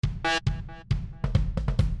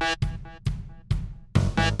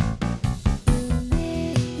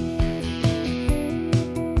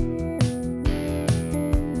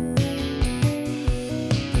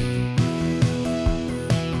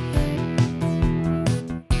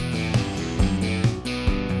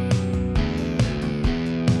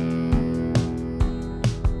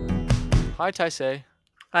Hi, Taisei.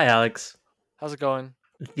 Hi, Alex. How's it going?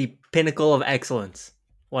 The pinnacle of excellence,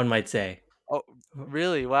 one might say. Oh,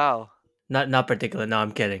 really? Wow. Not particular. No,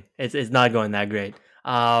 I'm kidding. It's not going that great.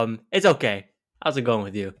 It's okay. How's it going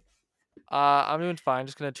with you? I'm doing fine.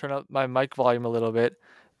 Just gonna turn up my mic volume a little bit.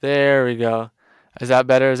 There we go. Is that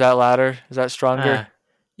better? Is that louder? Is that stronger? Uh,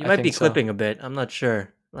 you I might think be so. clipping a bit. I'm not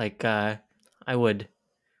sure. I would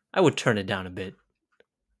I would turn it down a bit.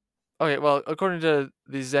 Okay, well, according to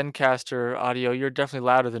the Zencaster audio, you're definitely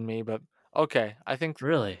louder than me, but okay. I think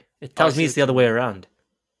Really? It oh, I tells me see it's the what you other way mean. around.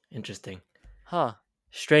 Interesting. Huh.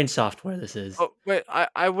 Strange software this is. Oh, wait.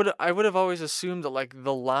 I would have always assumed that like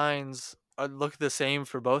the lines look the same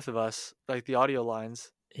for both of us, like the audio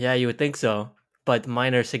lines. Yeah, you would think so, but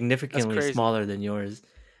mine are That's significantly crazy. smaller than yours.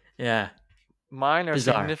 Yeah, Mine are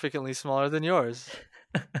bizarre. significantly smaller than yours.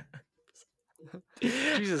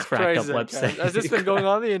 Jesus Cracked Christ, up Zencast. Has this website. been going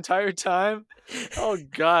on the entire time? Oh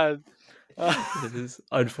God. Uh, It is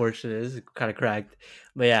unfortunate. It's kind of cracked,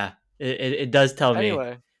 but yeah, it does tell me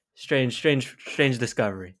anyway, strange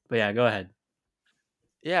discovery. But yeah, go ahead.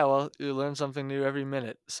 yeah. Well, you learn something new every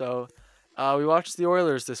minute. So, we watched the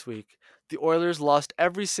Oilers this week. The Oilers lost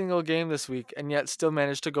every single game this week, and yet still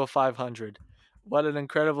managed to go 500. What an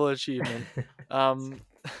incredible achievement! Um,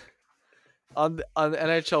 on the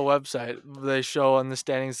NHL website, they show on the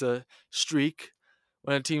standings the streak.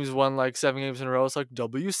 When a team's won like 7 games in a row, it's like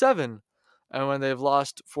W7. And when they've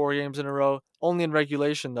lost 4 games in a row, only in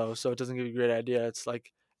regulation though, so it doesn't give you a great idea. It's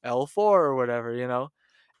like L4 or whatever.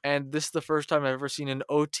 And this is the first time I've ever seen an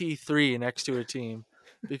OT3 next to a team,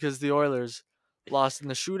 because the Oilers lost in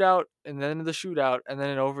the shootout, and then in the shootout, and then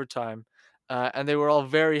in overtime. And they were all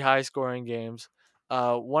very high scoring games.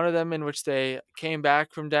 One of them in which they came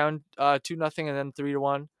back from down 2-0 and then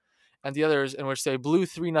 3-1, and the others in which they blew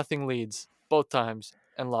 3-0 leads both times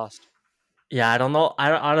and lost. Yeah, I don't know.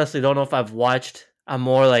 Honestly don't know if I've watched a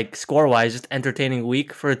more like score wise just entertaining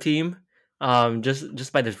week for a team.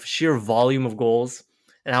 Just by the sheer volume of goals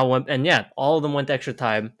and how went and yeah, all of them went to extra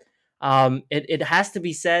time. It has to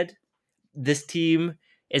be said this team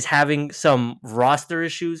is having some roster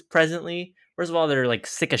issues presently. First of all, they're like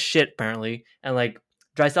sick as shit apparently, and like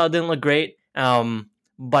Drysdale didn't look great.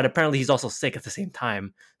 But apparently he's also sick at the same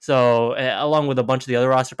time. So along with a bunch of the other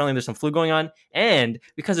roster, apparently there's some flu going on, and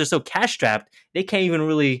because they're so cash strapped, they can't even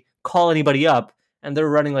really call anybody up, and they're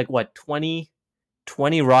running like what 20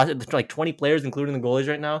 roster like 20 players including the goalies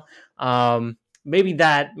right now. Maybe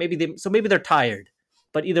they're tired,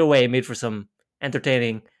 but either way, it made for some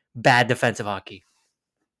entertaining bad defensive hockey.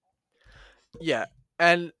 Yeah,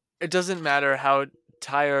 and it doesn't matter how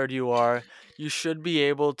tired you are. You should be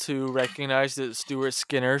able to recognize that Stuart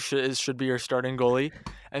Skinner should be your starting goalie,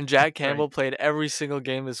 and Jack Right. Campbell played every single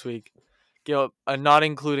game this week. Not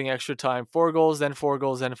including extra time, 4 goals, then 4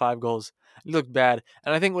 goals, then 5 goals. He looked bad,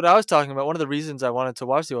 and I think what I was talking about, one of the reasons I wanted to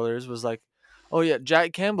watch the Oilers was like, oh yeah,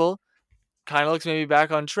 Jack Campbell kind of looks maybe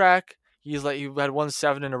back on track. He had won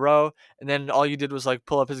 7 in a row, and then all you did was like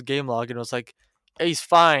pull up his game log, and it was like, hey, he's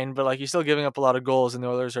fine, but like he's still giving up a lot of goals, and the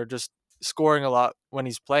Oilers are just scoring a lot when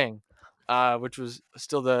he's playing, which was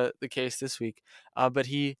still the case this week. But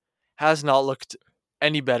he has not looked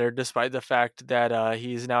any better, despite the fact that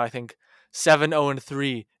he's now I think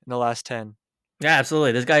 7-0-3 in the last 10. Yeah,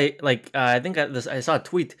 absolutely. This guy, I saw a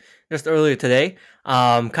tweet just earlier today,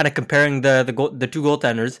 kind of comparing the two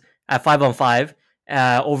goaltenders at 5 on 5,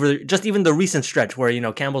 over just even the recent stretch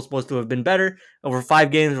where Campbell's supposed to have been better over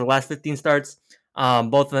 5 games or last 15 starts,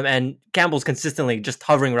 both of them, and Campbell's consistently just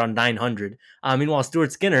hovering around 900. Meanwhile,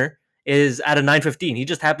 Stuart Skinner is at a 915. He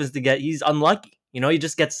just happens to he's unlucky. He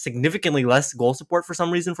just gets significantly less goal support for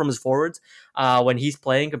some reason from his forwards when he's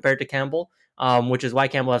playing compared to Campbell, which is why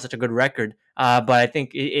Campbell has such a good record. But I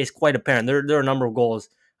think it's quite apparent. There are a number of goals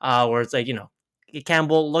where it's like,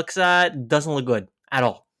 Campbell doesn't look good at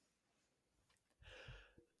all.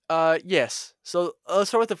 Yes. So let's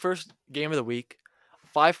start with the first game of the week.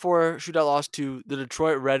 5-4 shootout loss to the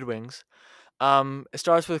Detroit Red Wings. It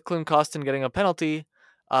starts with Klim Kostin getting a penalty,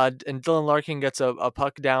 and Dylan Larkin gets a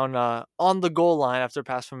puck down on the goal line after a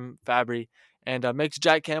pass from Fabry, and makes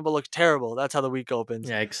Jack Campbell look terrible. That's how the week opens.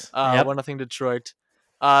 Yikes. Yep. 1-0 Detroit.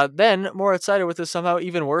 Then more excited with this somehow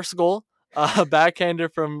even worse goal. A backhander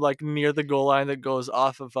from like near the goal line that goes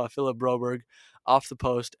off of Philip Broberg, off the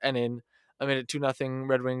post and in. I made it 2-0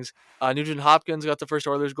 Red Wings. Nugent Hopkins got the first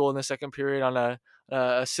Oilers goal in the second period on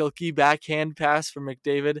a silky backhand pass from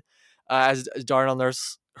McDavid, as Darnell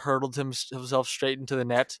Nurse hurtled himself straight into the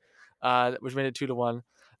net, which made it 2-1.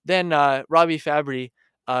 Then Robbie Fabry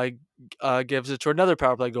gives it to another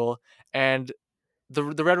power play goal, and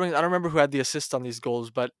the Red Wings. I don't remember who had the assist on these goals,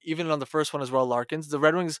 but even on the first one as well, Larkins. The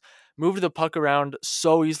Red Wings moved the puck around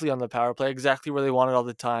so easily on the power play, exactly where they wanted all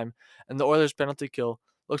the time, and the Oilers' penalty kill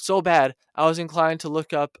looked so bad. I was inclined to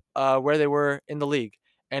look up where they were in the league,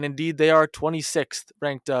 and indeed they are 26th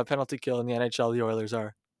ranked penalty kill in the NHL. The Oilers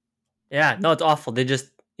are. Yeah, no, it's awful. They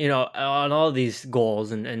just, on all these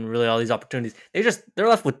goals and really all these opportunities, they're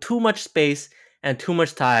left with too much space and too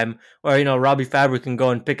much time where, Robbie Fabry can go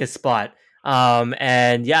and pick a spot.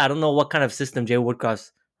 And yeah, I don't know what kind of system Jay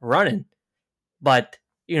Woodcroft's running, but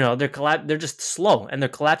they're just slow and they're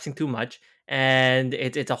collapsing too much, and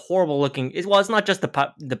it's a horrible looking. It's not just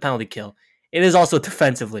the penalty kill; it is also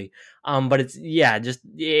defensively. But it's just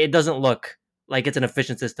it doesn't look like it's an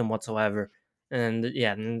efficient system whatsoever, and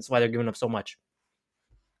yeah, and that's why they're giving up so much.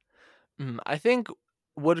 I think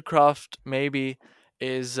Woodcroft maybe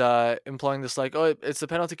is employing this like, oh, it's the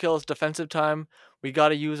penalty kill, it's defensive time. We got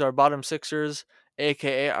to use our bottom sixers,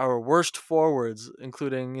 aka our worst forwards,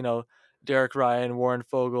 including Derek Ryan, Warren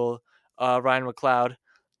Fogle, Ryan McLeod,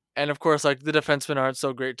 and of course, like the defensemen aren't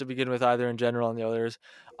so great to begin with either in general on the Oilers.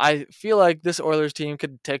 I feel like this Oilers team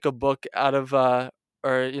could take a book out of, or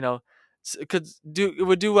could do it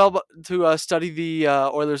would do well to study the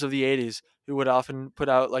Oilers of the '80s, who would often put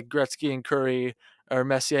out like Gretzky and Curry or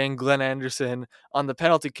Messier and Glenn Anderson on the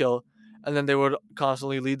penalty kill, and then they would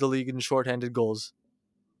constantly lead the league in shorthanded goals.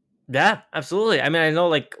 Yeah, absolutely. I mean, I know,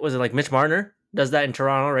 like, was it like Mitch Marner does that in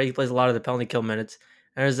Toronto, right? He plays a lot of the penalty kill minutes.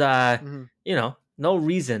 There's Hmm. no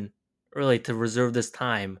reason really to reserve this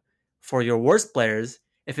time for your worst players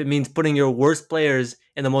if it means putting your worst players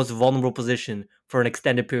in the most vulnerable position for an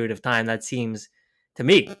extended period of time. That seems to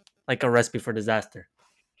me like a recipe for disaster.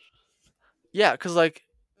 Yeah, because like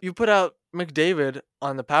you put out McDavid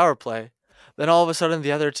on the power play, then all of a sudden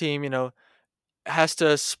the other team, has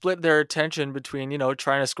to split their attention between,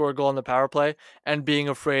 trying to score a goal on the power play and being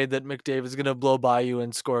afraid that McDavid's going to blow by you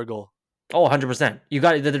and score a goal. Oh, 100%. You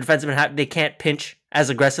got the defensemen they can't pinch as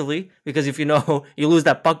aggressively because if you lose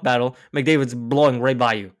that puck battle, McDavid's blowing right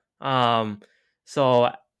by you.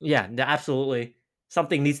 So yeah, absolutely.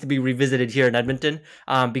 Something needs to be revisited here in Edmonton.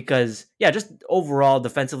 Because yeah, just overall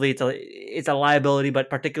defensively, it's a liability, but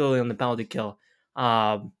particularly on the penalty kill,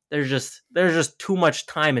 there's just too much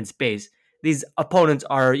time and space. These opponents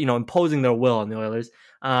are imposing their will on the Oilers,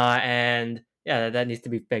 and yeah, that needs to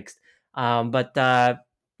be fixed. But the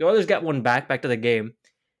Oilers get one back to the game.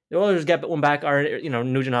 The Oilers get one back.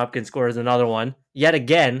 Nugent Hopkins scores another one. Yet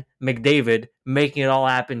again, McDavid making it all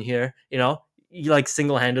happen here. He like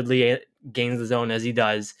single handedly gains the zone as he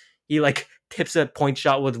does. He like tips a point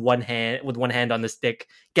shot with one hand on the stick,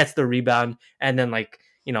 gets the rebound, and then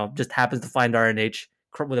just happens to find RNH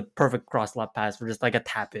with a perfect cross lap pass for just like a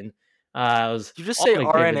tap in. It was You just all say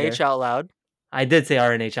McDavid RNH there. out loud. I did say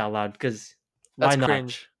RNH out loud because why That's not?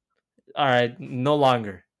 cringe. All right, no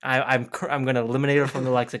longer. I'm gonna eliminate her from the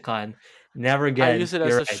lexicon. Never I again. use it as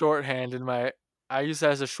You're a right. shorthand in my I use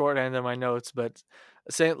that as a shorthand in my notes, but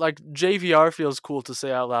saying like JVR feels cool to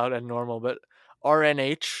say out loud and normal, but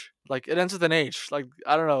RNH, like it ends with an H. Like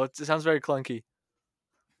I don't know, it sounds very clunky.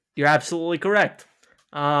 You're absolutely correct.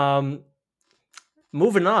 Um,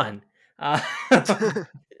 moving on. Uh,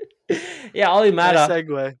 yeah, Ollie Nice Mata.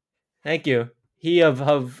 segue. Thank you. He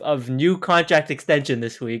of new contract extension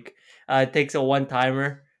this week. Takes a one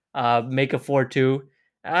timer. Make a 4-2.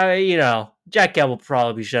 Jack Campbell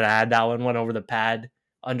probably should have had that one. Went over the pad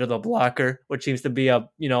under the blocker, which seems to be a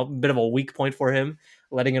bit of a weak point for him,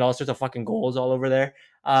 letting in all sorts of fucking goals all over there.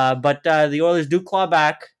 But the Oilers do claw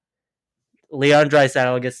back. Leon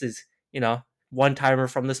Draisaitl gets his, one timer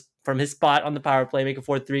from his spot on the power play, make it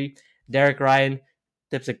 4-3. Derek Ryan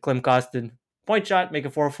tips a Klim Kostin point shot, make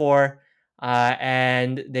it 4-4.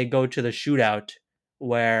 And they go to the shootout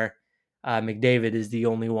where McDavid is the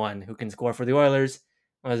only one who can score for the Oilers.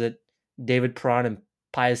 Was it David Perron and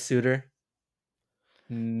Pius Suter?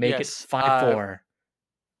 Make it Yes. 5-4.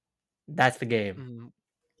 That's the game.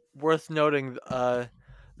 Mm, worth noting,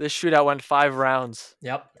 this shootout went 5 rounds,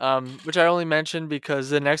 Yep. which I only mentioned because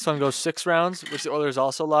the next one goes 6 rounds, which the Oilers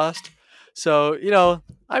also lost. So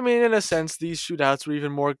I mean, in a sense, these shootouts were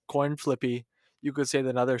even more coin flippy, you could say,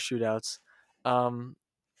 than other shootouts. Um,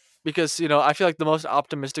 because I feel like the most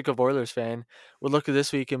optimistic of Oilers fan would look at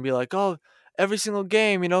this week and be like, "Oh, every single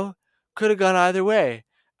game, could have gone either way,"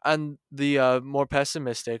 and the more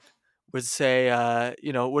pessimistic would say,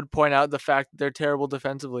 would point out the fact that they're terrible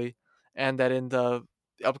defensively, and that in the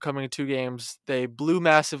upcoming 2 games they blew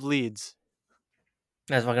massive leads.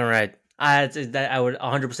 That's fucking right. I would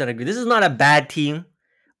 100% agree. This is not a bad team,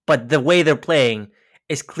 but the way they're playing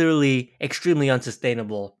is clearly extremely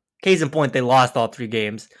unsustainable. Case in point, they lost all 3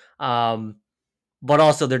 games. Um, but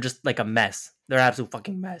also they're just like a mess. They're an absolute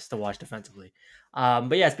fucking mess to watch defensively.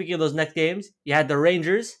 But yeah, speaking of those next games, you had the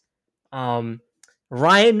Rangers. Um,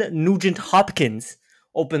 Ryan Nugent Hopkins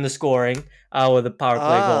opened the scoring with a power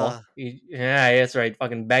play goal. Ah, Yeah, that's right.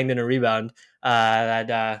 Fucking banged in a rebound.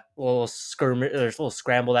 That little skirmish, there's a little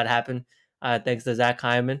scramble that happened. Thanks to Zach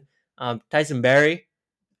Hyman. Tyson Berry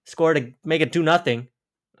scored to make it 2-0.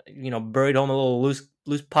 Buried home a little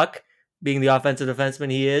loose puck, being the offensive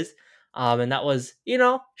defenseman he is. And that was,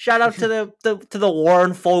 shout out to the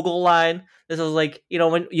Warren Fogle line. This was like,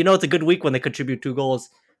 when it's a good week when they contribute 2 goals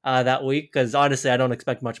that week, because honestly I don't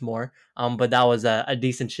expect much more. But that was a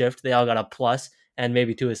decent shift. They all got a plus and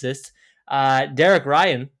maybe 2 assists. Derek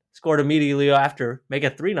Ryan scored immediately after, make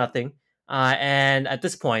it 3-0. And at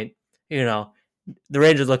this point, the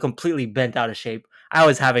Rangers look completely bent out of shape. I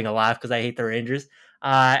was having a laugh because I hate the Rangers,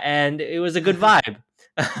 and it was a good vibe.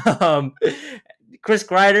 um, Chris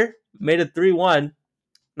Kreider made it 3-1.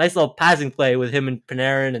 Nice little passing play with him and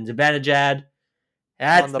Panarin and Zibanejad. on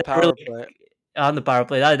That's the that power really play. on the power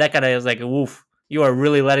play. That kind of was like, woof. You are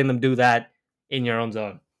really letting them do that in your own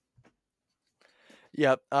zone.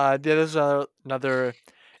 Yep. There's another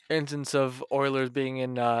instance of Oilers being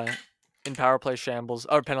in power play shambles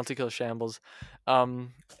or penalty kill shambles, and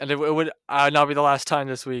it would not be the last time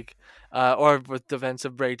this week, or with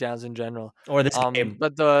defensive breakdowns in general. Or this game.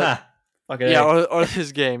 But the Ha. Fucking Yeah, A. or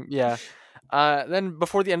this game, yeah. Then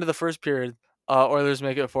before the end of the first period, Oilers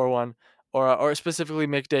make it 4-1, or specifically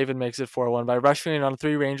McDavid makes it 4-1 by rushing in on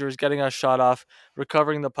 3 Rangers, getting a shot off,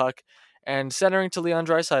 recovering the puck, and centering to Leon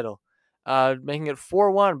Draisaitl, making it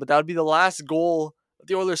 4-1. But that would be the last goal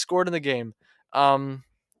the Oilers scored in the game.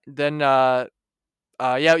 Then the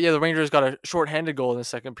Rangers got a shorthanded goal in the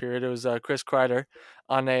second period. It was Chris Kreider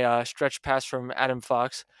on a stretch pass from Adam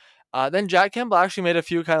Fox. Then Jack Campbell actually made a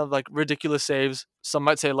few kind of like ridiculous saves. Some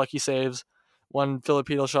might say lucky saves. One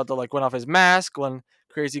Filipino shot that like went off his mask. One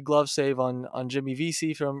crazy glove save on Jimmy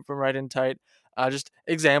Vesey from right in tight. Just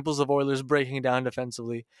examples of Oilers breaking down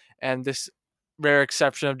defensively, and this rare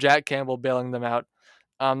exception of Jack Campbell bailing them out.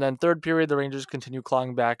 Then third period, the Rangers continue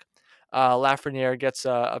clawing back. Lafreniere gets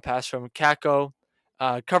a pass from Kako.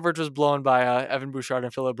 Coverage was blown by Evan Bouchard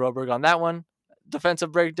and Philip Broberg on that one.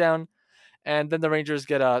 Defensive breakdown. And then the Rangers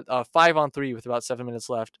get a 5-on-3 with about 7 minutes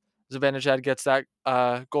left. Zibanejad gets that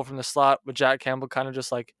goal from the slot with Jack Campbell kind of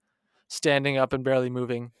just like standing up and barely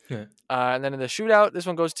moving. Yeah. And then in the shootout, this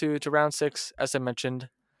one goes to round 6, as I mentioned.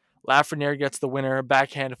 Lafreniere gets the winner,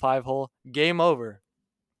 backhand 5-hole. Game over.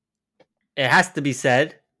 It has to be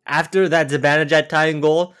said, after that Zibanejad tying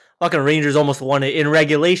goal, fucking Rangers almost won it in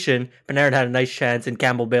regulation. Panarin had a nice chance, and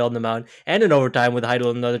Campbell bailed them out. And in overtime with Heidel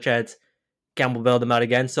another chance, Campbell bailed them out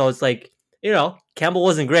again. So it's like, Campbell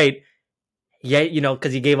wasn't great, yet,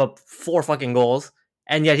 because he gave up 4 fucking goals,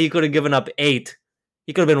 and yet he could have given up 8.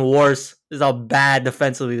 He could have been worse. This is how bad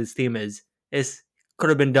defensively this team is. This could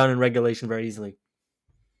have been done in regulation very easily.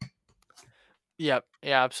 Yep,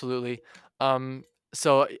 yeah, absolutely.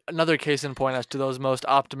 So another case in point as to those most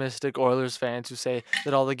optimistic Oilers fans who say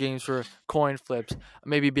that all the games were coin flips,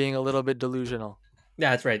 maybe being a little bit delusional.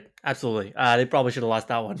 Yeah, that's right. Absolutely. They probably should have lost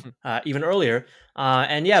that one even earlier.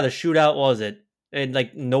 And yeah, the shootout, what was it? And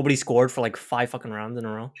like nobody scored for like 5 fucking rounds in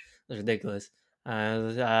a row. That's ridiculous.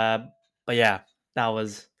 But yeah, that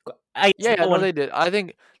was. I guess Yeah, that no, one. they did. I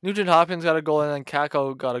think Nugent Hopkins got a goal, and then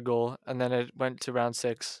Kako got a goal, and then it went to round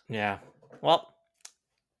 6. Yeah. Well,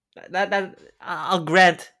 that I'll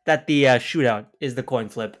grant that the shootout is the coin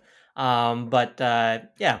flip. But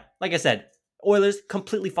yeah, like I said, Oilers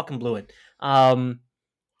completely fucking blew it.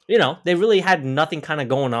 They really had nothing kind of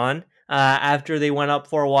going on after they went up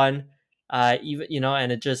 4-1. Even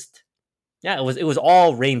and it just it was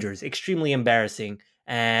all Rangers, extremely embarrassing,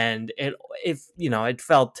 and it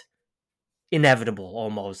felt inevitable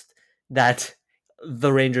almost that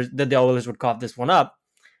the Oilers would cough this one up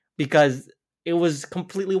because it was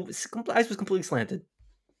ice was completely slanted.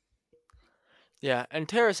 Yeah, and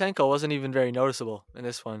Tarasenko wasn't even very noticeable in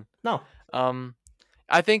this one. No, Um,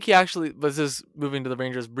 I think he actually was just moving to the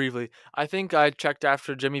Rangers briefly. I think I checked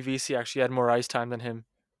after Jimmy Vesey actually had more ice time than him.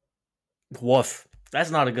 woof.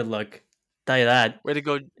 That's not a good look. Tell you that. Way to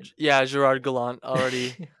go, yeah, Gerard Gallant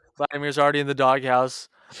already. Vladimir's already in the doghouse.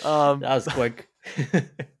 That was quick.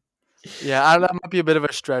 Yeah, that might be a bit of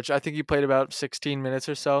a stretch. I think he played about 16 minutes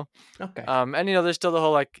or so. Okay. And there's still the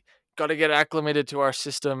whole like got to get acclimated to our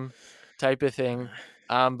system type of thing.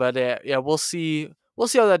 But yeah, we'll see. We'll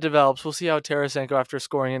see how that develops. We'll see how Tarasenko, after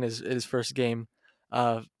scoring in his first game,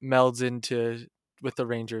 melds into with the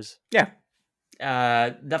Rangers. Yeah.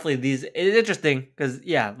 Definitely it's interesting because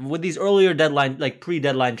with these earlier deadline, like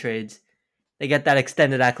pre-deadline trades, they get that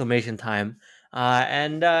extended acclimation time.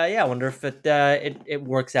 Yeah, I wonder if it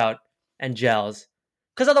works out and gels.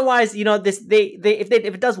 Because otherwise, this they if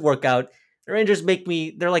it does work out, the Rangers make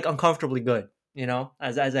me they're like uncomfortably good.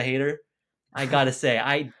 As a hater, I gotta say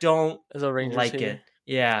I don't As a Rangers like hater. it.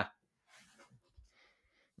 Yeah.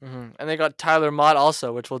 And they got Tyler Mott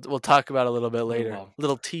also, which we'll talk about a little bit We later. will.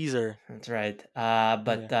 Little teaser. That's right. Yeah.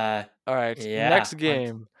 But All right. yeah, Next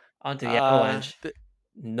game. on to the Uh, Avalanche. th-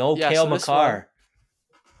 No yeah. Kale So this one, McCarr.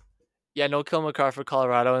 yeah, no kill McCarr for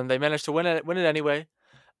Colorado, and they managed to win it anyway.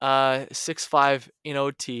 6-5 in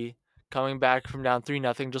OT, coming back from down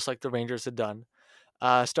 3-0, just like the Rangers had done.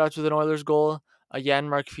 Starts with an Oilers goal.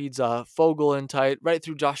 Janmark feeds Fogle in tight right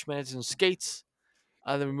through Josh Manson skates.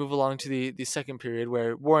 Then we move along to the second period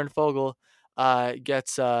where Warren Fogle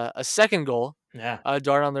gets a second goal. Yeah.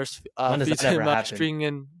 Darnell When does feeds that ever him happen? stringing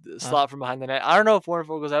in the Huh? slot from behind the net. I don't know if Warren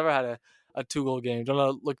Fogle's ever had a 2-goal game. Don't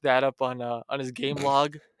know, look that up on his game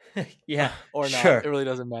log Yeah, or not. It sure. really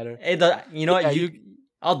doesn't matter. You know what? Yeah, you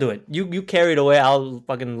I'll do it. You carry it away. I'll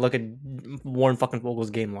fucking look at Warren fucking Vogel's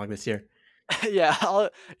game log this year.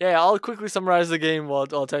 I'll quickly summarize the game while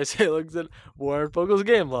Tyson looks at Warren Fogel's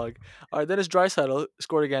game log. All right, then it's Draisaitl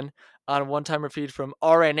scored again on a one-timer feed from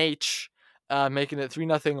RNH, making it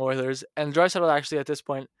 3-0 Oilers. And Draisaitl actually at this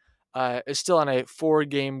point is still on a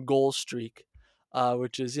 4-game goal streak,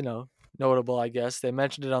 which is notable, I guess. They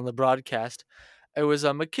mentioned it on the broadcast. It was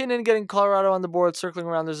McKinnon getting Colorado on the board, circling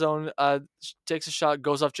around the zone, takes a shot,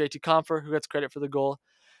 goes off JT Compher, who gets credit for the goal.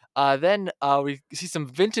 Then we see some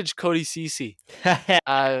vintage Cody Ceci.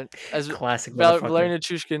 As Classic motherfucker. Valerian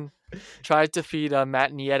Nichushkin tried to feed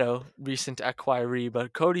Matt Nieto, recent acquiree,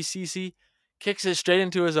 but Cody Ceci kicks it straight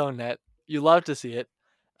into his own net. You love to see it.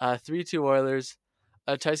 3-2 Oilers.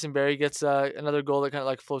 Tyson Berry gets another goal that kind of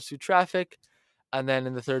like flows through traffic. And then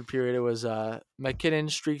in the third period, it was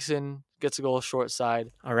McKinnon streaks in, gets a goal short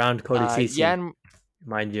side. Around Cody Ceci, Yan,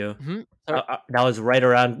 mind you. sorry. That was right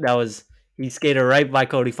around. He skated right by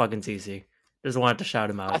Cody fucking Ceci. Just wanted to shout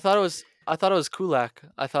him I out. thought it was Kulak.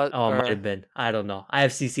 I thought, Oh, it might have or been. I don't know. I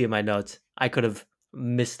have CC in my notes. I could have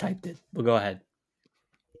mistyped it, but go ahead.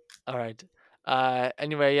 all right.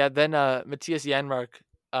 Anyway, yeah. Then Matthias Janmark,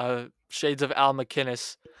 shades of Al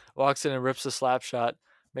McInnes, walks in and rips a slap shot,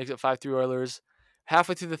 makes it 5-3 Oilers.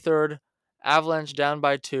 Halfway through the third, Avalanche down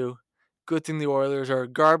by 2. Good thing the Oilers are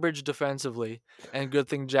garbage defensively, and good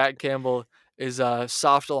thing Jack Campbell is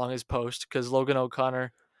soft along his post because Logan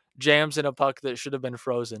O'Connor jams in a puck that should have been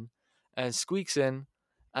frozen and squeaks in,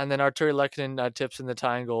 and then Arturi Lehkonen tips in the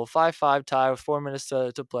tying goal. 5-5 tie with 4 minutes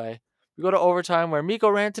to play. We go to overtime where Mikko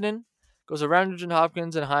Rantanen goes around Nugent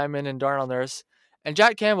Hopkins and Hyman and Darnell Nurse. And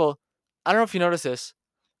Jack Campbell, I don't know if you noticed this,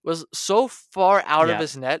 was so far out of Yeah.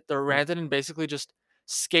 his net that Rantanen basically just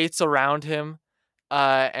skates around him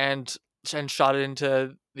and shot it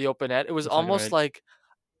into the open net. It was That's fucking almost right.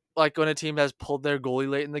 like when a team has pulled their goalie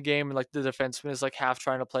late in the game and like the defenseman is like half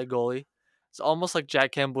trying to play goalie. It's almost like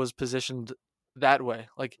Jack Campbell was positioned that way.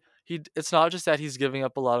 Like it's not just that he's giving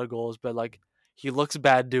up a lot of goals, but like he looks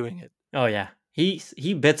bad doing it. Oh yeah, he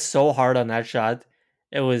bit so hard on that shot.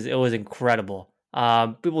 It was incredible.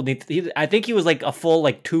 People need. I think he was like a full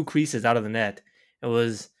like 2 creases out of the net. It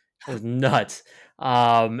was nuts.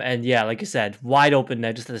 And yeah, like you said, wide open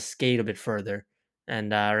net, just to skate a bit further,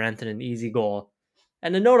 and rented an easy goal.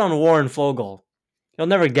 And a note on Warren Fogle. You'll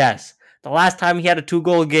never guess. The last time he had a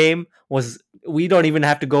 2-goal game was we don't even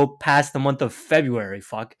have to go past the month of February.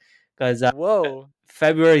 Fuck, because Whoa.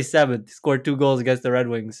 February 7th, he scored 2 goals against the Red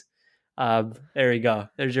Wings. There you go.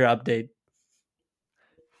 There's your update.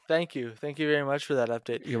 Thank you. Thank you very much for that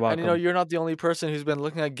update. You're And welcome. you're not the only person who's been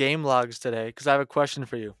looking at game logs today because I have a question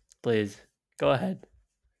for you. Please go ahead.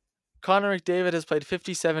 Connor McDavid has played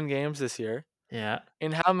 57 games this year. Yeah.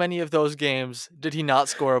 In how many of those games did he not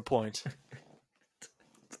score a point?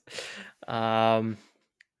 um.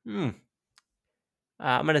 Hmm.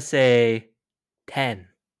 I'm gonna say 10.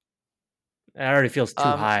 It already feels too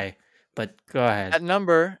Um, high, but go ahead. that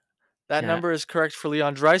number, that Yeah. number is correct for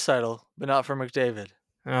Leon Draisaitl, but not for McDavid.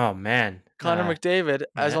 Oh man. Connor McDavid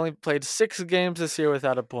has Yeah. only played 6 games this year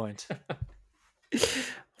without a point.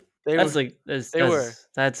 They That's were like they were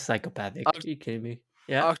that's psychopathic. Are you kidding me?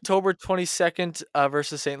 Yeah. October 22nd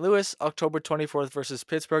versus St. Louis, October 24th versus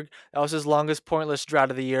Pittsburgh. That was his longest pointless drought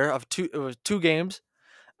of the year of two. It was 2 games.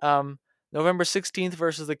 Um, November 16th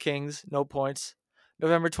versus the Kings, no points.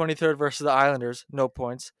 November 23rd versus the Islanders, no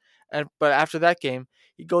points. But after that game,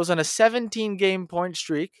 he goes on a 17-game point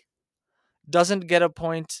streak. Doesn't get a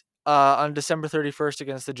point on December 31st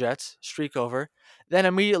against the Jets, streak over. Then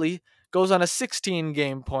immediately goes on a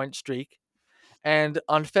 16-game point streak. And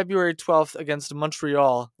on February 12th against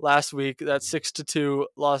Montreal last week, that 6-2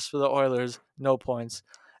 loss for the Oilers, no points.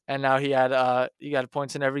 And now he got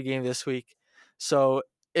points in every game this week. So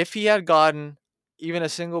if he had gotten even a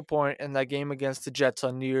single point in that game against the Jets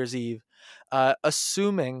on New Year's Eve,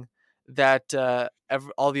 assuming that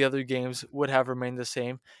all the other games would have remained the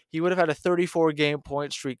same, he would have had a 34 game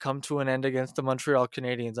point streak come to an end against the Montreal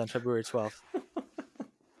Canadiens on February 12th.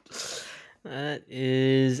 That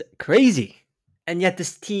is crazy. And yet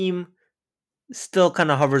this team still kind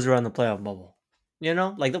of hovers around the playoff bubble. You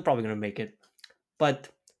know, like they're probably going to make it. But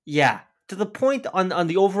yeah, to the point on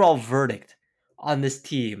the overall verdict on this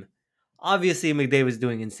team, obviously McDavid's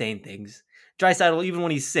doing insane things. Draisaitl, even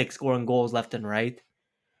when he's sick, scoring goals left and right.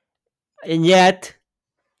 And yet,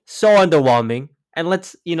 so underwhelming. And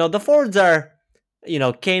the forwards are,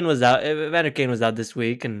 Kane was out, Evander Kane was out this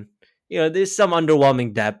week, and, there's some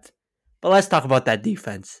underwhelming depth. But let's talk about that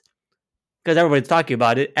defense. Because everybody's talking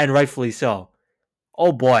about it, and rightfully so.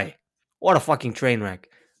 Oh boy, what a fucking train wreck.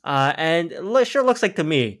 And it sure looks like to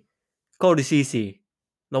me, Cody Ceci,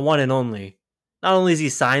 the one and only. Not only is he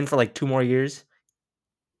signed for like 2 more years,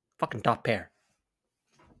 fucking top pair.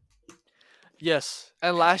 Yes,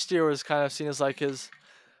 and last year was kind of seen as like his,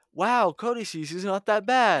 wow, Cody Ceci's not that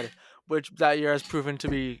bad, which that year has proven to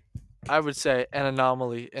be, I would say, an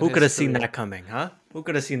anomaly in Who could his have seen career. that coming, huh? Who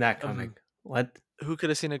could have seen that coming? Um, What? who could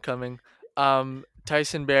have seen it coming?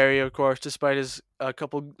 Tyson Barrie, of course, despite his a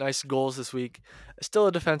couple nice goals this week, is still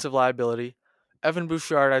a defensive liability. Evan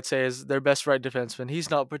Bouchard, I'd say, is their best right defenseman. He's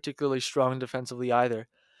not particularly strong defensively either.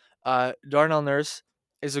 Darnell Nurse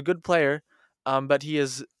is a good player, but he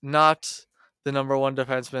is not the number one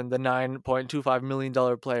defenseman, the $9.25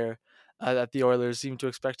 million player that the Oilers seem to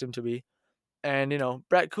expect him to be. And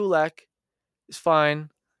Brett Kulak is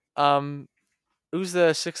fine. Um, who's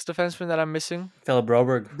the sixth defenseman that I'm missing? Philip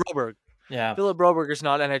Broberg. Broberg. Yeah. Philip Broberg is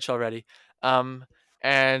not NHL ready. Um,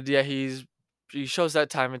 and yeah, he shows that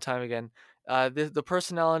time and time again. The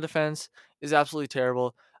personnel on defense is absolutely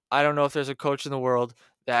terrible. I don't know if there's a coach in the world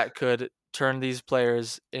that could turn these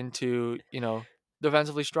players into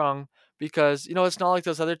defensively strong, because it's not like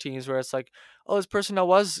those other teams where it's like, oh, this personnel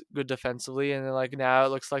was good defensively, and then like now it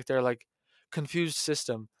looks like they're like confused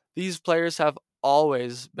system. These players have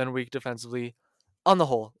always been weak defensively on the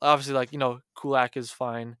whole. Obviously, like Kulak is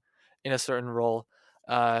fine in a certain role.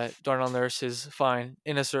 Darnell Nurse is fine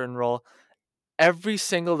in a certain role. Every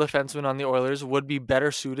single defenseman on the Oilers would be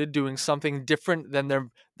better suited doing something different than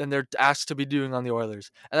they're asked to be doing on the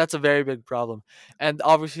Oilers, and that's a very big problem. And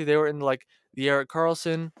obviously, they were in like the Erik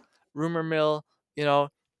Karlsson rumor mill, you know.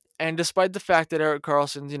 And despite the fact that Erik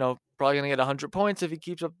Karlsson's probably gonna get 100 points if he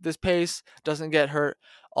keeps up this pace, doesn't get hurt,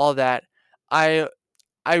 all that, I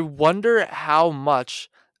I wonder how much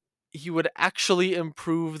he would actually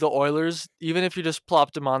improve the Oilers, even if you just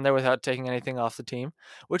plopped him on there without taking anything off the team,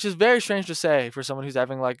 which is very strange to say for someone who's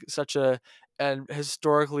having like such an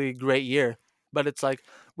historically great year. But it's like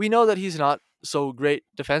we know that he's not so great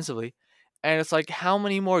defensively, and it's like how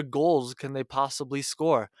many more goals can they possibly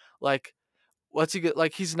score? Like what's he get?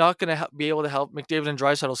 Like he's not gonna be able to help McDavid and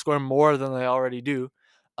Draisaitl score more than they already do.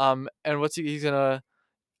 And he's gonna,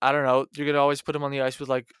 I don't know. You're gonna always put him on the ice with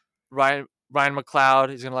like Ryan McLeod.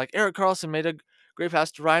 He's gonna like Erik Karlsson made a great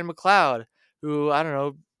pass to Ryan McLeod, who I don't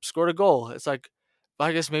know scored a goal. It's like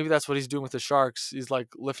I guess maybe that's what he's doing with the Sharks. He's like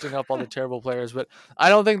lifting up all the terrible players, but I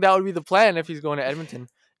don't think that would be the plan if he's going to Edmonton.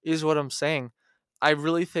 Is what I'm saying. I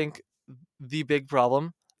really think the big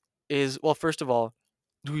problem is, well, first of all,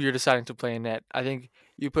 who you're deciding to play in net. I think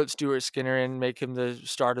you put Stuart Skinner in, make him the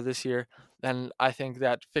starter this year, then I think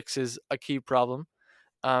that fixes a key problem,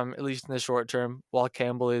 at least in the short term, while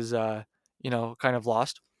Campbell is, kind of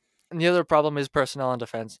lost. And the other problem is personnel on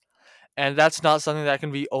defense. And that's not something that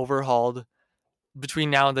can be overhauled between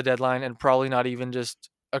now and the deadline, and probably not even just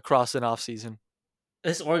across an off season.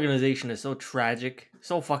 This organization is so tragic.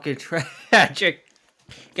 So fucking tragic.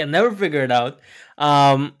 Can never figure it out.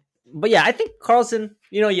 But yeah, I think Karlsson,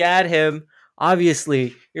 you add him.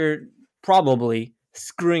 Obviously, you're probably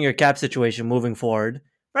screwing your cap situation moving forward.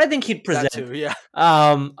 But I think he'd That present. too, yeah.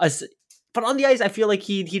 But on the ice, I feel like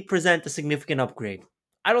he'd present a significant upgrade.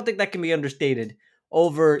 I don't think that can be understated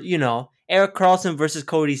over, Erik Karlsson versus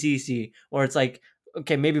Cody Ceci, where it's like,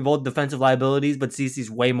 okay, maybe both defensive liabilities, but Ceci's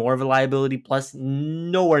way more of a liability, plus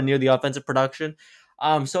nowhere near the offensive production.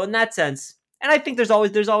 So in that sense, and I think there's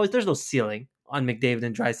no ceiling on McDavid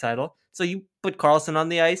and Draisaitl. So you put Karlsson on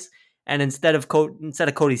the ice, and instead of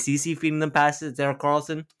Cody Ceci feeding them passes, it's Erik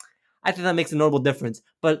Karlsson. I think that makes a notable difference.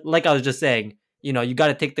 But like I was just saying, you got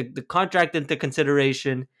to take the contract into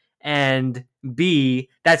consideration, and B,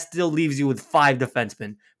 that still leaves you with 5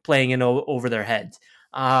 defensemen playing in over their heads.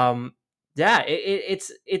 Yeah,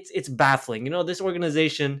 it's baffling. This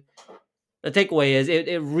organization. The takeaway is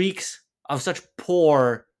it reeks of such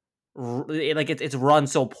poor, like it's run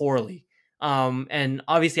so poorly. And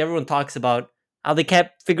obviously everyone talks about how they can't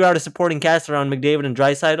figure out a supporting cast around McDavid and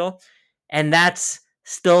Draisaitl, and that's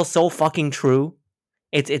still so fucking true.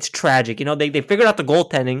 It's tragic. They figured out the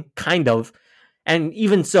goaltending, kind of, and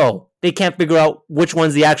even so, they can't figure out which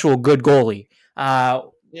one's the actual good goalie. Uh,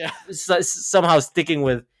 Yeah. Somehow sticking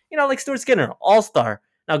with like Stuart Skinner, All Star.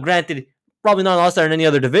 Now, granted, probably not an All Star in any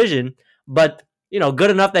other division, but good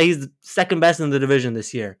enough that he's second best in the division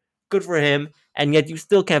this year. Good for him, and yet you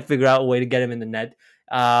still can't figure out a way to get him in the net.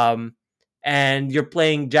 And you're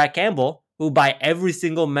playing Jack Campbell, who by every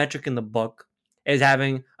single metric in the book is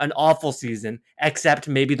having an awful season, except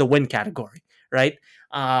maybe the win category, right?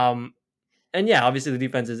 And yeah, obviously the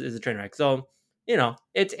defense is a train wreck. So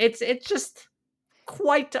it's just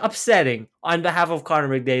quite upsetting on behalf of Connor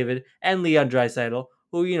McDavid and Leon Draisaitl,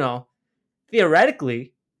 who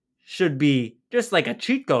theoretically should be just like a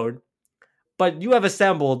cheat code, but you have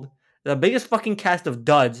assembled the biggest fucking cast of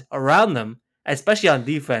duds around them, especially on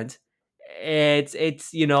defense.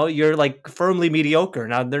 It's you're like firmly mediocre.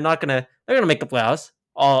 Now they're gonna make the playoffs.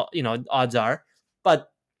 All odds are,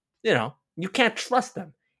 but you can't trust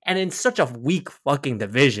them. And in such a weak fucking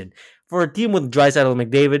division, for a team with Draisaitl and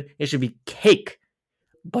McDavid, it should be cake.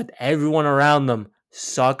 But everyone around them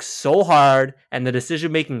sucks so hard, and the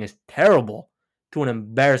decision making is terrible to an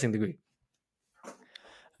embarrassing degree.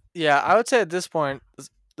 Yeah, I would say at this point,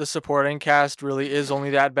 the supporting cast really is only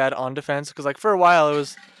that bad on defense because, like, for a while it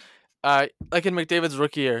was, like in McDavid's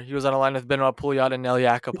rookie year, he was on a line with Benoit Pouliot and Nel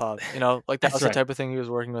Yakupov. Like that That's was the right. type of thing he was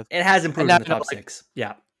working with. It has And improved now, in the top like, six.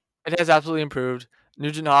 Yeah. it has absolutely improved.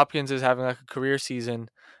 Nugent Hopkins is having like a career season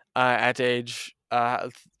at age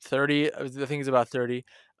 30. I think he's about 30.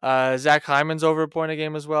 Zach Hyman's over a point a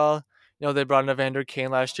game as well. They brought in Evander Kane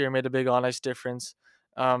last year, made a big on ice difference.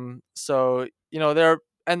 So they're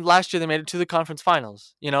and last year they made it to the conference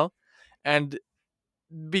finals. And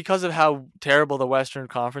because of how terrible the Western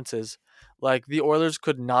Conference is, like the Oilers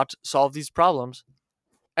could not solve these problems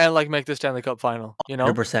and like make the Stanley Cup final.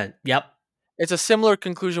 100%. Yep. It's a similar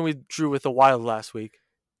conclusion we drew with the Wild last week.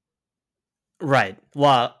 Right.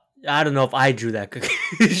 Well, I don't know if I drew that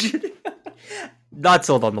conclusion. Not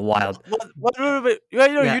sold on the Wild. Yeah,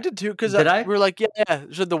 Yeah. you did too, because Did I? we were like, yeah,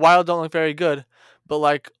 should the Wild don't look very good, but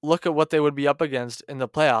like, look at what they would be up against in the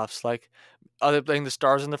playoffs. Like, are they playing the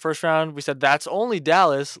Stars in the first round? We said that's only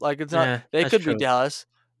Dallas. Like, it's not. Yeah, They that's could be true. Dallas.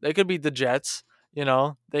 They could beat the Jets.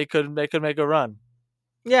 They could make a run.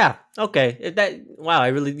 Yeah. Okay.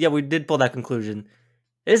 Wow. We did pull that conclusion.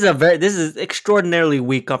 This is extraordinarily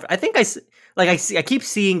weak. I think I keep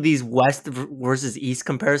seeing these West versus East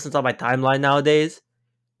comparisons on my timeline nowadays,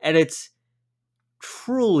 and it's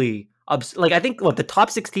truly like I think what the top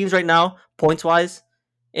 6 teams right now points wise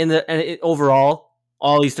overall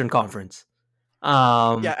all Eastern Conference. Yeah,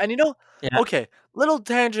 Um, and yeah, okay, little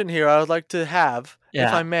tangent here. I would like to have, if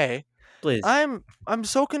yeah, I may. please. I'm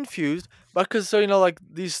so confused because so like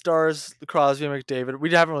these stars, Crosby and McDavid,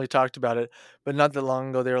 we haven't really talked about it, but not that long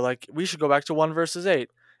ago they were like, we should go back to 1 versus 8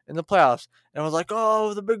 in the playoffs, and I was like,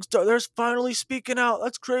 oh, the big star, they're finally speaking out.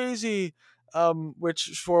 That's crazy.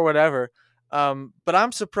 Which for whatever. But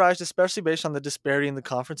I'm surprised, especially based on the disparity in the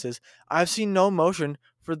conferences. I've seen no motion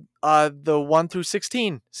for the 1 through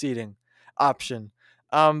 16 seeding option.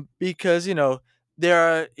 Because there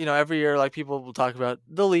are, every year, like, people will talk about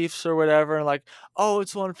the Leafs or whatever, and like, oh,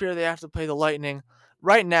 it's so unfair they have to play the Lightning.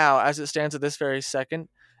 Right now, as it stands at this very second,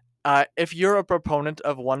 if you're a proponent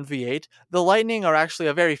of 1v8, the Lightning are actually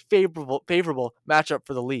a very favorable matchup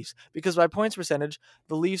for the Leafs because by points percentage,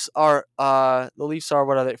 the Leafs are what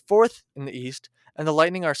are they, fourth in the East, and the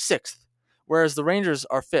Lightning are sixth, whereas the Rangers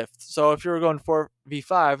are fifth. So if you were going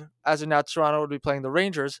 4v5, as of now, Toronto would be playing the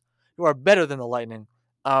Rangers, who are better than the Lightning.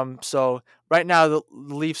 So right now the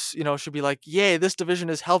Leafs, should be like, yay, this division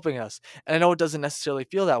is helping us. And I know it doesn't necessarily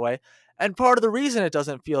feel that way. And part of the reason it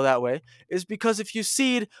doesn't feel that way is because if you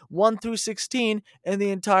seed 1 through 16 in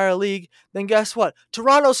the entire league, then guess what?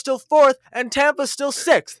 Toronto's still fourth and Tampa's still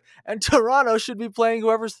sixth. And Toronto should be playing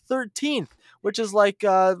whoever's 13th, which is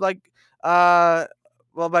uh,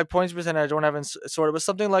 well, by points percentage, I don't have it sorted, but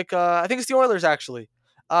something like, I think it's the Oilers actually.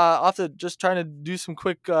 I'll have to just trying to do some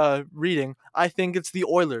quick reading. I think it's the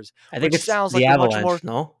Oilers, I think which it's sounds the like a much more Avalanche.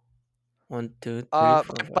 No, 1, 2, 3, 4, 5,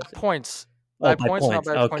 by 6. points, Oh, by by points, not points.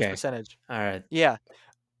 by points Okay. percentage. All right. Yeah,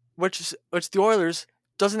 which the Oilers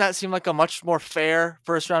doesn't that seem like a much more fair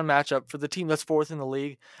first round matchup for the team that's fourth in the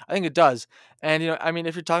league? I think it does. And I mean,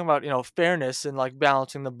 if you're talking about fairness and like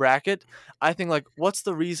balancing the bracket, I think like what's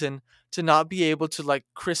the reason to not be able to like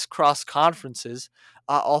crisscross conferences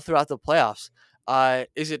all throughout the playoffs?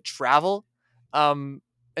 Is it travel? Um,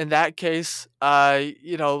 in that case,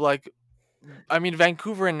 like I mean,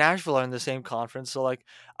 Vancouver and Nashville are in the same conference, so like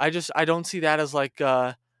I don't see that as like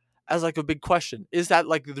a big question. Is that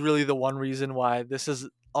like really the one reason why this is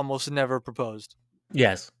almost never proposed?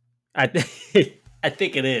 Yes, I think I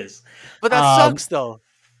think it is. But that Um, sucks though.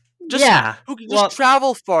 Just yeah. who can just Well,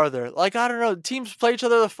 travel farther? Like I don't know, teams play each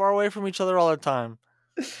other far away from each other all the time.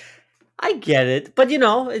 I get it, but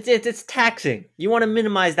it's taxing. You want to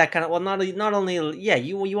minimize that kind of not only yeah,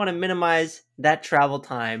 you want to minimize that travel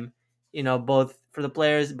time, both for the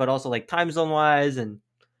players but also like time zone wise, and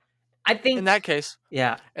I In think that case,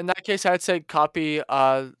 yeah, I'd say copy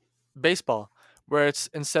baseball, where it's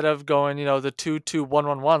instead of going the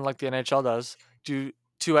 2-2-1-1-1 like the NHL does, do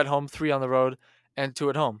two at home, three on the road, and two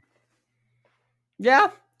at home. yeah,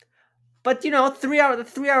 but 3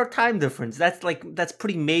 hour time difference. That's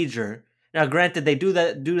pretty major. Now, granted, they do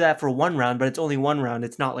that for one round, but it's only one round.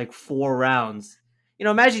 It's not like 4 rounds.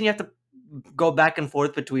 Imagine you have to go back and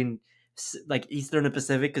forth between like Eastern and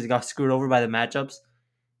Pacific because you got screwed over by the matchups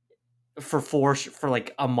for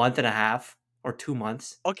like a month and a half or 2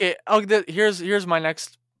 months. Okay, here's my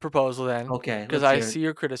next proposal then, Okay, because let's I hear it. see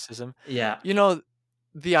your criticism. Yeah, You know,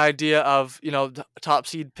 the idea of the top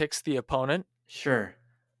seed picks the opponent. sure.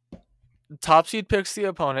 Top seed picks the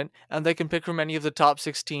opponent, and they can pick from any of the top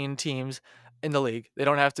 16 teams in the league. They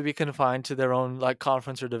don't have to be confined to their own like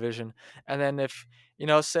conference or division. And then if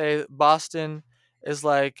say Boston is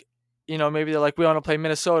like, maybe they're like, we want to play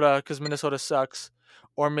Minnesota because Minnesota sucks,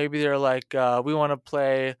 or maybe they're like, we want to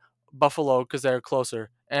play Buffalo because they're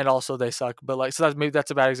closer and also they suck. But like, so maybe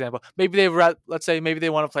that's a bad example. Maybe let's say maybe they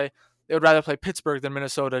want to play. They would rather play Pittsburgh than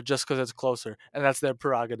Minnesota just because it's closer, and that's their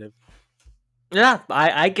prerogative. Yeah,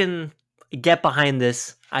 I can get behind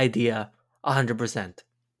this idea 100%.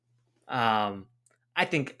 Um, I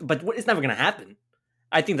think, but it's never gonna happen.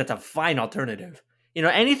 I think that's a fine alternative.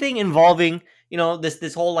 Anything involving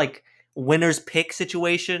this whole like winners pick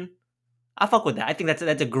situation. I fuck with that. I think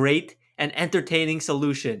that's a great and entertaining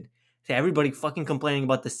solution to everybody fucking complaining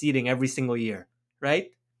about the seating every single year,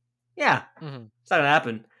 right? Yeah, Hmm. it's not gonna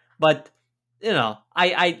happen. But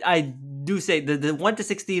I do say the 1 to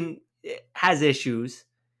 16 has issues,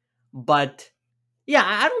 but yeah,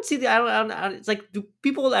 I don't see the. It's like, do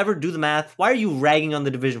people ever do the math? Why are you ragging on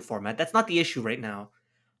the division format? That's not the issue right now.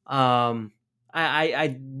 Um, I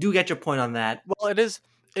do get your point on that. Well, it is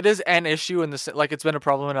an issue in the like it's been a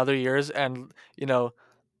problem in other years, and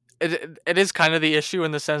it is kind of the issue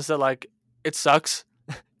in the sense that like it sucks,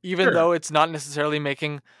 even Sure, though it's not necessarily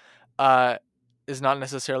making uh is not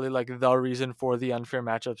necessarily like the reason for the unfair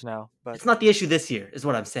matchups now. But it's not the issue this year, is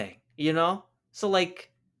what I'm saying. So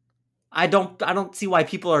like, I don't see why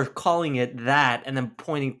people are calling it that and then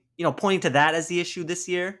pointing to that as the issue this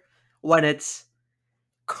year when it's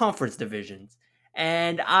conference divisions.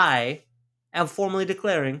 And I am formally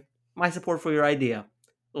declaring my support for your idea.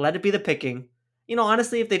 Let it be the picking.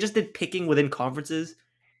 Honestly, if they just did picking within conferences,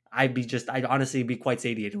 I'd honestly be quite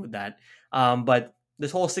satiated with that. But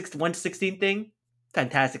this whole 1 to 16 thing,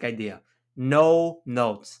 fantastic idea. No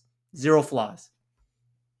notes, zero flaws.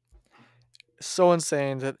 so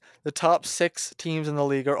insane that the top six teams in the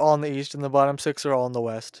league are all in the East and the bottom six are all in the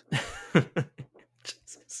West.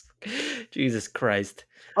 Jesus. Jesus Christ.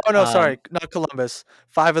 Oh no, Um, sorry, not Columbus.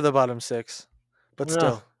 Five of the bottom six, but well,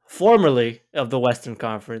 still. formerly of the Western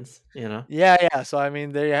Conference, Yeah, yeah. So I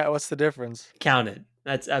mean, there. Yeah, what's the difference? counted.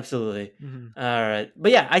 That's absolutely Hmm. all right.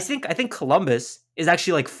 But yeah, I think Columbus is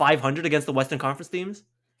actually like 500 against the Western Conference teams.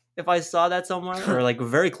 If I saw that somewhere, or like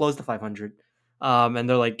very close to 500. And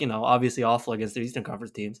they're like obviously awful against the Eastern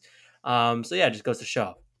Conference teams. So yeah, it just goes to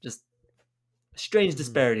show just strange Hmm.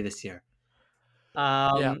 disparity this year.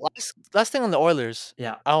 Yeah. Um, Last thing on the Oilers.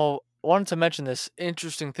 yeah. I wanted to mention this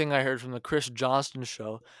interesting thing I heard from the Chris Johnston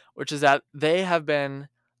show, which is that they have been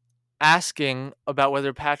asking about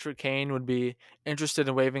whether Patrick Kane would be interested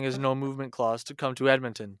in waiving his no movement clause to come to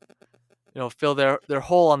Edmonton. Fill their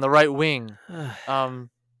hole on the right wing. Um,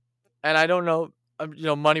 and I don't know.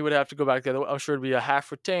 Money would have to go back there. I'm sure it'd be a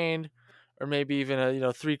half retained, or maybe even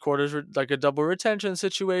a three quarters, like a double retention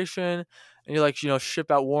situation. And you like ship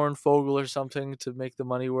out Warren Fogle or something to make the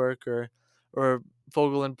money work, or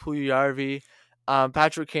Fogle and Puljujarvi.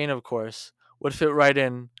 Patrick Kane, of course, would fit right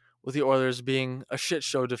in with the Oilers being a shit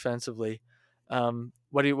show defensively.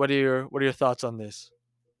 What are your thoughts on this?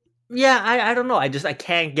 Yeah, I don't know. I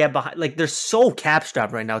can't get behind. Like they're so cap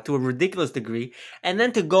strapped right now to a ridiculous degree, and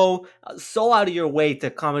then to go so out of your way to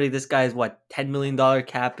accommodate this guy's what $10 million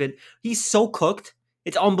cap hit. He's so cooked.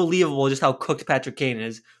 It's unbelievable just how cooked Patrick Kane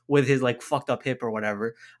is with his like fucked up hip or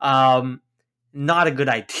whatever. Not a good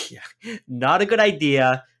idea. Not a good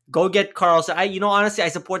idea. Go get Carlson. Honestly, I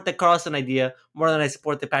support the Carlson idea more than I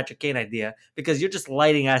support the Patrick Kane idea because you're just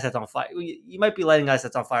lighting assets on fire. You might be lighting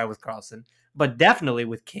assets on fire with Carlson, but definitely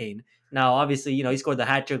with Kane. Now, obviously, he scored the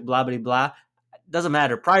hat trick, blah, blah, blah. Doesn't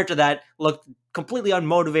matter. Prior to that, looked completely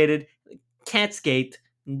unmotivated, can't skate,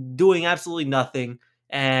 doing absolutely nothing,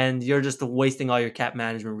 and you're just wasting all your cap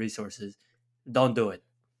management resources. Don't do it.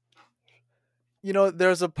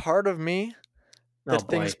 There's a part of me Oh that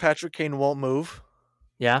thinks boy. Patrick Kane won't move.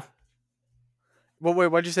 Yeah. Well, wait,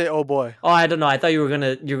 why'd you say, oh boy? Oh, I don't know. I thought you're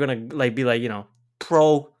gonna like be like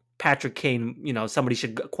pro Patrick Kane. Somebody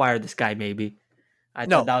should acquire this guy. Maybe I thought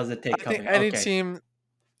No. that was the take I think coming. any Okay. team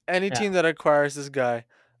any Yeah. team that acquires this guy,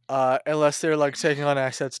 unless they're like taking on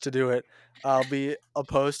assets to do it, I'll be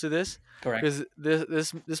opposed to this Correct. because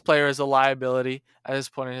this player is a liability at this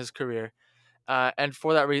point in his career. And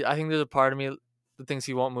for that reason, I think there's a part of me that thinks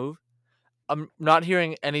he won't move. I'm not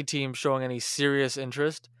hearing any team showing any serious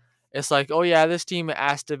interest. It's like, oh yeah, this team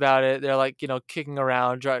asked about it. They're like, kicking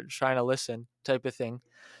around, trying to listen, type of thing.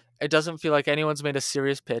 It doesn't feel like anyone's made a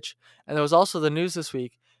serious pitch. And there was also the news this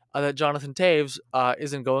week that Jonathan Taves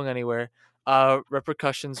isn't going anywhere.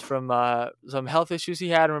 Repercussions from some health issues he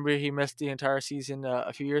had. Remember, he missed the entire season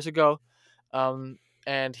a few years ago, um,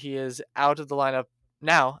 and he is out of the lineup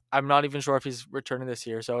now. I'm not even sure if he's returning this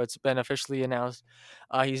year, so it's been officially announced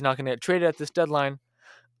he's not going to get traded at this deadline.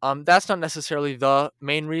 That's not necessarily the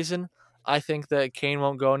main reason. I think that Kane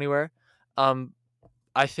won't go anywhere. Um,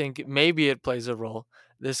 I think maybe it plays a role.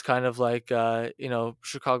 This kind of like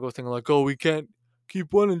Chicago thing, like, oh, we can't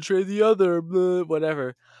keep one and trade the other, blah,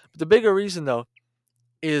 whatever. But the bigger reason though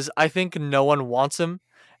is I think no one wants him,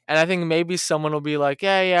 and I think maybe someone will be like,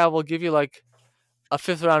 yeah, yeah, we'll give you like a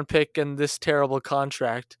fifth round pick and this terrible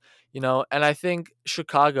contract, And I think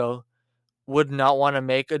Chicago would not want to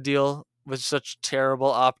make a deal with such terrible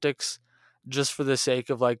optics just for the sake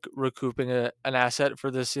of like recouping an asset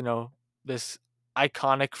for this, this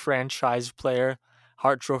iconic franchise player,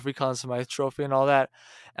 Hart Trophy, Conn Smythe Trophy, and all that.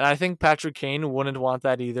 And I think Patrick Kane wouldn't want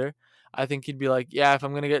that either. I think he'd be like, yeah, if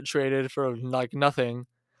I'm going to get traded for like nothing,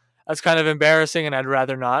 that's kind of embarrassing and I'd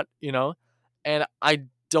rather not. And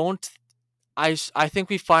don't, I think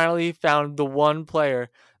we finally found the one player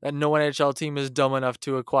that no NHL team is dumb enough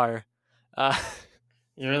to acquire. Uh,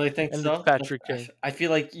 You really think and it's so? Patrick Kane. I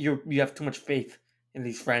feel like you have too much faith in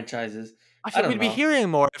these franchises. I I feel don't we'd be know. hearing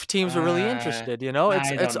more if teams were really Uh, interested. I don't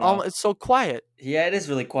know. It's so quiet. Yeah, it is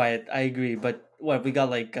really quiet. I agree. But what we got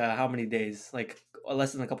like how many days? Like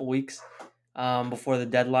less than a couple weeks before the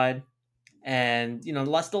deadline, and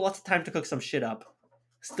still lots of time to cook some shit up.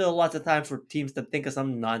 Still lots of time for teams to think of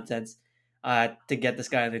some nonsense to get this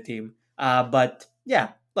guy on the team. But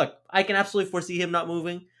yeah, look, I can absolutely foresee him not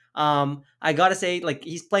moving. I gotta say, like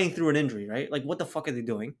he's playing through an injury, right? Like what the fuck are they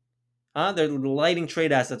doing? Huh? They're lighting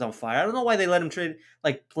trade assets on fire. I don't know why they let him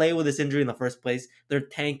play with this injury in the first place. They're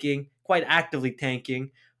tanking, quite actively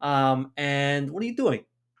tanking. And what are you doing?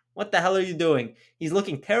 What the hell are you doing? He's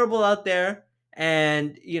looking terrible out there,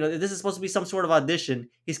 and this is supposed to be some sort of audition.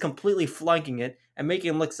 He's completely flunking it and make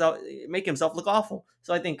himself look awful.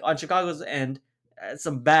 So I think on Chicago's end,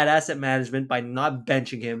 some bad asset management by not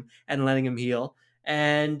benching him and letting him heal.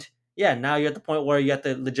 And yeah, now you're at the point where you have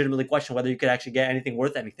to legitimately question whether you could actually get anything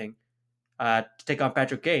worth anything to take on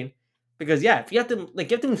Patrick Kane. Because yeah, if you have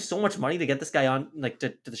to move so much money to get this guy on, like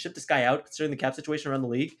to ship this guy out, considering the cap situation around the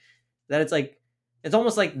league, that it's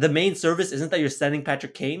almost like the main service isn't that you're sending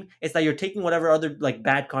Patrick Kane, it's that you're taking whatever other like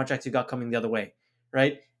bad contracts you got coming the other way,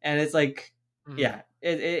 right? And it's like, Mhm. yeah,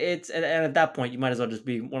 it's and at that point you might as well just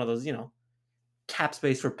be one of those cap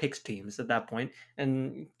space for picks teams at that point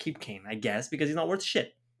and keep Kane, I guess, because he's not worth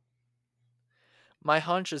shit. My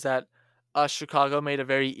hunch is that Chicago made a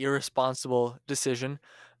very irresponsible decision,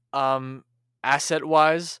 um, asset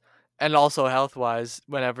wise and also health wise.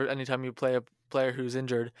 Anytime you play a player who's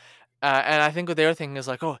injured, and I think what they were thinking is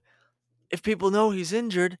like, oh, if people know he's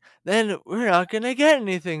injured, then we're not going to get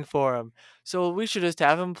anything for him. So we should just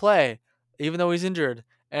have him play, even though he's injured.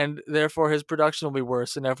 And therefore, his production will be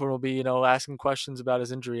worse, and everyone will be, asking questions about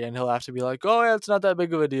his injury, and he'll have to be like, "Oh, yeah, it's not that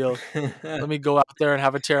big of a deal. Let me go out there and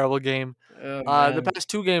have a terrible game." Oh The man. past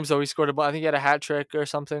two games, though, he scored I think he had a hat trick or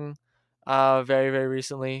something. Very very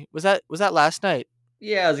recently. Was that last night?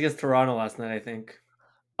 Yeah, it was against Toronto last night, I think.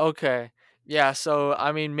 Okay. Yeah, so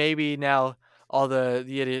I mean maybe now all the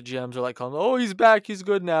idiot GMs are like calling, oh, he's back, he's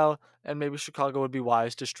good now, and maybe Chicago would be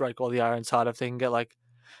wise to strike while the iron's hot if they can get like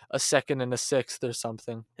a second and a sixth or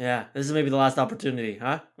something. Yeah, this is maybe the last opportunity,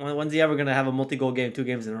 huh? When's he ever gonna have a multi-goal game, 2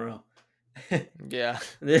 games in a row? Yeah.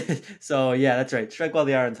 So yeah, that's right. Strike while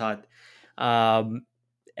the iron's hot. Um,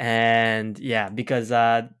 and yeah, because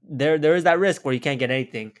there is that risk where you can't get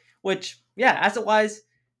anything, which yeah, asset wise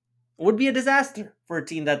would be a disaster for a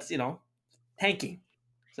team that's tanking.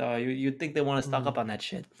 So you'd think they want to stock Mhm. up on that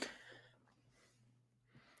shit.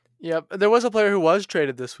 Yep. There was a player who was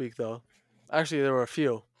traded this week, though. Actually, there were a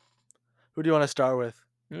few. Who do you want to start with?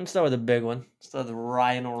 Let's start with a big one. Start with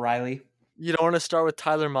Ryan O'Reilly. You don't want to start with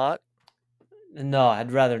Tyler Mott? No,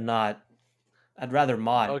 I'd rather not. I'd rather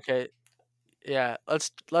Mod. Okay. Yeah.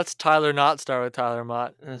 Let's Tyler not start with Tyler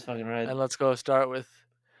Mott, That's fucking right. and let's go start with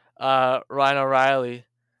Ryan O'Reilly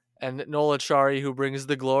and Nola Chari, who brings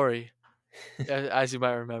the glory, as you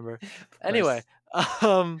might remember. Of Anyway, course.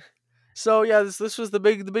 um, so yeah, this was the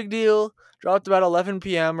big deal. Dropped about 11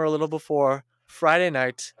 p.m. or a little before Friday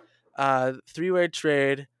night. Three-way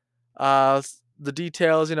trade. The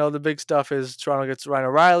details, the big stuff is Toronto gets Ryan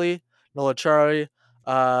O'Reilly, Nola Chari,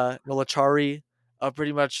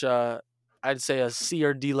 pretty much I'd say a C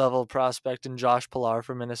or D level prospect in Josh Pilar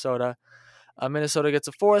from Minnesota. Minnesota gets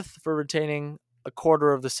a fourth for retaining a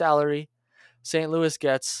quarter of the salary. St. Louis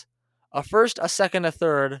gets a first, a second, a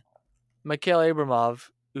third. Mikhail Abramov,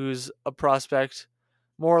 who's a prospect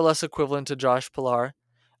more or less equivalent to Josh Pilar,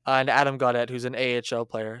 and Adam Gaudette, who's an AHL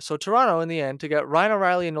player. So Toronto, in the end, to get Ryan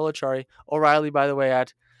O'Reilly and Nola Chari. O'Reilly, by the way, at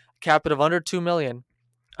a capita of under $2 million,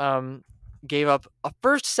 gave up a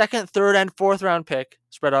first, second, third, and fourth round pick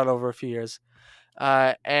spread out over a few years,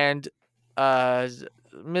 and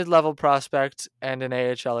mid-level prospect and an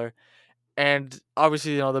AHLer. And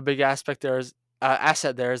obviously, the big asset there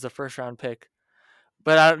is the first round pick.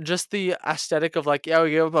 But just the aesthetic of like, yeah, we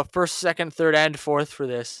gave up a first, second, third, and fourth for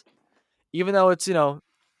this, even though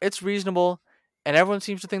it's reasonable, and everyone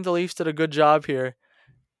seems to think the Leafs did a good job here.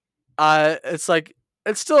 It's like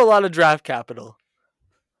it's still a lot of draft capital.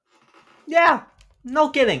 Yeah, no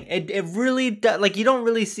kidding. It really like you don't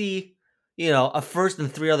really see a first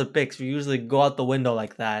and three other picks. You usually go out the window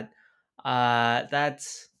like that.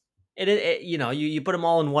 That's it. You put them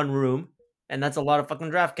all in one room, and that's a lot of fucking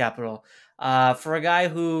draft capital. For a guy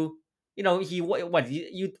who he what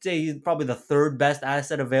you'd say he's probably the third best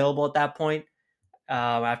asset available at that point.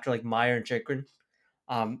 After like Meyer and Chikrin.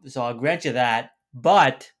 So I'll grant you that,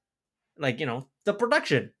 but like the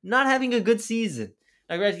production, not having a good season.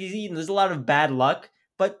 Like there's a lot of bad luck,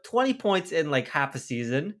 but 20 points in like half a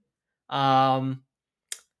season. Um,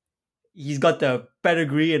 he's got the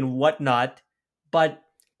pedigree and whatnot, but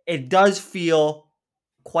it does feel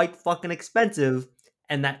quite fucking expensive.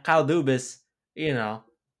 And that Kyle Dubas,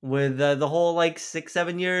 with the whole like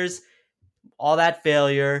 6-7 years, all that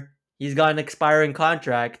failure, he's got an expiring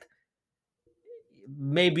contract.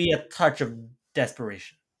 Maybe a touch of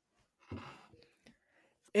desperation.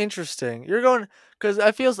 Interesting. You're going because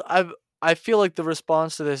I feel like the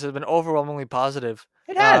response to this has been overwhelmingly positive.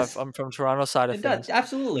 It has. From Toronto's side of It does things.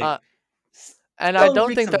 absolutely. Uh, and I Still don't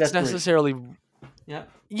reeks think of that's desperation. necessarily. Yeah.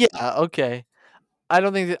 Yeah. Okay. I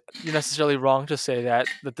don't think that you're necessarily wrong to say that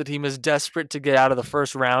the team is desperate to get out of the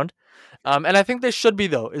first round. And I think they should be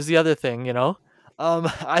though. Is the other thing,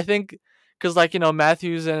 I think because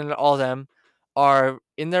Matthews and all them are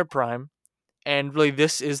in their prime, and really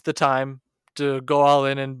this is the time to go all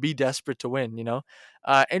in and be desperate to win.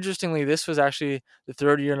 Interestingly, this was actually the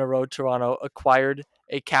third year in a row Toronto acquired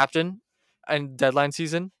a captain in deadline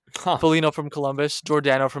season. Huh. Foligno from Columbus,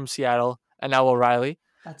 Giordano from Seattle, and now O'Reilly.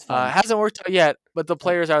 That's fun. Hasn't worked out yet, but the Yeah.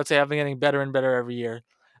 players I would say have been getting better and better every year.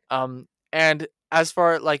 And as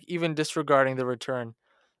far like even disregarding the return,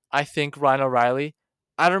 I think Ryan O'Reilly.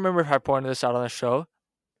 I don't remember if I pointed this out on the show.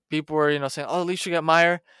 People were saying, "Oh, at least you get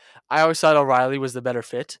Meyer." I always thought O'Reilly was the better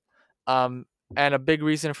fit, um, and a big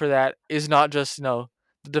reason for that is not just the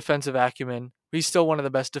defensive acumen. He's still one of the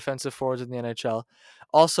best defensive forwards in the NHL.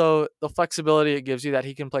 Also, the flexibility it gives you that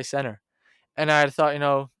he can play center. And I had thought,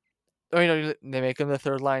 they make him the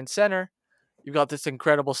third line center. You've got this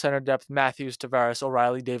incredible center depth: Matthews, Tavares,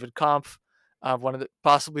 O'Reilly, David Kampf, one of the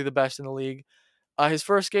possibly the best in the league. His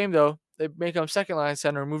first game though, they make him second line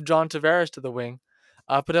center, move John Tavares to the wing,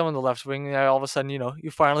 put him on the left wing, and all of a sudden,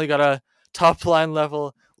 you finally got a top line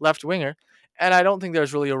level left winger. And I don't think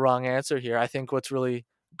there's really a wrong answer here. I think what's really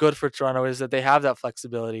good for Toronto is that they have that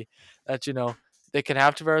flexibility, that they can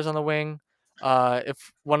have Tavares on the wing,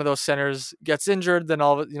 If one of those centers gets injured, then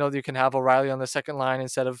all you can have O'Reilly on the second line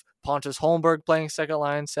instead of Pontus Holmberg playing second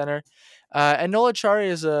line center. And Noah Chari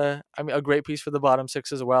is a great piece for the bottom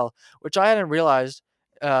six as well, which I hadn't realized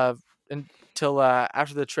uh, until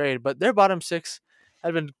after the trade. But their bottom six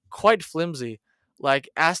had been quite flimsy. Like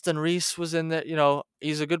Aston Reese was in there.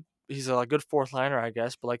 He's a good fourth liner, I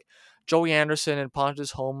guess. But like Joey Anderson and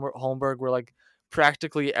Pontus Holmberg were like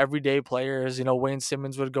practically everyday players. Wayne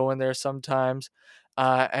Simmons would go in there sometimes,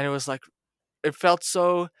 and it was like it felt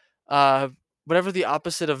so uh, whatever the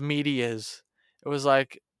opposite of meaty is. It was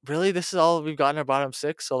like really this is all we've got in our bottom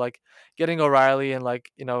six. So like getting O'Reilly and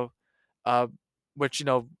uh, which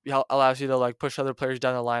allows you to like push other players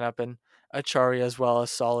down the lineup and Achari as well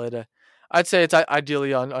as solid. I'd say it's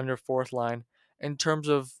ideally on your fourth line in terms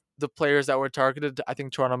of the players that were targeted. I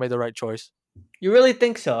think Toronto made the right choice. You really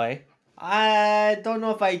think so, eh? I don't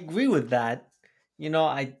know if I agree with that.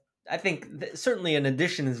 I think certainly an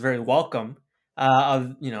addition is very welcome.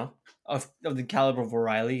 Of of the caliber of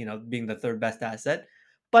O'Reilly, being the third best asset.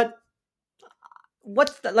 But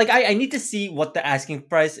what's like? I need to see what the asking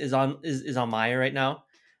price is on Maya right now.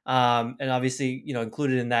 And obviously,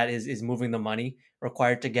 included in that is moving the money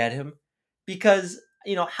required to get him, because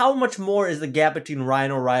how much more is the gap between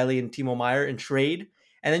Ryan O'Reilly and Timo Meyer in trade,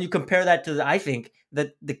 and then you compare that to I think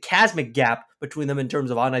that the chasmic gap between them in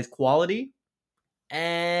terms of on ice quality,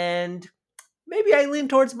 and maybe I lean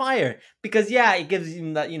towards Meyer because yeah, it gives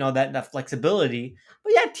him that that flexibility.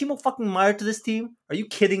 But yeah, Timo fucking Meyer to this team? Are you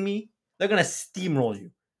kidding me? They're gonna steamroll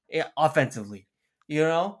you, offensively.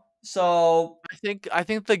 So I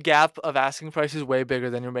think the gap of asking price is way bigger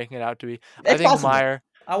than you're making it out to be. I it's think possible. Meyer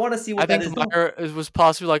I want to see I what that think is though. Was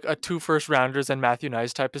possibly like a two first rounders and Matthew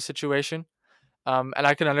Nice type of situation. And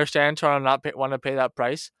I can understand Toronto not want to pay that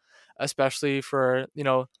price, especially for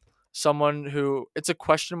someone who it's a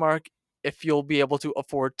question mark if you'll be able to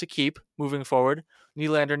afford to keep moving forward.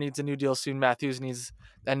 Nylander needs a new deal soon. Matthews needs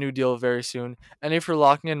that new deal very soon. And if you're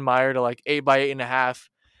locking in Meyer to like 8 by 8.5,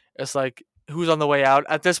 it's like who's on the way out.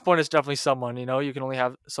 At this point, it's definitely someone. You can only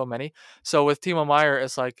have so many. So with Timo Meyer,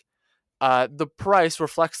 it's like the price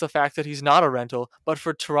reflects the fact that he's not a rental, but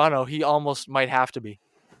for Toronto, he almost might have to be.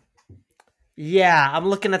 Yeah, I'm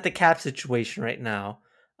looking at the cap situation right now.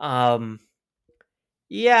 Um,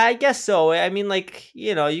 yeah, I guess so. I mean, like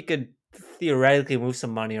you could theoretically move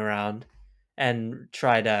some money around and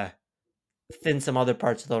try to thin some other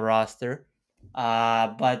parts of the roster.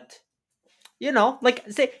 But like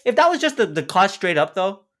say if that was just the cost straight up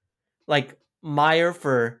though, like Meyer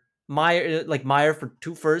for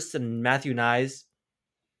two firsts and Matthew Nyes,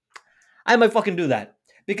 I might fucking do that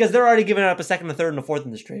because they're already giving up a second, a third, and a fourth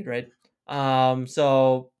in this trade, right?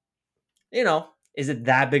 So is it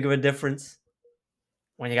that big of a difference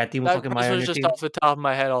when you got Timo That fucking this Meyer on was your just team? off the top of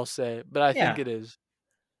my head, I'll say, but I think Yeah, it is.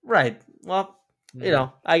 right. Well,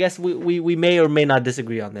 Mhm. I guess we may or may not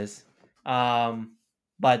disagree on this.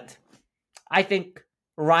 But I think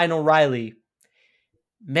Ryan O'Reilly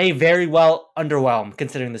may very well underwhelm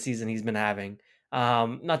considering the season he's been having.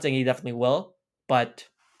 Not saying he definitely will, but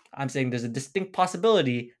I'm saying there's a distinct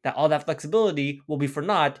possibility that all that flexibility will be for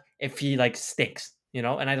naught if he like stinks, and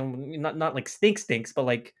I don't not like stinks, but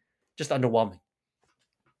like just underwhelming.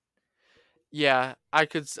 Yeah, I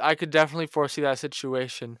could definitely foresee that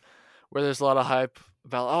situation where there's a lot of hype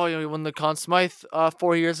about he won the Conn Smythe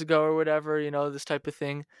 4 years ago or whatever, this type of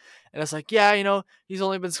thing, and it's like yeah, he's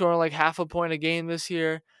only been scoring like half a point a game this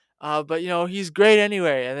year, but he's great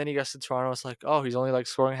anyway, and then he gets to Toronto, it's like he's only like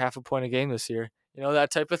scoring half a point a game this year,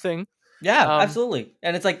 that type of thing. Yeah, Um, absolutely.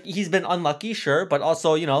 And it's like he's been unlucky, sure, but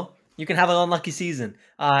also you can have an unlucky season,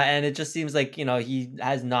 and it just seems like he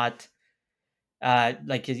has not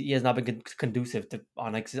like he has not been conducive to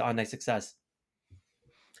on like success.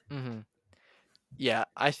 mhm. Yeah,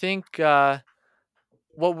 I think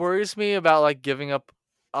what worries me about like giving up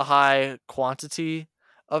a high quantity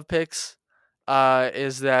of picks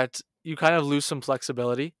is that you kind of lose some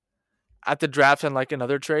flexibility at the draft and like in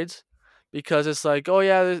other trades because it's like oh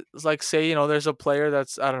yeah it's like say there's a player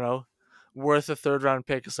that's I don't know worth a third round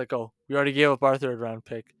pick. It's like oh we already gave up our third round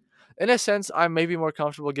pick. In a sense, I'm maybe more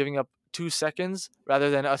comfortable giving up 2 seconds rather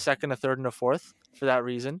than a second, a third, and a fourth for that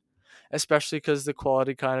reason, especially because the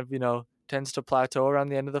quality kind of tends to plateau around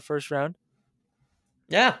the end of the first round.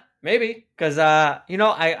 Yeah, maybe because I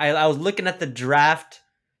was looking at the draft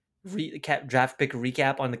pick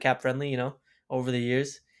recap on the Cap Friendly, over the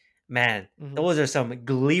years. Man, Hmm. those are some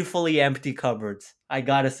gleefully empty cupboards. I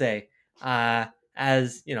gotta say,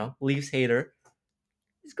 as Leafs hater,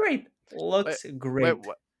 it's great. Wait, Looks wait, great.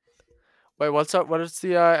 wait. What's up? What is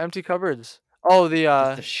the empty cupboards? Oh, the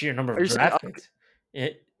Just the sheer number are of you saying? draft picks.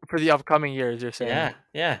 for the upcoming years. You're saying? Yeah,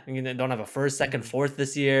 yeah. You don't have a first, second, Mhm. fourth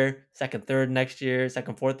this year, second, third next year,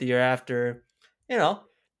 second, fourth the year after. You know,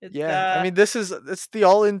 it's Yeah, I mean, it's the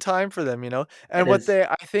all-in time for them, it and what is. they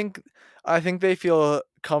I think they feel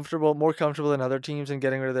comfortable, more comfortable than other teams in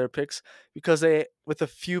getting rid of their picks because they, with the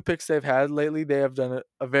few picks they've had lately, they have done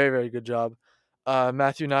a very, very good job.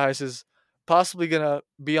 Matthew Nyes is possibly gonna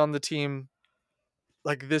be on the team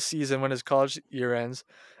like this season when his college year ends.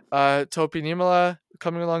 Topi Nimala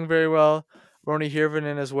coming along very well. Roni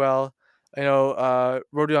Hirvonen as well.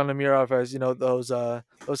 Rodion Namirov has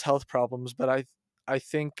those health problems, but I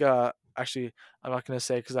think actually I'm not going to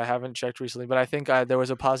say because I haven't checked recently, but I think there was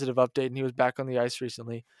a positive update and he was back on the ice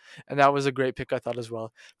recently, and that was a great pick I thought as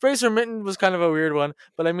well. Fraser Minton was kind of a weird one,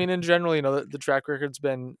 but I mean in general, the track record's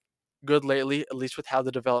been good lately, at least with how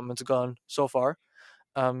the development's gone so far.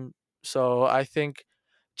 Um, so I think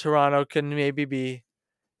Toronto can maybe be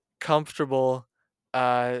comfortable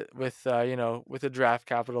with the draft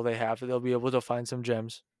capital they have that they'll be able to find some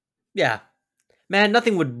gems. Yeah, man.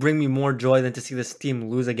 Nothing would bring me more joy than to see this team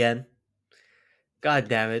lose again. God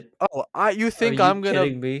damn it! Oh, you Are think you I'm gonna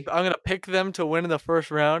kidding me? I'm gonna pick them to win in the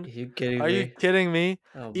first round? Are you kidding Are you me? kidding me?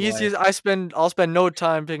 Oh boy. Easiest I'll spend no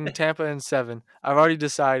time picking Tampa in 7. I've already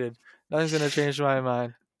decided. Nothing's gonna change my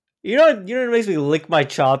mind. You know what makes me lick my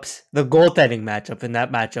chops? The goaltending matchup in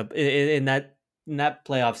that matchup in that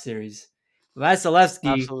playoff series.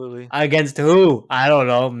 Vasilevsky Absolutely. against who? I don't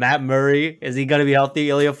know. Matt Murray. Is he gonna be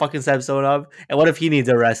healthy? Ilya fucking Samsonov. And what if he needs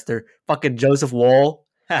a rester? Fucking Joseph Wall.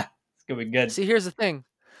 Ha, it's gonna be good. See, here's the thing.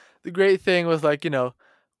 The great thing with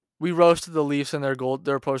we roasted the Leafs and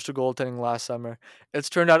their approach to goaltending last summer. It's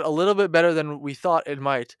turned out a little bit better than we thought it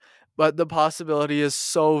might, but the possibility is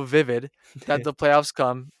so vivid that the playoffs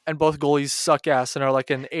come and both goalies suck ass and are like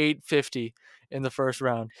an 850 in the first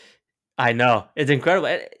round. I know. It's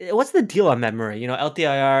incredible. What's the deal on Matt Murray?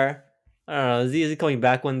 LTIR. I don't know. Is he coming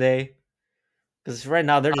back one day? Because right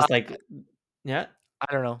now they're Uh, just like, yeah,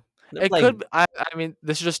 I don't know. they're It could. playing. I mean,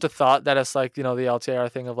 this is just a thought that it's like the LTR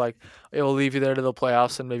thing of like it will leave you there to the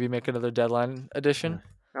playoffs and maybe make another deadline Uh, addition.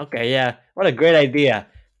 Okay, yeah. What a great idea.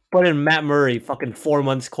 Put in Matt Murray, fucking 4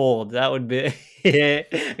 months cold. That would be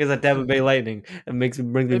because the Tampa Bay Lightning. It brings me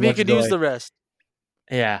Maybe he much could use joy. the rest.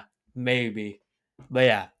 Yeah, maybe. But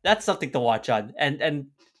yeah, that's something to watch on. And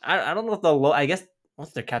I don't know if I guess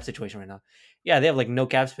what's their cap situation right now? Yeah, they have like no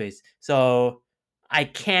cap space. So I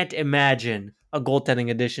can't imagine a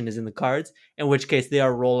goaltending addition is in the cards, in which case they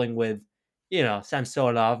are rolling with,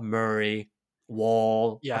 Samsonov, Murray,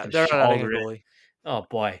 Wall, Yeah, fucking they're not adding a Shalgren. goalie. Oh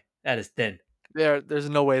boy, that is thin. There's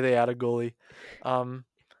no way they add a goalie. Um,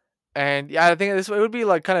 And yeah, I think it would be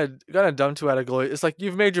like kind of dumb to add a goalie. It's like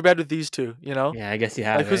you've made your bed with these two, you know? Yeah, I guess you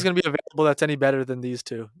Like have, who's eh? gonna be available that's any better than these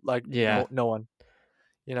two? Like Yeah. no one,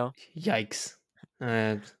 you know? Yikes.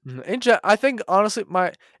 Uh, I think honestly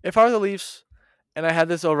my if I were the Leafs and I had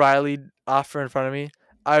this O'Reilly offer in front of me,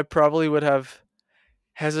 I probably would have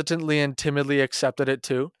hesitantly and timidly accepted it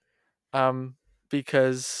too. Um,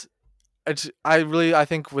 because I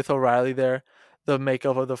think with O'Reilly there, the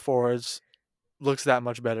makeup of the forwards looks that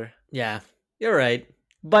much better. yeah, you're right.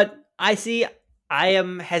 But I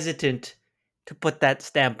am hesitant to put that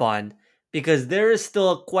stamp on because there is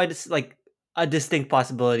still like a distinct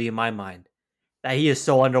possibility in my mind that he is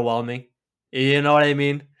so underwhelming. You know what I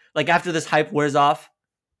mean? Like after this hype wears off,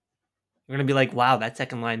 you're gonna be like, wow, that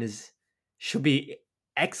second line should be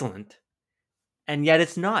excellent. And yet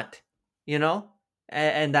it's not, you know.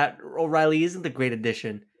 And that O'Reilly isn't a great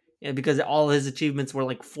addition, because all his achievements were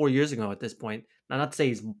like 4 years ago at this point. Now, not to say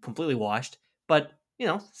he's completely washed, but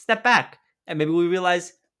step back and maybe we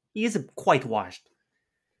realize he isn't quite washed.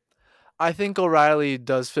 I think O'Reilly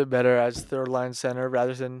does fit better as third line center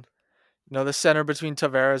rather than the center between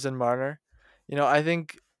Tavares and Marner. I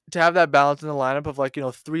think to have that balance in the lineup of like,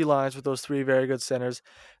 three lines with those three very good centers,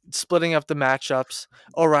 splitting up the matchups,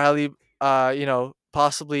 O'Reilly,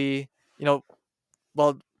 possibly, you know,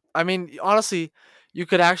 well, I mean, honestly, you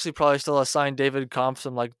could actually probably still assign David Kampf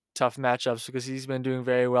some like tough matchups because he's been doing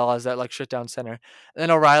very well as that like shut down center. And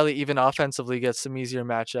then O'Reilly even offensively gets some easier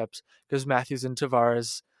matchups because Matthews and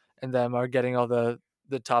Tavares and them are getting all the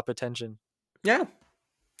top attention. Yeah.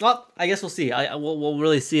 Well, I guess we'll see. We'll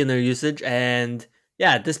really see in their usage, and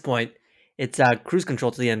yeah, at this point, it's cruise control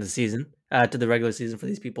to the end of the season, to the regular season for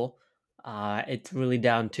these people. It's really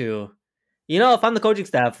down to, if I'm the coaching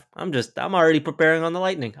staff, I'm already preparing on the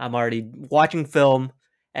Lightning. I'm already watching film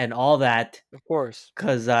and all that Of course.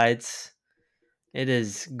 because it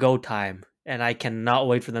is go time, and I cannot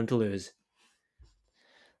wait for them to lose.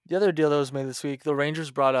 The other deal that was made this week, the Rangers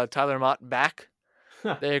brought Tyler Mott back.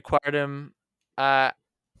 Huh. They acquired him. Uh,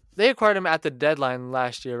 They acquired him at the deadline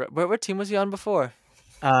last year. What team was he on before?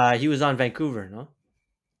 He was on Vancouver, no?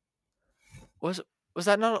 Was was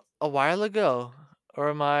that not a while ago? Or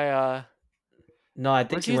am I No, I was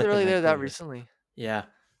think he he went to really there that Vancouver. recently? Yeah,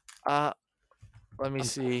 Uh let me I'm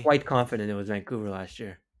see. quite confident it was Vancouver last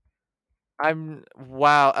year. I'm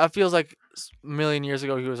wow. That feels like a million years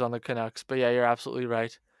ago he was on the Canucks. But yeah, you're absolutely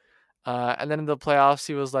right. And then in the playoffs,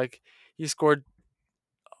 he was like he scored.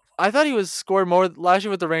 I thought he was scored more last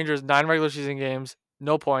year with the Rangers. 9 regular season games,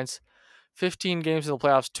 no points. 15 games in the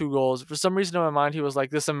playoffs, 2 goals. For some reason in my mind, he was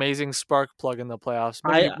like this amazing spark plug in the playoffs.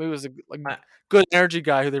 Maybe he was a like I good energy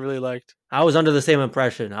guy who they really liked. I was under the same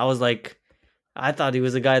impression. I was like, I thought he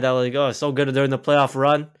was a guy that was like, oh, so good during the playoff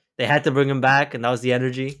run. They had to bring him back, and that was the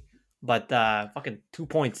energy. But fucking 2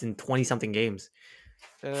 points in 20 something games.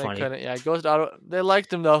 And they Funny. couldn't. Yeah, he goes to Ottawa. They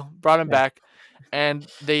liked him though, brought him Yeah. back, and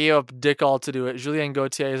they gave up dick all to do it. Julien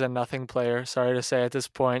Gauthier is a nothing player. Sorry to say at this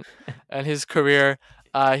point, and his career,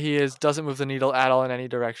 he is doesn't move the needle at all in any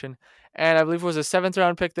direction. And I believe it was a seventh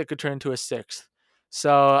round pick that could turn into a sixth.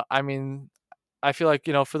 So I mean, I feel like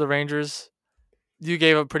for the Rangers, you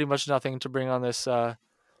gave up pretty much nothing to bring on this.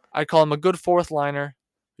 I'd call him a good fourth liner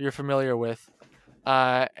you're familiar with.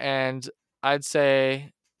 And I'd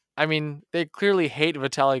say, I mean, they clearly hate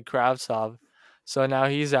Vitaly Kravtsov, so now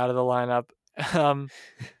he's out of the lineup. Um,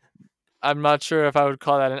 I'm not sure if I would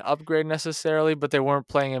call that an upgrade necessarily, but they weren't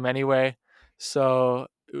playing him anyway. So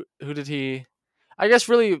who did he? I guess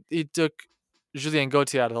really he took Julien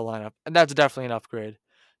Gauthier out of the lineup, and that's definitely an upgrade.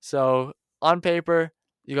 So on paper,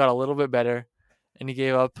 you got a little bit better, and he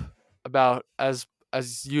gave up about as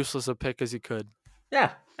useless a pick as you could.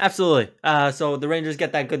 Yeah, absolutely. So the Rangers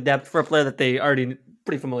get that good depth for a player that they already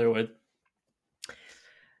pretty familiar with.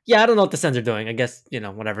 Yeah, I don't know what the Sens are doing. I guess,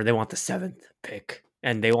 whatever. They want the seventh pick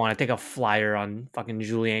and they want to take a flyer on fucking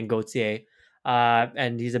Julien Gauthier.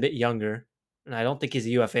 And he's a bit younger. And I don't think he's a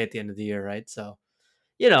UFA at the end of the year, right? So,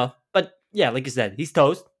 but yeah, like you said, he's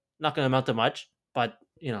toast. Not going to amount to much. But,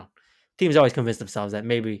 teams always convince themselves that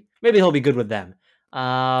maybe he'll be good with them.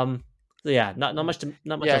 So yeah, not much Yeah,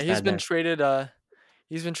 else to add there.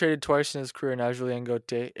 he's been traded twice in his career now, Julien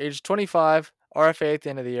Gauthier. Age 25, RFA at the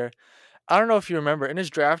end of the year. I don't know if you remember, in his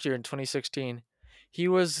draft year in 2016, he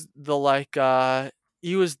was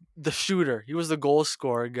he was the shooter. He was the goal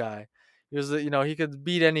scorer guy. He was he could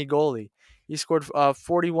beat any goalie. He scored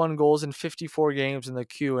 41 goals in 54 games in the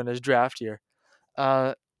Q in his draft year.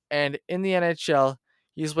 Uh, and in the NHL,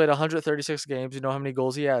 he's played 136 games. You know how many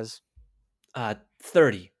goals he has?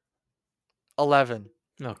 30. 11.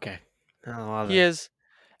 Okay. He 11. is,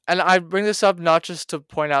 and I bring this up not just to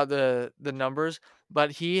point out the numbers,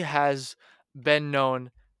 but he has been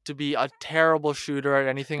known to be a terrible shooter at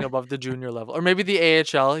anything above the junior level, or maybe the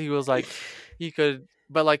AHL. He was like he could,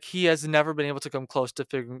 but like he has never been able to come close to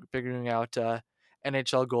figuring out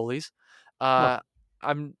NHL goalies. Huh. Uh,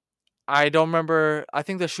 I'm I don't remember. I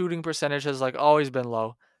think the shooting percentage has like always been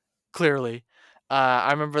low. Clearly, I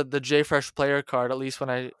remember the JFresh player card. At least when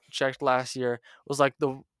I checked last year, was like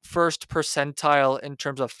the first percentile in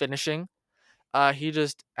terms of finishing. He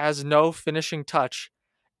just has no finishing touch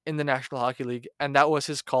in the National Hockey League, and that was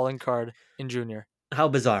his calling card in junior. How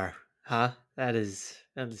bizarre, huh? That is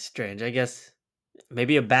strange. I guess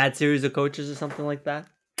maybe a bad series of coaches or something like that.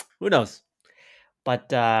 Who knows?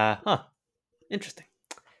 But interesting.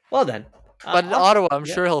 Well then, But in on, Ottawa, I'm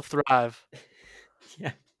yeah, sure he'll thrive.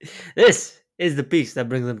 yeah. This is the piece that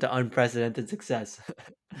brings them to unprecedented success,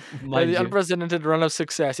 mind The you. unprecedented run of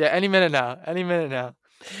success. Yeah, any minute now. Any minute now.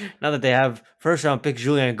 Now that they have first round pick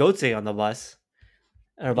Julien Gauthier on the bus,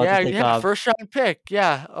 are about to Yeah, take yeah. off. First round pick.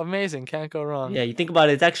 Yeah, amazing. Can't go wrong. Yeah, you think about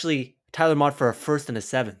it, it's actually Tyler Mott for a first and a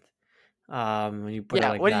seventh. When you put it Yeah.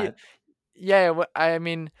 like What do you? that. Yeah. I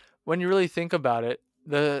mean, when you really think about it,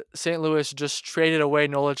 the St. Louis just traded away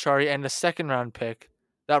Nola Chari and a second round pick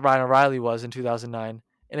that Ryan O'Reilly was in 2009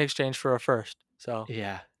 in exchange for a first. So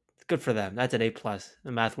Yeah, good for them. That's an A plus.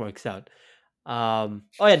 The math works out. Oh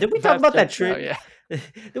yeah, did we talk that about that checks out. trade? Yeah.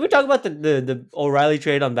 Did we talk about the O'Reilly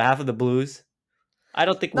trade on behalf of the Blues? I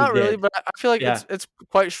don't think we Not really, did. but I feel like Yeah, it's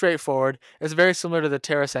quite straightforward. It's very similar to the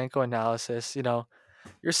Tarasenko analysis.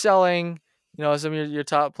 You're selling, some of your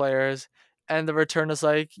top players, and the return is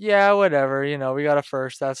like, yeah, whatever. We got a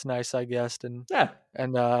first. That's nice, I guess, yeah,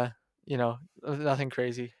 and nothing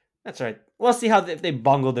crazy. that's right. We'll see how if they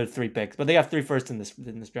bungle their three picks, but they have three firsts in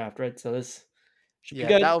this draft, right? So this should be Yeah,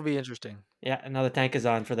 that good. will be interesting. Yeah, and now the tank is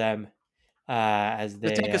on for them as The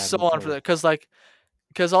they tank is so move on for forward. that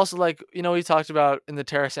because also we talked about in the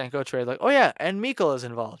Tarasenko trade, like, oh yeah, and Mikkel is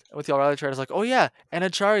involved. And with the O'Reilly trade, it's like, oh yeah, and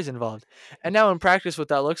Achari's involved. And now in practice, what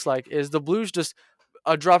that looks like is the Blues just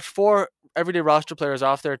dropped four everyday roster players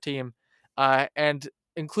off their team, and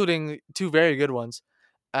including two very good ones.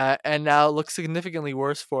 And now looks significantly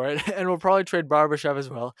worse for it, and will probably trade Barbashev as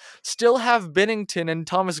well. Still have Binnington and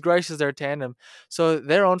Thomas Greiss as their tandem, so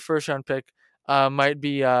their own first round pick might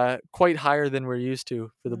be quite higher than we're used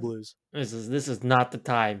to for the Blues. This is not the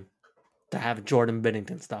time to have Jordan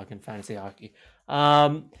Binnington stock in fantasy hockey.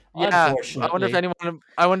 Yeah, Unfortunately,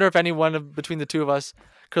 I wonder if anyone between the two of us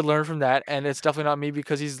could learn from that, and it's definitely not me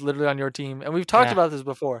because he's literally on your team, and we've talked yeah. about this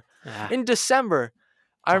before. Ah, In December,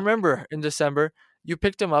 I fuck. remember in December you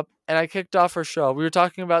picked him up, and I kicked off our show. We were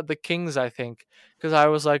talking about the Kings, I think, because I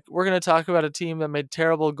was like, we're gonna talk about a team that made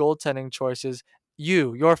terrible goaltending choices.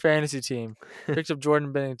 Your fantasy team, picked up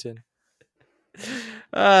Jordan Bennington.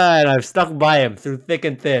 And I've stuck by him through thick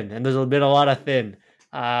and thin, and there's been a lot of thin.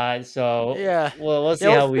 So Yeah, we'll yeah. see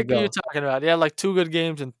What how we pick are you go. talking about? Yeah, like two good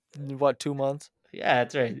games in what 2 months? Yeah,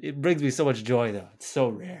 that's right. It brings me so much joy, though. It's so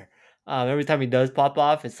rare. Every time he does pop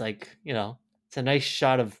off, it's like, it's a nice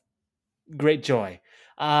shot of great joy.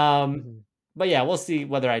 Um, Mhm. but yeah, we'll see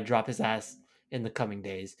whether I drop his ass in the coming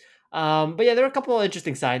days. But yeah, there are a couple of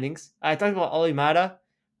interesting signings. I talked about Oli Mata.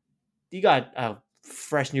 You got a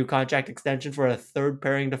fresh new contract extension for a third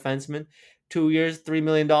pairing defenseman, 2 years, $3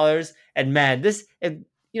 million. And man,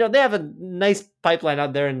 they have a nice pipeline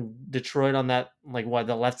out there in Detroit on that, like what,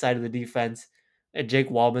 the left side of the defense. Jake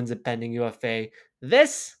Walman's a pending UFA.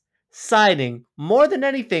 This signing, more than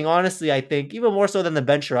anything, honestly, I think, even more so than the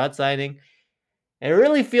Ben Sherratt signing, it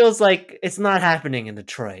really feels like it's not happening in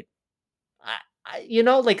Detroit.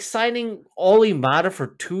 Like signing Oli Mata for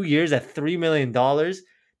 2 years at $3 million.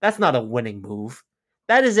 That's not a winning move.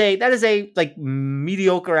 That is a like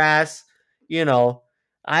mediocre ass. You know,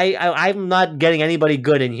 I'm not getting anybody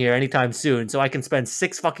good in here anytime soon, so I can spend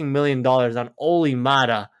 $6 fucking million on Oli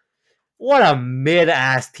Mata. What a mid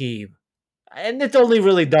ass team, and it's only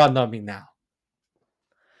really dawned on me now.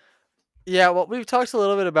 Yeah, well, we've talked a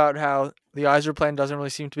little bit about how the Yzer plan doesn't really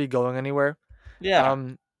seem to be going anywhere. Yeah,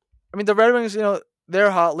 Um, I mean, the Red Wings,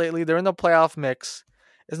 they're hot lately. They're in the playoff mix.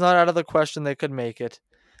 It's not out of the question they could make it.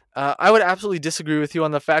 I would absolutely disagree with you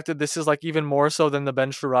on the fact that this is like even more so than the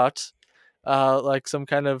Ben Sherratt, like some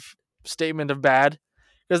kind of statement of bad,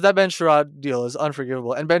 because that Ben Sherratt deal is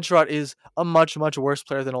unforgivable, and Ben Sherratt is a much much worse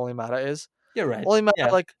player than Oli Mata is. you're right. Oli Mata,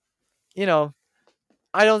 Yeah, like you know,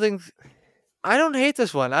 I don't think I don't hate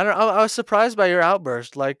this one. I don't. I was surprised by your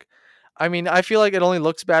outburst. Like, I mean, I feel like it only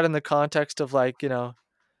looks bad in the context of like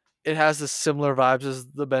it has the similar vibes as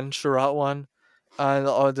the Ben Sherratt one,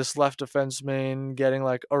 and this left defense main getting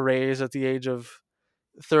like a raise at the age of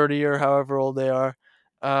 30 or however old they are.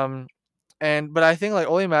 Um, but I think like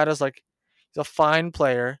Oli Mata's like he's a fine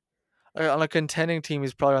player. On a contending team,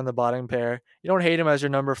 he's probably on the bottom pair. You don't hate him as your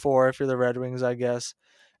number four if you're the Red Wings, I guess.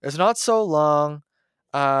 It's not so long.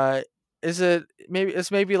 Uh, is it maybe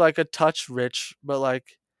it's maybe like a touch rich, but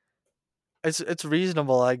like it's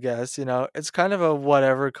reasonable, I guess. It's kind of a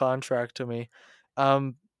whatever contract to me.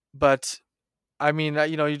 Um, but I mean,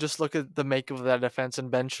 you just look at the makeup of that defense, and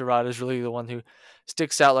Ben Sherratt is really the one who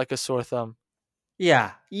sticks out like a sore thumb.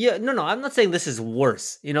 yeah, yeah. No. I'm not saying this is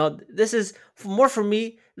worse. This is more for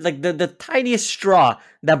me like the tiniest straw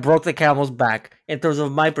that broke the camel's back in terms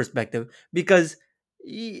of my perspective. Because,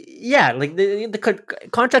 yeah, like the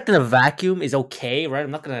contract in a vacuum is okay, right? I'm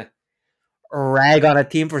not gonna rag on a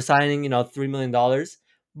team for signing, $3 million,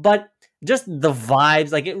 but just the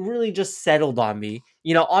vibes, like it really just settled on me.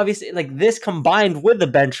 Obviously, like this combined with the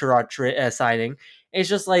Ben Sherratt signing, it's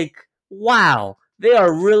just like, wow, they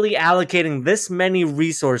are really allocating this many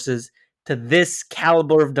resources to this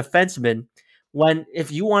caliber of defenseman. When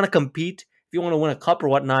if you want to compete, if you want to win a cup or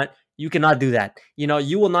whatnot, you cannot do that.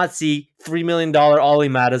 You will not see $3 million Ollie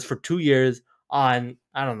Mattas for 2 years on,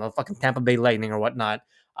 I don't know, fucking Tampa Bay Lightning or whatnot.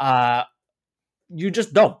 You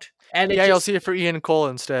just don't. And it Yeah, you'll just see it for Ian Cole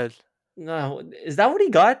instead. no. Is that what he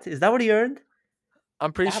got? Is that what he earned?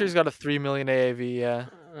 I'm pretty That, sure he's got a 3 million AAV. Yeah.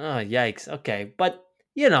 oh, yikes. Okay, but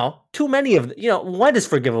too many of one is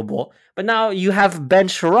forgivable, but now you have Ben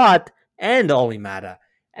Sherratt and Oli Mata,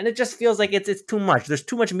 and it just feels like it's too much. There's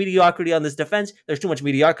too much mediocrity on this defense. There's too much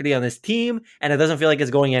mediocrity on this team, and it doesn't feel like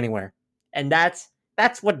it's going anywhere. And that's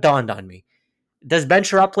what dawned on me. Does Ben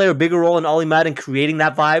Sherratt play a bigger role in Oli Mata in creating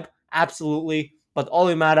that vibe? Absolutely. But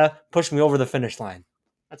Oli Mata pushed me over the finish line.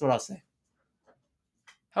 That's what I'll say.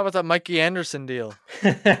 How about that Mikey Anderson deal?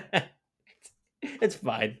 It's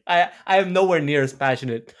fine. I am nowhere near as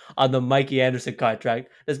passionate on the Mikey Anderson contract,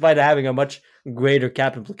 despite having a much greater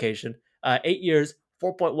cap implication. 8 years,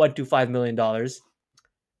 $4.125 million.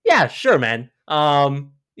 Yeah, sure, man.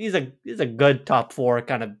 He's a good top four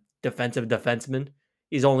kind of defensive defenseman.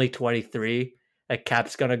 He's only 23. That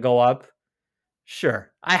cap's gonna go up.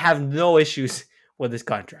 Sure, I have no issues with this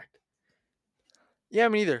contract. Yeah,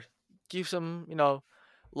 me neither. Keeps him,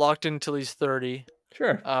 locked in until he's 30.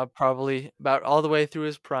 Sure. Probably about all the way through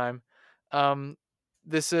his prime. Um,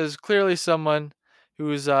 this is clearly someone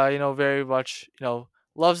who's, very much,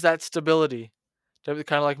 loves that stability. Kind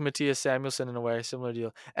of like Matthias Samuelson in a way, similar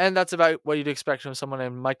deal. And that's about what you'd expect from someone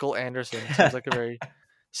named Michael Anderson. Seems like a very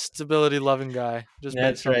stability loving guy, just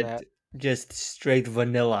That's based on right. that. Just straight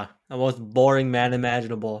vanilla. The most boring man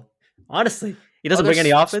imaginable. Honestly, he doesn't Other bring any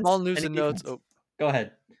small offense, news any and notes. defense. Oh, Go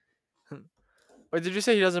ahead. wait, did you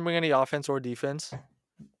say he doesn't bring any offense or defense?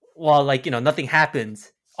 Well, like, nothing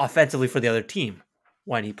happens offensively for the other team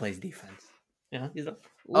when he plays defense. He's a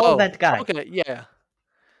low Oh, event guy. okay, yeah.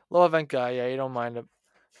 Low event guy. Yeah, you don't mind it.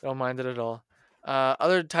 Don't mind it at all.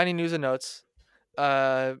 Other tiny news and notes.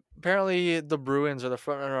 Apparently the Bruins are the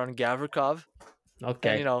front runner on Gavrikov, and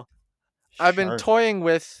Okay. I've been Sure. toying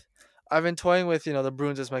with, the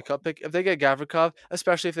Bruins as my cup pick. If they get Gavrikov,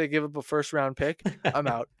 especially if they give up a first round pick, I'm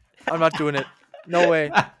out. I'm not doing it. No way.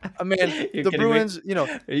 I mean, You're the kidding me? Bruins.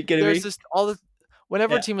 Are you kidding There's me? this all the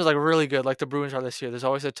whenever a Yeah. team is like really good, like the Bruins are this year. There's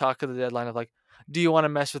always a talk of the deadline of like, do you want to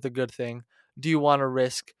mess with a good thing? Do you want to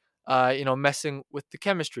risk, messing with the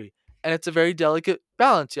chemistry? And it's a very delicate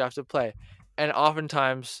balance you have to play. And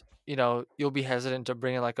oftentimes, you'll be hesitant to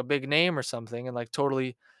bring in like a big name or something and like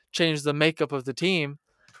totally change the makeup of the team.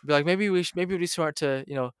 Be like, maybe we smart to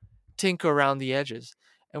tinker around the edges,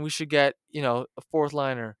 and we should get a fourth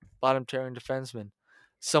liner, bottom pairing defenseman,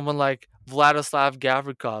 someone like Vladislav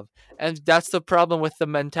Gavrikov. And that's the problem with the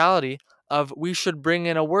mentality of we should bring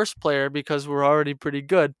in a worse player because we're already pretty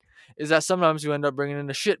good. Is that sometimes you end up bringing in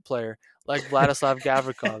a shit player like Vladislav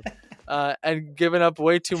Gavrikov, and giving up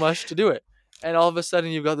way too much to do it. And all of a sudden,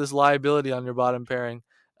 you've got this liability on your bottom pairing,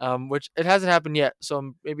 which it hasn't happened yet. So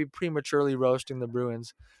I'm maybe prematurely roasting the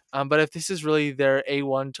Bruins. But if this is really their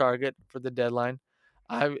A1 target for the deadline,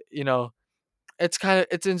 I,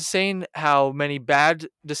 it's insane how many bad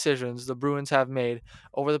decisions the Bruins have made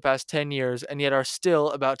over the past 10 years and yet are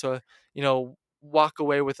still about to, walk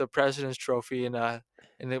away with a President's Trophy and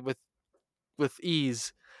it with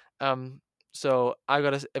ease. Um, so I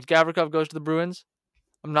got to if Gavrikov goes to the Bruins,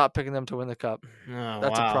 I'm not picking them to win the cup. Oh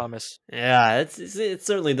That's a wow. promise. Yeah, it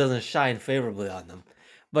certainly doesn't shine favorably on them.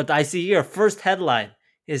 But I see here first headline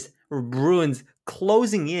is Bruins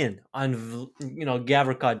closing in on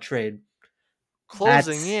Gavrikov trade.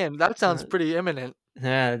 Closing That's in. That sounds uh, pretty imminent.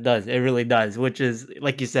 yeah, it does. It really does. Which is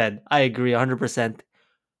like you said, I agree 100%.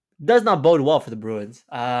 Does not bode well for the Bruins.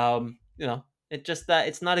 It just that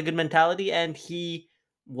it's not a good mentality, and he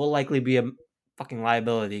will likely be a fucking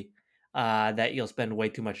liability. That you'll spend way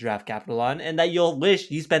too much draft capital on, and that you'll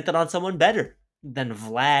wish you spent it on someone better than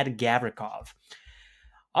Vlad Gavrikov.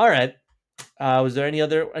 All right. Was there any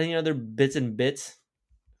other bits and bits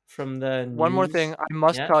from the One more thing news? I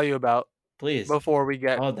must Yeah, tell you about please. before we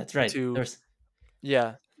get Oh, that's right. to There's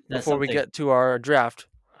yeah, that's before we something. get to our draft.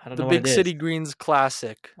 I don't The know what it Big is. City Greens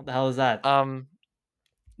Classic. What the hell is that? Um,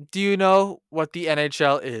 do you know what the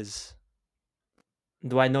NHL is?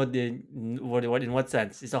 Do I know what in what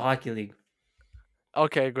sense? It's a hockey league.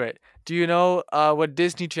 Okay, great. Do you know what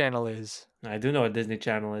Disney Channel is? I do know what Disney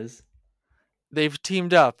Channel is. They've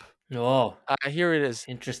teamed up. Oh, Here it is.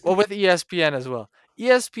 Well, interesting. with ESPN as well.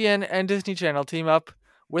 ESPN and Disney Channel team up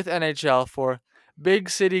with NHL for Big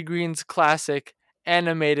City Greens Classic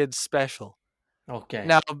Animated Special. Okay.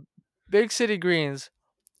 Now, Big City Greens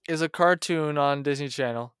is a cartoon on Disney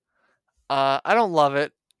Channel. I don't love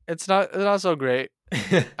it. It's not so great.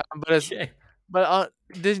 But it's Okay. but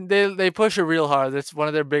they push it real hard. It's one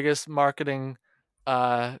of their biggest marketing,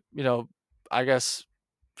 uh, you know, I guess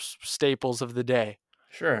staples of the day.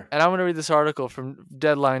 Sure. And I'm going to read this article from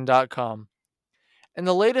Deadline.com. In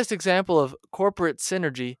the latest example of corporate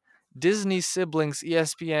synergy, Disney siblings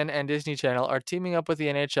ESPN and Disney Channel are teaming up with the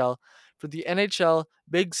NHL for the NHL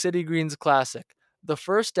Big City Greens Classic, the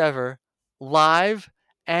first ever live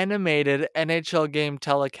animated NHL game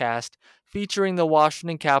telecast featuring the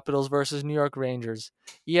Washington Capitals versus New York Rangers.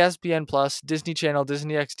 ESPN Plus, Disney Channel,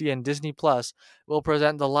 Disney XD, and Disney Plus will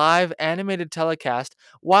present the live animated telecast,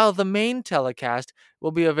 while the main telecast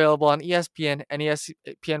will be available on ESPN and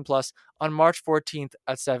ESPN Plus on March 14th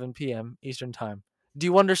at 7 p.m. Eastern Time. Do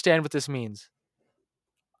you understand what this means?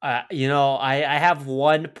 I have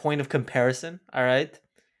one point of comparison. All right.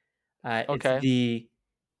 It's Okay.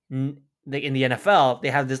 like in the NFL, they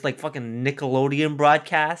have this like fucking Nickelodeon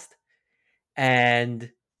broadcast,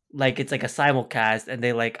 and like it's like a simulcast, and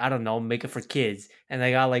they like I don't know make it for kids, and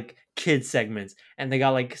they got like kids segments, and they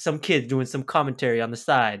got like some kids doing some commentary on the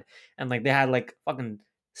side, and like they had like fucking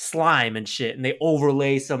slime and shit, and they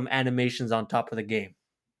overlay some animations on top of the game.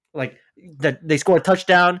 Like that, they score a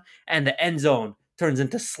touchdown, and the end zone turns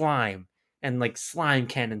into slime, and like slime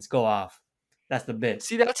cannons go off. That's the bit.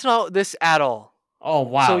 See, that's not this at all. Oh So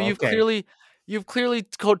wow, okay, you've clearly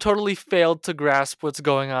totally failed to grasp what's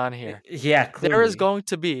going on here. yeah, There is clearly going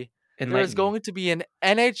to be there is enlighten me. going to be an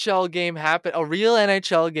NHL game happen, a real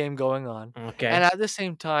NHL game going on, and Okay, at the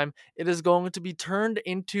same time, it is going to be turned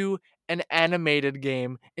into an animated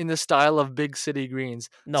game in the style of Big City Greens.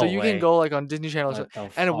 So no you can way. go like on Disney Channel What the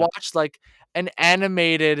and fuck? watch like an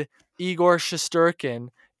animated Igor Shosturkin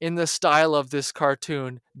in the style of this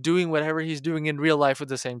cartoon, doing whatever he's doing in real life at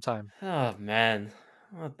the same time. Oh man,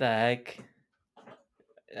 what the heck?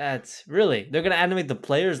 That's really they're gonna animate the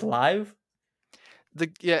players live.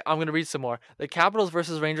 I'm gonna read some more. The Capitals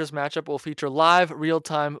versus Rangers matchup will feature live,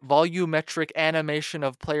 real-time, volumetric animation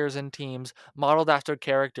of players and teams modeled after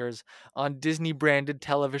characters on Disney-branded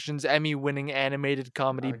television's Emmy-winning animated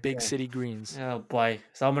comedy Big Okay. City Greens. Oh boy.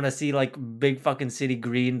 So I'm gonna see like big fucking City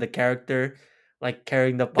Green, the character, like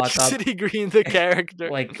carrying the Big pot up. City Green, the character.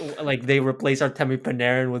 Like they replace Artemi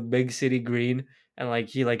Panarin with Big City Green, and like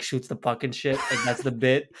he like shoots the puck and shit. Like that's the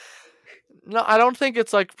bit. No, I don't think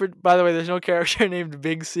it's like. By the way, there's no character named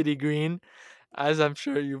Big City Green, as I'm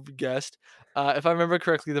sure you've guessed. If I remember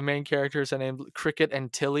correctly, the main characters are named Cricket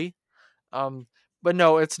and Tilly. Um, but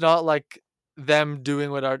no, it's not like them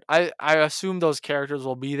doing what art. I assume those characters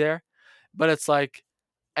will be there, but it's like,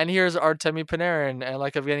 and here's Artemi Panarin and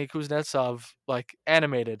like Evgeny Kuznetsov, like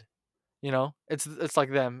animated. You know, it's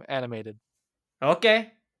like them animated.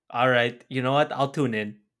 Okay. All right. You know what? I'll tune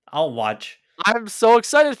in. I'll watch. I'm so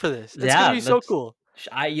excited for this. It's gonna Yeah, be so let's. cool.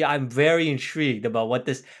 Yeah, I'm very intrigued about what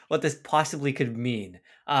this possibly could mean.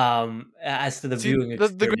 As to the See, viewing the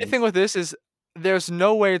great thing experience. with this is there's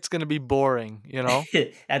no way it's gonna be boring. You know.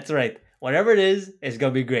 That's right. Whatever it is, it's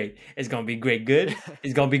gonna be great. It's gonna be great good.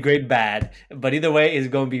 It's gonna be great bad. But either way, it's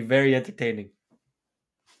gonna be very entertaining.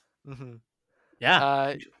 hmm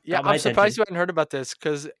Yeah, yeah, got my I'm surprised attention. you hadn't heard about this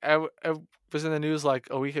because I was in the news like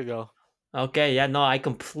a week ago. Okay, yeah, no, I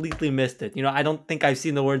completely missed it. I don't think I've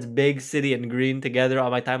seen the words big, city, and green together on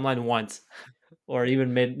my timeline once, or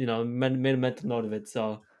even made a mental note of it.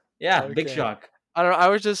 So, yeah, big Okay. shock. I don't know. I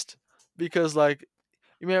was just because like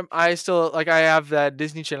you mean I still like I have that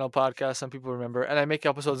Disney Channel podcast. Some people remember, and I make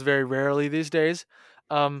episodes very rarely these days.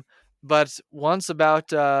 Um, but once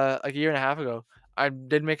about like a year and a half ago, I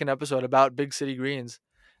did make an episode about Big City Greens,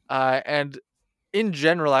 and in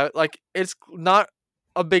general, I like it's not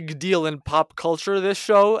a big deal in pop culture. This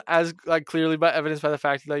show, as like clearly by evidenced by the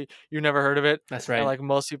fact that like, you never heard of it, That's and right. like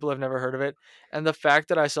most people have never heard of it, and the fact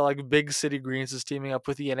that I saw like Big City Greens is teaming up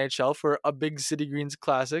with the NHL for a Big City Greens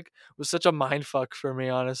classic was such a mind fuck for me.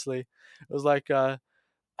 Honestly, it was like I'm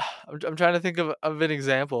trying to think of an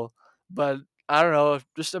example, but I don't know.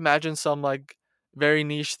 Just imagine some like very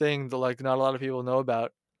niche thing that like not a lot of people know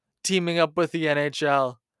about, teaming up with the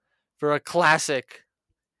NHL for a classic.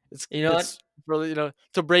 It's You know what? it's really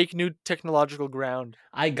to break new technological ground.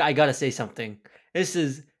 I gotta say something. This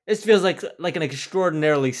feels like an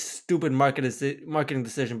extraordinarily stupid marketing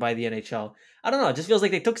decision by the NHL. I don't know. It just feels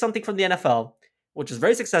like they took something from the NFL, which was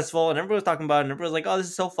very successful, and everyone was talking about it, and everyone was like, "Oh, this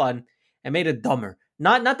is so fun," and made it dumber.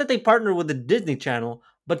 Not that they partnered with the Disney Channel,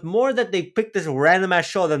 but more that they picked this random ass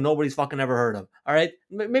show that nobody's fucking ever heard of. All right,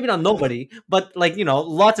 maybe not nobody, but like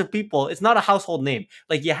lots of people. It's not a household name.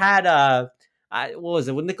 Like you had what was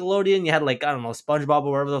it with Nickelodeon? You had like I don't know SpongeBob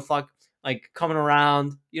or whatever the fuck like coming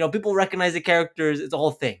around. People recognize the characters. It's a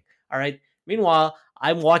whole thing. All right. Meanwhile,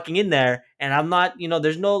 I'm walking in there and I'm not.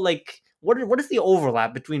 There's no like. What is the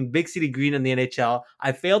overlap between Big City Green and the NHL?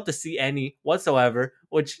 I failed to see any whatsoever,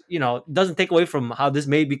 which doesn't take away from how this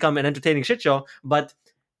may become an entertaining shit show. But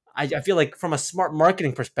I feel like from a smart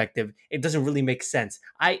marketing perspective, it doesn't really make sense.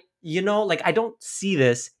 Like I don't see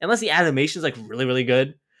this unless the animation is like really really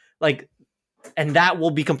good. Like and that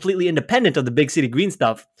will be completely independent of the Big City Green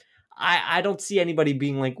stuff. I don't see anybody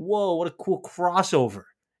being like, whoa, what a cool crossover.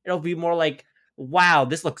 It'll be more like, wow,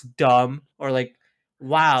 this looks dumb, or like,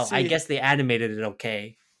 wow, I See, guess they animated it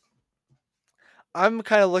okay. I'm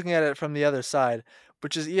kind of looking at it from the other side,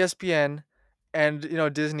 which is ESPN and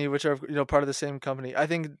Disney, which are part of the same company. I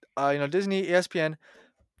think Disney, ESPN,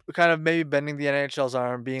 kind of maybe bending the NHL's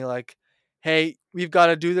arm, being like, "Hey, we've got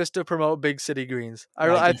to do this to promote Big City Greens." I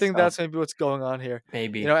I guess think so. that's maybe what's going on here.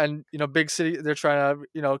 Maybe. And Big City, they're trying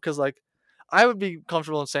to because like I would be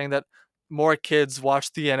comfortable in saying that more kids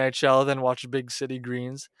watch the NHL than watch Big City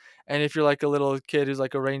Greens. And if you're like a little kid who's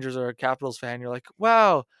like a Rangers or a Capitals fan, you're like,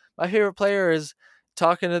 "Wow, my favorite player is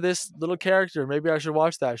talking to this little character. Maybe I should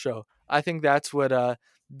watch that show. I think that's what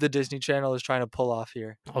the Disney Channel is trying to pull off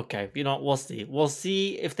here. Okay, we'll see. We'll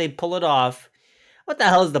see if they pull it off. What the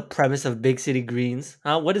hell is the premise of Big City Greens?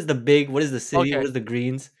 Huh? What is the big? What is the city? What Okay, is the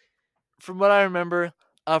greens? from what I remember,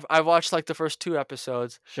 I watched like the first two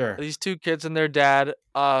episodes. Sure. These two kids and their dad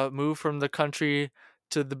move from the country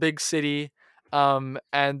to the big city,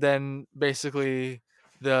 and then basically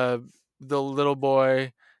the the little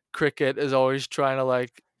boy Cricket is always trying to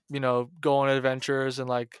like go on adventures and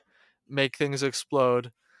like make things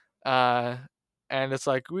explode, uh, and it's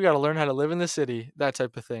like we got to learn how to live in the city, that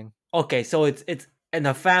type of thing. Okay, so it's and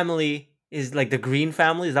the family is like the Green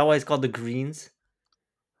family. Is that why it's called the Greens?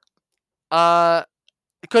 Uh,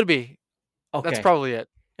 it could be. That's Okay. probably it.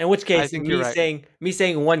 In which I case, think you're right. me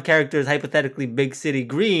saying one character is hypothetically Big City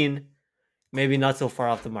Green, maybe not so far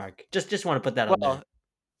off the mark. Just want to put that out there. Well,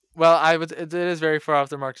 Well, I would. It is very far off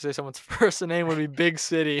the mark to say someone's first name would be Big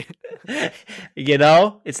City.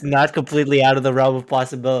 It's not completely out of the realm of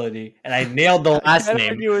possibility. And I nailed the I last can't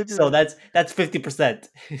name, argue with so you. that's 50%.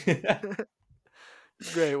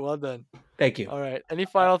 Great, well done. Thank you. All right. Any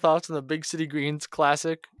final thoughts on the Big City Greens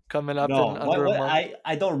Classic coming up No, in under a what month?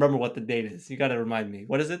 I don't remember what the date is. You got to remind me.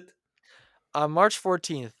 What is it? March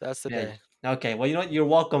 14th. That's the Yeah. day. Okay. Well, you know what? You're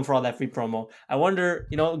welcome for all that free promo. I wonder,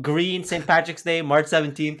 Green St. Patrick's Day, March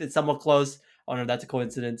 17th. It's somewhat close. I wonder if that's a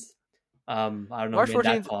coincidence. I don't know. March Made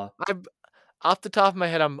that 14th. call. I off the top of my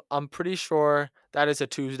head, I'm pretty sure that is a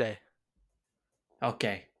Tuesday.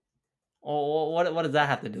 Okay. Oh, what does that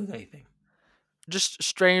have to do with anything? Just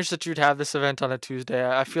strange that you'd have this event on a Tuesday.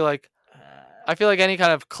 I feel like Uh, I feel like any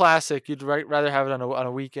kind of classic, you'd rather have it on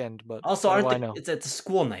a weekend. But Also, what do aren't I they? know? It's a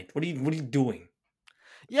school night. What are you doing?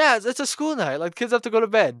 Yeah, it's a school night. Like kids have to go to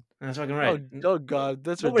bed. That's fucking right. Oh God,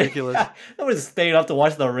 that's Nobody, ridiculous. nobody's staying up to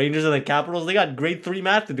watch the Rangers and the Capitals. They got grade 3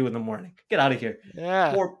 math to do in the morning. Get out of here.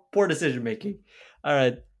 Yeah. Poor decision making. All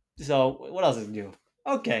right. So what else is new?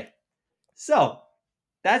 Okay. So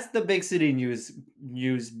that's the big city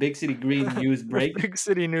big city green news The break. big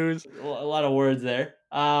city news. A lot of words there.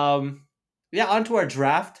 Yeah, on to our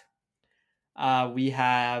draft. We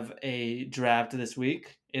have a draft this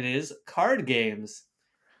week. It is card games.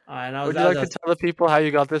 And Would you like to tell the people how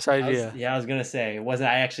you got this idea? I was gonna say it wasn't.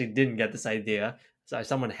 I actually didn't get this idea. So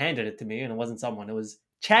someone handed it to me, and it wasn't someone. It was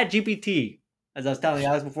Chat GPT. As I was telling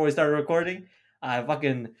Alex before we started recording, I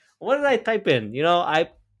fucking what did I type in?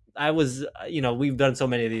 I was we've done so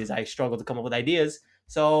many of these. I struggled to come up with ideas.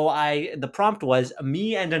 So the prompt was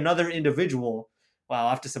me and another individual. Wow,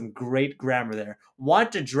 after some great grammar there,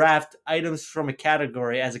 want to draft items from a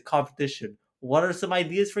category as a competition. What are some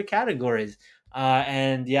ideas for categories?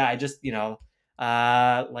 And yeah, I just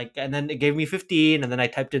and then it gave me 15, and then I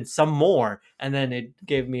typed in some more, and then it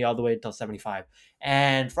gave me all the way until 75.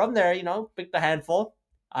 And from there, picked a handful.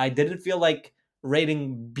 I didn't feel like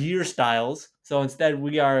rating beer styles, so instead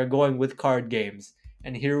we are going with card games.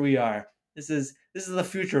 And here we are. This is the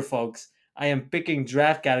future, folks. I am picking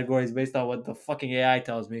draft categories based on what the fucking AI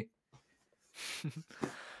tells me.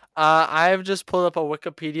 I've just pulled up a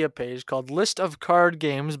Wikipedia page called List of Card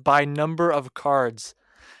Games by Number of Cards.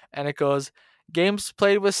 And it goes games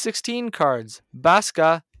played with 16 cards,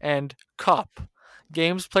 Baska and Kop.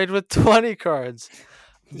 Games played with 20 cards,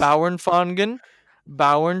 Bauernfangen,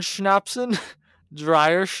 Bauernschnapsen,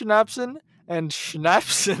 Dreierschnapsen, and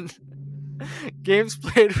Schnapsen. Games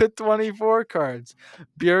played with 24 cards,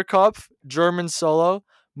 Bierkopf, German Solo,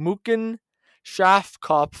 Mucken,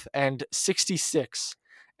 Schafkopf, and 66,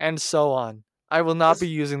 and so on. I will not be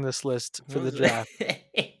using this list for the draft.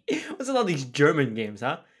 What's with all these German games,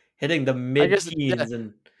 huh? Hitting the I mid guess, yeah, teens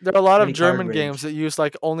and there are a lot of 20 card German games range. that use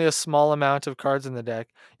like only a small amount of cards in the deck.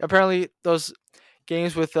 Apparently, those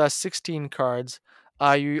games with 16 cards,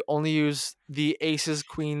 you only use the aces,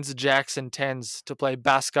 queens, jacks, and tens to play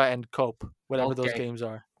Baska and Cope, whatever those Okay. games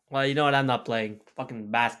are. Well, you know what? I'm not playing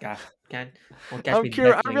fucking Baska. Can't won't catch I'm me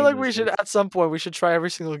curious. death I playing feel any like of those we should things. at some point we should try every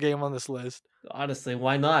single game on this list. Honestly,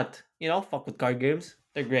 why not? Fuck with card games.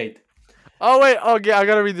 They're great. Oh wait, okay, I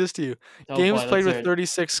gotta read this to you. Oh Games boy, played let's with hear it.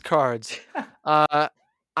 36 cards. Uh,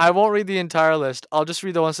 I won't read the entire list. I'll just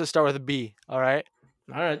read the ones that start with B. All right.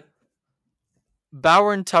 All right.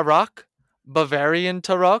 Bauern Tarok, Bavarian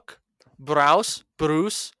Tarok, Bruce,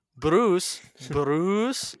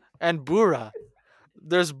 and Bura.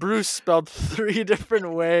 There's Bruce spelled 3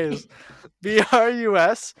 different ways.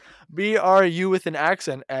 Brus, BRU with an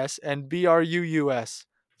accent S, and BRUUS.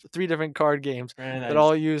 3 different card games Very that nice.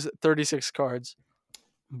 all use 36 cards.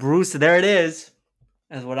 Bruce, there it is.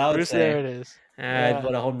 That's what I would Bruce, there say. it is. And Yeah.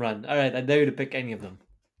 what a home run. All right, I dare you to pick any of them.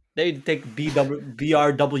 Dare you to take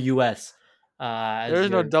BRWS. There as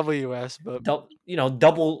is no your WS, but double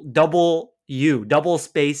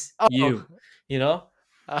space oh, U. You know,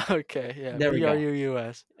 okay, yeah, there we go.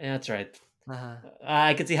 BRUUS. Yeah, that's right. Uh-huh.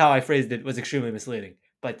 I can see how I phrased it was extremely misleading,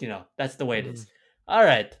 but that's the way it Mhm. is. All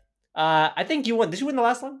right. I think you won. Did you win the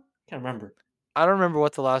last one? Can't remember. I don't remember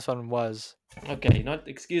what the last one was. Okay,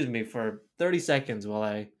 excuse me for 30 seconds while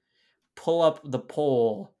I pull up the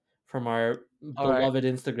poll from our All right. beloved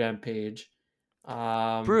Instagram page.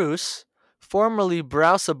 Um, Bruce, formerly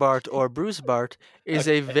Brausebart or Brucebart, is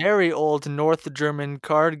a okay. very old North German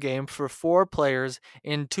card game for 4 players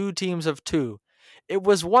in 2 teams of 2. It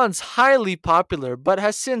was once highly popular, but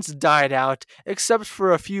has since died out, except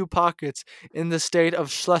for a few pockets in the state of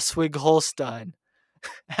Schleswig-Holstein.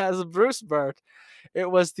 As Brucebart, it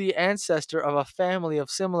was the ancestor of a family of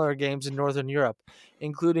similar games in Northern Europe,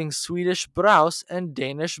 including Swedish Braus and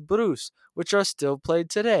Danish Brus, which are still played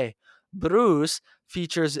today. Brus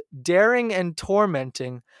features daring and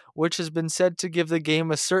tormenting, which has been said to give the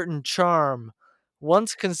game a certain charm.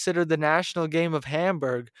 Once considered the national game of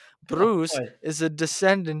Hamburg, Oh Brus boy. is a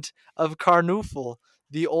descendant of Carnufel,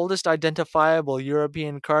 the oldest identifiable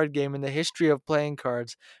European card game in the history of playing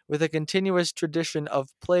cards, with a continuous tradition of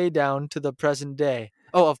play down to the present day.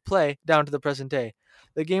 Oh, of play down to the present day.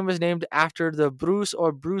 The game was named after the Bruce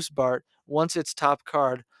or Bruce Bart, once its top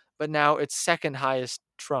card, but now its second highest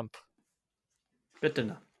trump. Good to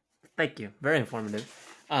know. Thank you. Very informative.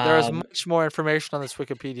 There is Um, much more information on this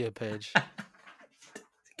Wikipedia page.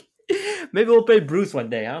 maybe we'll play Bruce one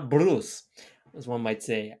day, huh? Bruce, as one might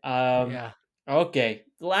say. Yeah. Okay.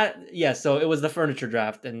 Yeah, so it was the furniture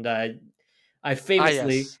draft, and I Ah,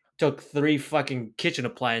 famously yes. took 3 fucking kitchen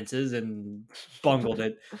appliances and bungled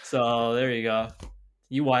it. So there you go.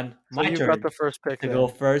 You won. So My you've got turn the first pick to go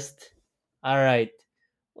then. first. All right.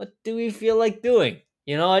 What do we feel like doing?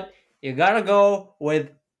 You know what? You gotta go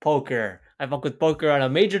with poker. I fuck with poker on a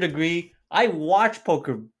major degree. I watch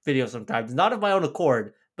poker videos sometimes, not of my own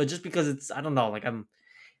accord, but just because it's I don't know, like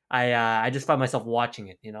I just find myself watching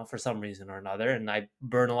it, for some reason or another, and I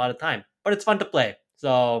burn a lot of time. But it's fun to play.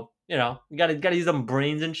 So, you gotta use some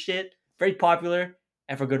brains and shit. Very popular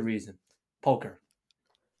and for good reason. Poker.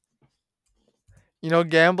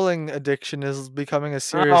 Gambling addiction is becoming a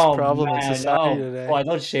serious Oh problem in man. society Oh today. boy,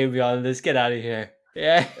 don't shame me on this. Get out of here.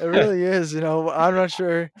 Yeah. It really is, I'm not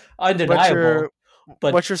sure what Undeniable. you're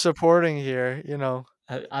But supporting here.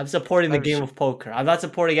 I'm supporting the I'm game sh- of poker. I'm not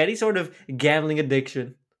supporting any sort of gambling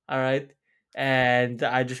addiction. All right. And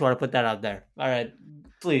I just want to put that out there. All right.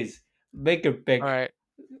 Please make your all pick. right.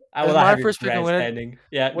 I will With not my have your first pick, I'm gonna grandstanding.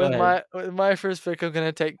 Yeah, go ahead. with my first pick, I'm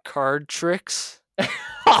gonna take card tricks if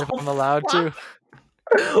Oh, I'm allowed fuck. to.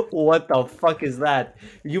 What the fuck is that?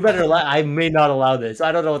 You better allow. I may not allow this.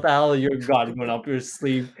 I don't know what the hell you're got going up your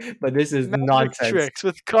sleeve, but this is Magic nonsense. tricks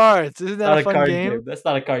with cards. Isn't that Not a a fun card game? game. That's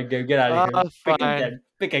not a card game. Get out of here. Pick Fine, again.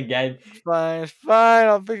 Pick again. fine.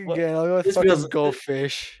 I'll pick What? again. I'll go with This feels. fucking Go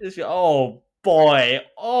Fish. Oh boy.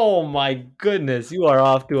 Oh my goodness. You are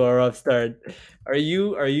off to a rough start. Are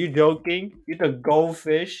you joking? You took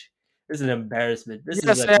goldfish? This is an embarrassment. This is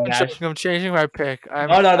Yes, a I am nash. joking. I'm changing my pick. No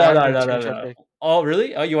no no I'm no gonna no no change my no. pick. Oh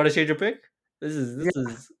really? Oh, you want to change your pick? This is Yeah,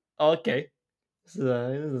 this is okay. This is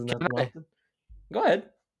can nothing I? often. Go ahead.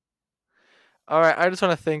 All right. I just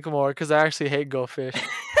want to think more because I actually hate Go Fish.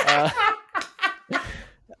 Uh,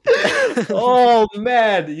 Oh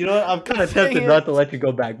man, you know what? I'm kind of Dang tempted it. not to let you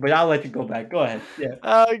go back, but I'll let you go back. Go ahead.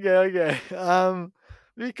 Yeah. Okay.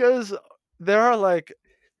 Because there are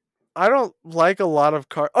I don't like a lot of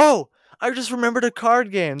card. Oh, I just remembered a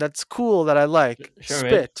card game that's cool that I like. Sure,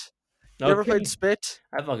 man. Spit. You ever played Okay. Spit?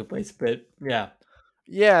 I fucking play spit. Yeah.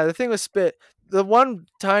 Yeah, the thing with Spit, the one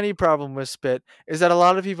tiny problem with Spit is that a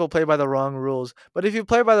lot of people play by the wrong rules. But if you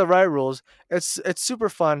play by the right rules, it's super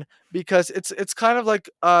fun because it's kind of like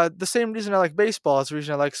the same reason I like baseball is the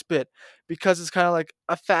reason I like Spit because it's kind of like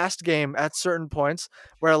a fast game at certain points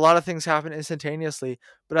where a lot of things happen instantaneously,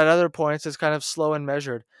 but at other points it's kind of slow and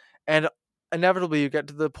measured. And inevitably you get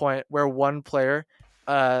to the point where one player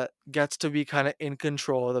gets to be kind of in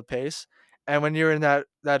control of the pace. And when you're in that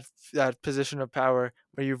position of power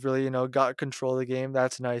where you've really got control of the game,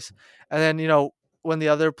 that's nice. And then when the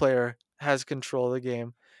other player has control of the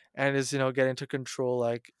game and is getting to control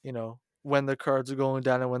when the cards are going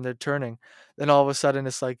down and when they're turning, then all of a sudden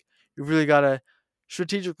it's like you really gotta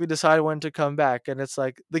strategically decide when to come back. And it's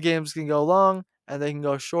like the games can go long and they can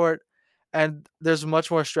go short, and there's much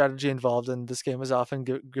more strategy involved than this game is often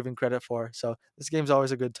given credit for. So this game's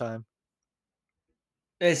always a good time.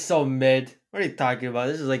 It's so mid. What are you talking about?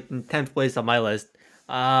 This is like in 10th place on my list.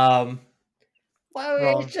 Um, Well,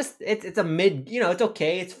 Wrong. it's just it's a mid. It's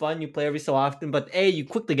okay. It's fun. You play every so often, but you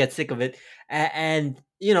quickly get sick of it, and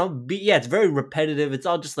b, yeah, it's very repetitive. It's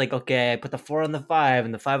all just like, okay, I put the 4 on the 5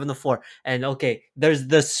 and the 5 on the 4, and okay, there's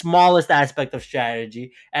the smallest aspect of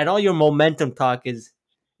strategy, and all your momentum talk is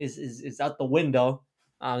out the window.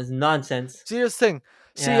 It's nonsense. See, here's the thing.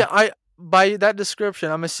 See, Yeah. I by that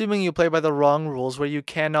description, I'm assuming you play by the wrong rules where you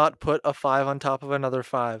cannot put a 5 on top of another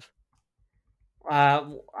 5.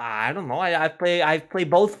 I don't know. I play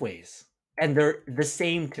both ways, and they're the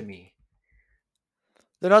same to me.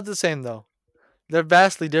 They're not the same though. They're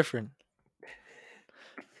vastly different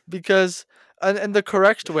because and the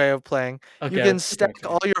correct way of playing, you Okay, can what's the stack correct way?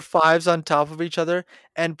 all your 5s on top of each other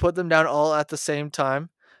and put them down all at the same time.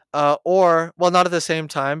 Or well, not at the same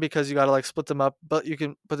time because you gotta like split them up, but you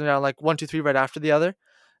can put them down like one, two, three right after the other,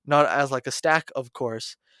 not as like a stack, of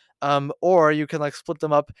course. Or you can like split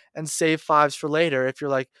them up and save 5s for later if you're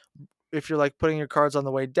like putting your cards on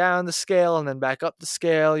the way down the scale and then back up the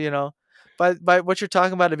scale, you know. But by what you're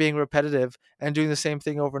talking about it being repetitive and doing the same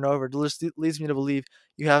thing over and over, it leads me to believe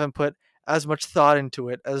you haven't put as much thought into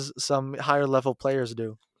it as some higher level players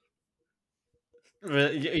do.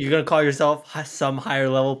 Really? You're gonna call yourself some higher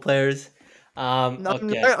level players? No,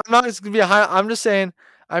 Okay. I'm not just gonna be a high. I'm just saying.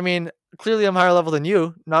 I mean, clearly I'm higher level than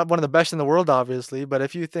you. Not one of the best in the world, obviously. But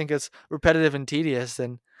if you think it's repetitive and tedious,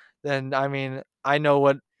 then I mean, I know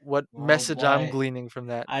what Oh message I'm boy. gleaning from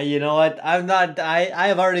that. You know what? I'm not. I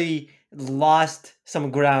have already lost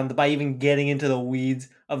some ground by even getting into the weeds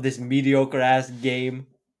of this mediocre ass game.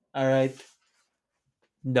 All right.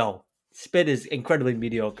 No, Spit is incredibly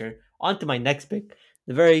mediocre. On to my next pick,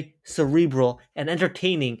 the very cerebral and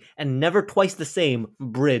entertaining and never twice the same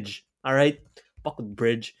Bridge. All right, fuck with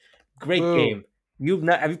Bridge. Great Boo. game.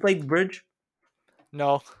 Have you played Bridge?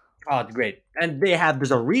 No. Oh, it's great. And there's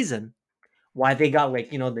a reason why they got, like,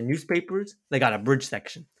 the newspapers. They got a Bridge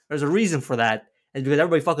section. There's a reason for that. It's because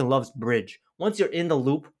everybody fucking loves Bridge. Once you're in the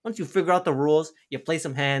loop, once you figure out the rules, you play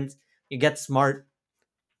some hands, you get smart.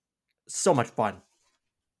 So much fun.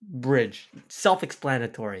 Bridge,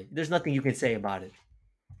 self-explanatory. There's nothing you can say about it.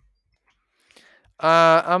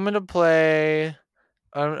 I'm gonna play.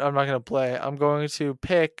 I'm not gonna play. I'm going to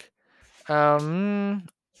pick um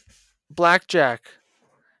blackjack.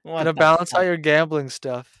 Gonna What the balance out fuck? your gambling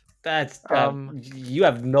stuff. That's Um you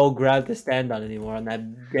have no ground to stand on anymore on that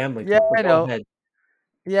gambling yeah, thing. But I go know. ahead.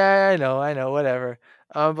 Yeah, I know, whatever.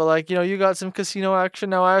 But like, you got some casino action,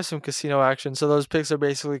 now I have some casino action, so those picks are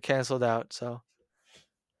basically canceled out. So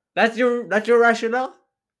That's your rationale.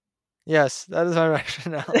 yes, that is my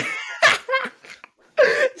rationale.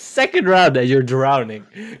 Second round, and you're drowning.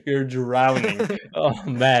 You're drowning. Oh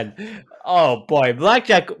man. Oh boy,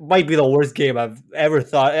 blackjack might be the worst game I've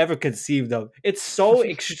ever conceived of. It's so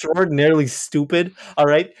extraordinarily stupid. All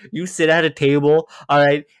right, you sit at a table, all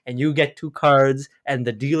right, and you get two cards, and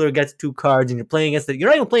the dealer gets two cards, and you're playing against you're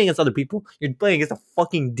not even playing against other people. You're playing against a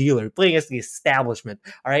fucking dealer. You're playing against the establishment.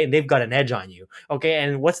 All right, and they've got an edge on you. Okay,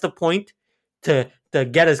 and what's the point? To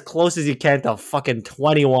get as close as you can to fucking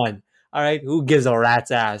 21. All right, who gives a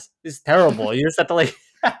rat's ass? It's terrible. You just have to like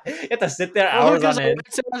you have to sit there Well, who hours gives on a end.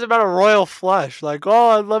 rat's ass about a royal flush? Like, oh,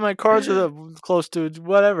 I let my cards are close to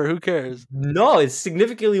whatever. Who cares? No, it's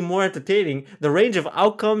significantly more entertaining. The range of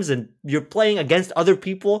outcomes, and you're playing against other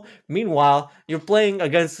people. Meanwhile, you're playing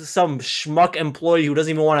against some schmuck employee who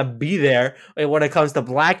doesn't even want to be there when it comes to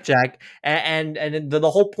blackjack. And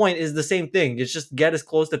the whole point is the same thing. It's just get as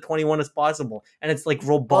close to 21 as possible, and it's like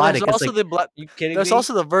Well, there's robotic. It's also like, you kidding there's me?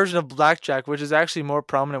 also the version of blackjack which is actually more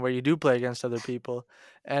prominent where you do play against other people,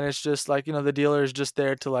 and it's just like the dealer is just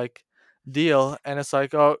there to like deal, and it's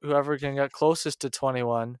like, oh, whoever can get closest to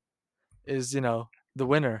 21 is the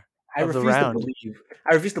winner I of the refuse to round. believe.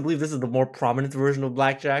 I refuse to believe this is the more prominent version of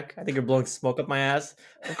blackjack. I think you're blowing smoke up my ass.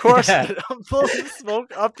 Of course, Yeah. I'm blowing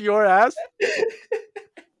smoke up your ass.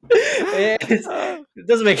 Uh, It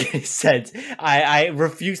doesn't make any sense. I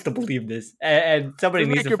refuse to believe this, and somebody just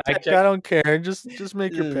needs make to your fact pick. check. I don't care. Just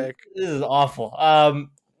make This your is, pick. this is awful.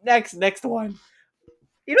 Next one.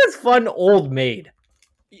 It's fun. Old Maid,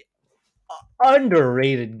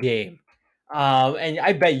 underrated game. And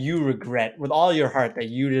I bet you regret with all your heart that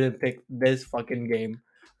you didn't pick this fucking game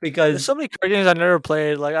There's because so many card games I've never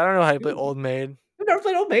played. Like, I don't know how you play you, Old Maid. you've never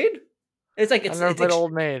played Old Maid. It's like I've never played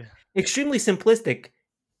Old Maid. extremely simplistic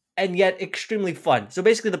and yet extremely fun. So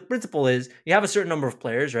basically, the principle is you have a certain number of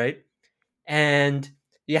players, right? And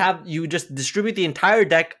you just distribute the entire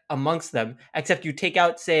deck amongst them, except you take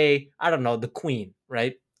out, say, I don't know, the queen,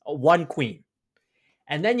 right? One queen,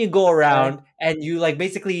 and then you go Okay. around and you, like,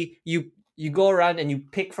 basically you go around and you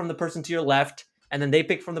pick from the person to your left. and then they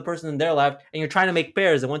pick from the person in their left, and you're trying to make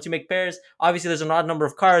pairs. And once you make pairs, obviously there's an odd number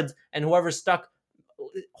of cards, and whoever's stuck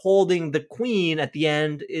holding the queen at the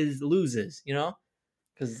end is loses. You know,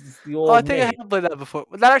 because it's the Oh, I old think I maid. have played that before.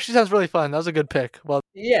 That actually sounds really fun. That was a good pick. Well,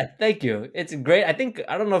 Yeah, thank you. It's great. I think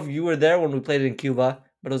I don't know if you were there when we played it in Cuba,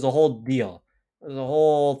 but it was a whole deal. It was a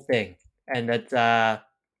whole thing, and that's good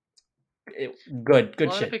I'm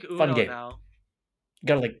gonna shit, pick fun Uno game. now. You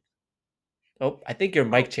gotta like. Oh, I think your Oh,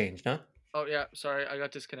 mic changed, huh? oh yeah. Sorry, I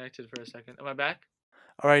got disconnected for a second. Am I back?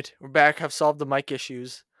 All right, we're back. I've solved the mic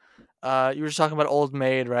issues. You were just talking about Old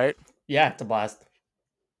Maid, right? Yeah, it's a blast.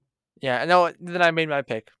 Yeah. No, then I made my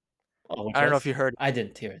pick. Oh, which I don't know if was? you heard. I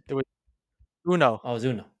didn't hear it. It was Uno. Oh,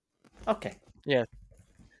 Zuno. Okay. Yeah,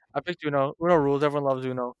 I picked Uno. Uno rules. Everyone loves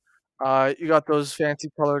Uno. You got those fancy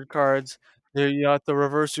colored cards. You got the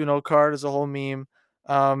reverse Uno card as a whole meme.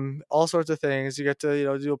 All sorts of things. You get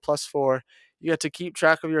to do a +4. You get to keep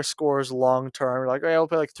track of your scores long term. You're like, hey, I'll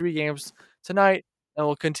play like 3 games tonight, and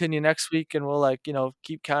we'll continue next week, and we'll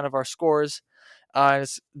keep count of our scores. And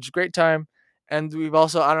it's a great time. And we've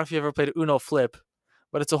also I don't know if you ever played Uno Flip,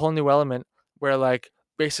 but it's a whole new element where like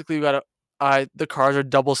basically you gotta the cards are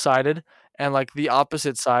double sided and like the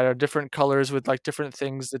opposite side are different colors with like different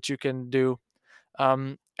things that you can do.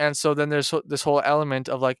 And so then there's this whole element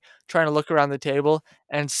of like trying to look around the table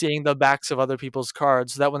and seeing the backs of other people's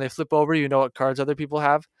cards so that when they flip over, you know what cards other people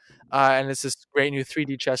have. And it's this great new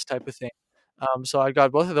 3D chess type of thing. So I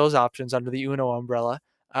got both of those options under the Uno umbrella.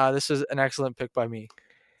 This is an excellent pick by me.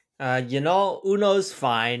 Uno's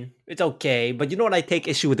fine. It's okay, but you know what I take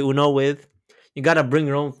issue with Uno with? You gotta bring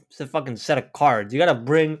your own fucking set of cards. You gotta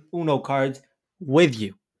bring Uno cards with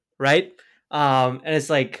you, right? And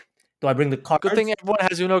it's like, do I bring the Good thing cards? everyone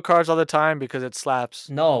has Uno cards all the time because it slaps.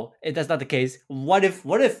 No, that's not the case. What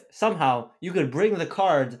if somehow you could bring the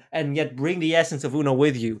cards and yet bring the essence of Uno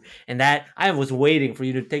with you? And that I was waiting for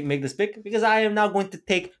you to make this pick because I am now going to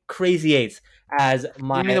take Crazy Eights as You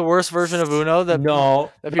mean my the worst version of Uno no, that people are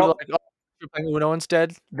no, like, oh, you're playing Uno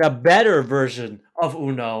instead? the better version of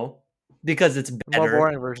Uno because it's The more better.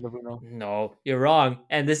 boring version of Uno. No, you're wrong.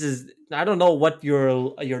 And this is I don't know what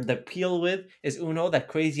your the appeal with is Uno that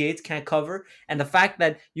Crazy Eights can't cover, and the fact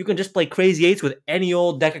that you can just play Crazy Eights with any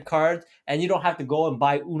old deck of cards, and you don't have to go and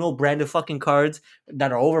buy Uno branded fucking cards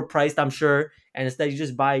that are overpriced, I'm sure. And instead, you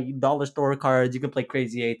just buy dollar store cards. You can play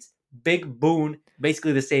Crazy Eights. Big boon,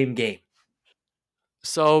 basically the same game.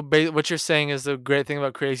 So what you're saying is the great thing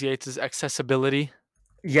about Crazy Eights is accessibility.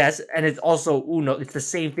 Yes, and it's also Uno. It's the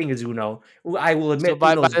same thing as Uno. I will So admit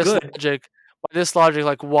Uno's good. by this logic,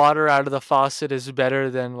 like water out of the faucet is better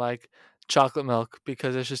than like chocolate milk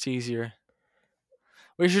because it's just easier.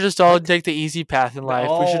 We should just all What? take the easy path in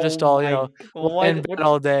life. We should just Oh all, my! lie in What? bed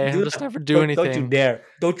all day and Do just not! never do Don't you anything. dare!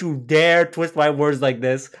 Don't you dare twist my words like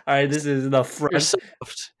this! All right, this is an You're affront.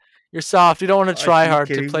 soft. You're soft. You don't want to Are try you hard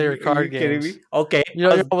to kidding play your me? Are you card kidding me? games. Okay.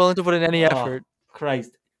 You're not willing to put in any Oh effort.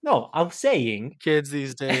 Christ! No, I'm saying. Kids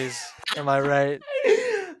these days. Am I right?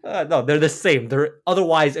 No, they're the same. They're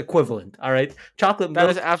otherwise equivalent. All right. Chocolate That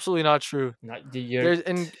is milk. absolutely not true. Not you're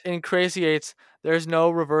There's in Crazy Eights, there's no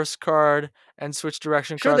reverse card and switch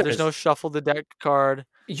direction sure card. there There's no is. shuffle the deck card.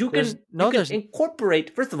 There's You no can there's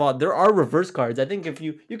incorporate. First of all, there are reverse cards. I think if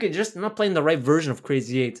you can just not playing the right version of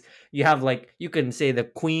Crazy Eights. You have like you can say the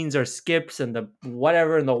queens or skips and the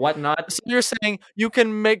whatever and the whatnot. so you're saying you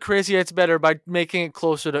can make Crazy Eights better by making it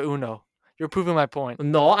closer to Uno. You're proving my point.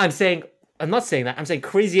 No, I'm not saying that. I'm saying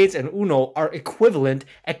Crazy Eights and Uno are equivalent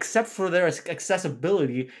except for their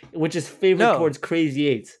accessibility, which is favored No. towards Crazy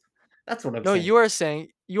Eights. That's what I'm No, saying. you are saying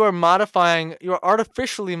you are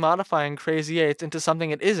artificially modifying Crazy Eights into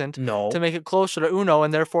something it isn't to No, make it closer to Uno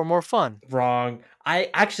and therefore more fun. wrong.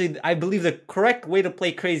 I believe the correct way to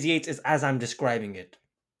play Crazy Eights is as I'm describing it.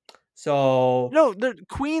 So No, the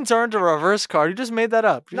queens aren't a reverse card. You just made that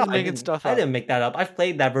up. You're no, just making stuff I up. didn't make that up. I've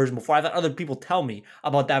played that version before. I've had other people tell me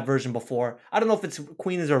about that version before. I don't know if it's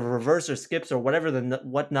queens or reverse or skips or whatever the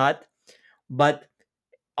whatnot, but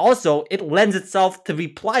also it lends itself to be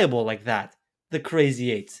pliable like that. The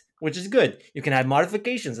Crazy Eights, which is good. You can add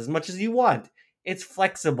modifications as much as you want. It's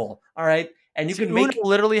flexible, all right, and you See, can Uno make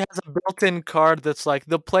literally has a built-in card that's like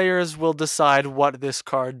the players will decide what this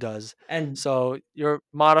card does. and So your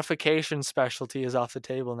modification specialty is off the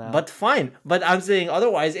table now. but fine. But I'm saying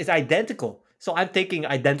otherwise it's identical. So I'm taking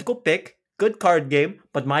identical pick, good card game,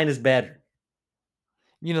 but mine is better.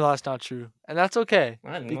 You know that's not true, and that's okay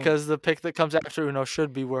I don't know. because the pick that comes after Uno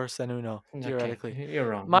should be worse than Uno Okay, theoretically. you're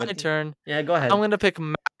wrong. My But turn. yeah, go I'm ahead. gonna pick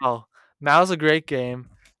Mao. Mao's a great game.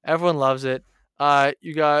 Everyone loves it.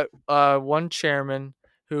 You got one chairman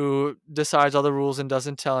who decides all the rules and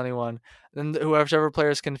doesn't tell anyone. Then whoever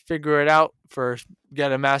players can figure it out first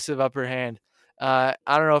get a massive upper hand. I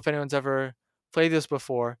don't know if anyone's ever played this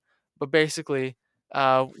before, but basically,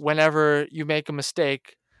 whenever you make a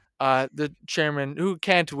mistake, the chairman, who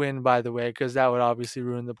can't win by the way, because that would obviously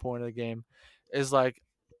ruin the point of the game, is like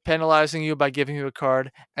penalizing you by giving you a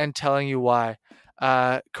card and telling you why.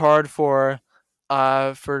 Card for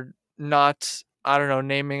not, I don't know,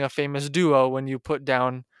 naming a famous duo when you put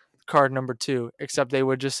down card number two, except they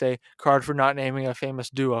would just say card for not naming a famous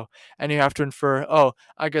duo. And you have to infer, oh,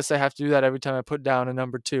 I guess I have to do that every time I put down a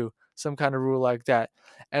number two, some kind of rule like that.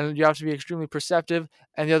 And you have to be extremely perceptive.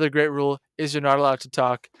 And the other great rule is you're not allowed to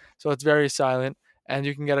talk. So it's very silent, and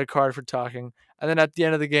you can get a card for talking. And then at the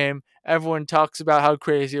end of the game, everyone talks about how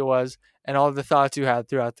crazy it was and all the thoughts you had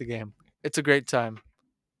throughout the game. It's a great time.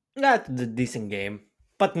 That's a decent game,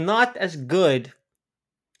 but not as good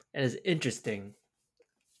and as interesting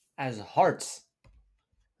as Hearts,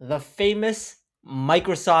 the famous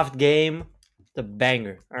Microsoft game, the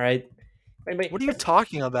banger. All right. Wait, What are you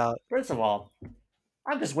talking about? first of all,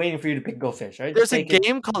 I'm just waiting for you to pick Go Fish. All right, just There's a take it.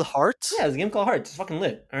 game called Yeah, Hearts? there's a game called Hearts. It's fucking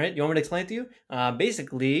lit. All right, you want me to explain it to you?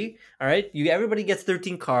 Basically, all right, you everybody gets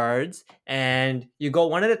 13 cards, and you go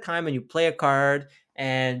one at a time, and you play a card,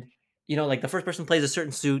 and like the first person plays a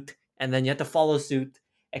certain suit, and then you have to follow suit.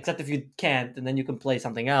 Except if you can't, and then you can play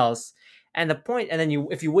something else. And the point, and then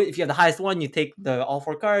if you have the highest one, you take the all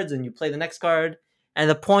four cards, and you play the next card. And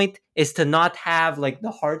the point is to not have like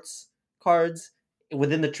the hearts cards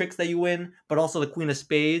within the tricks that you win, but also the Queen of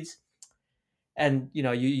Spades. And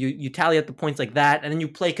you tally up the points like that, and then you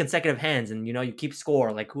play consecutive hands, and you keep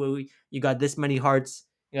score, like who you got this many hearts,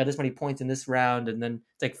 you got this many points in this round, and then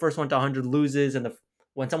it's like first one to 100 loses, and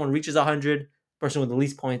when someone reaches 100, person with the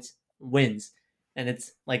least points wins. And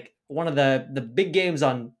it's like one of the big games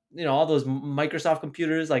on all those Microsoft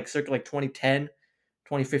computers, like circa like 2010,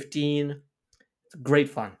 2015. It's great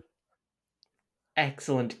fun,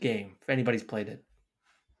 excellent game if anybody's played it.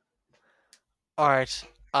 All right.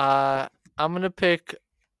 I'm gonna pick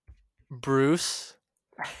Bruce.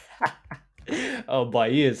 Oh boy,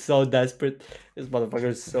 he is so desperate. This motherfucker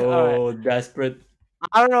is All right. so desperate.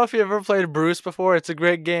 I don't know if you ever played Bruce before. It's a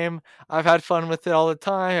great game. I've had fun with it all the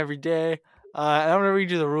time, every day. And I'm gonna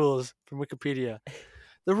read you the rules from Wikipedia.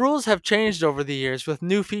 The rules have changed over the years with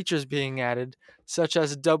new features being added, such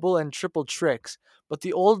as double and triple tricks, but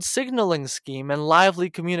the old signaling scheme and lively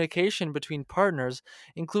communication between partners,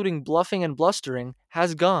 including bluffing and blustering,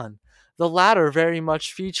 has gone. The latter very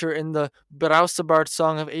much feature in the Brausebart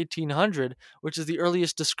Song of 1800, which is the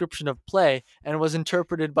earliest description of play and was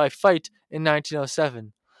interpreted by Fight in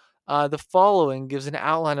 1907. The following gives an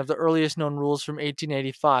outline of the earliest known rules from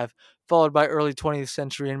 1885, followed by early 20th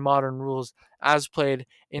century and modern rules as played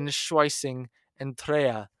in Schweissing and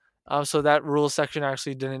Treya. So that rules section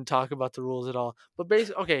actually didn't talk about the rules at all. But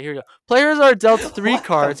basically, okay, here we go. Players are dealt three What the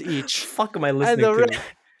cards each, fuck am I and listening to?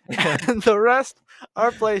 and the rest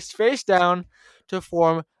are placed face down to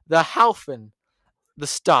form the Haufen, the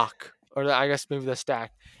stock, or I guess maybe the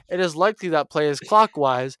stack. It is likely that play is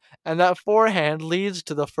clockwise and that forehand leads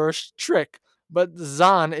to the first trick, but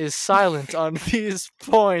Zahn is silent on these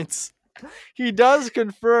points. He does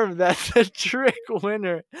confirm that the trick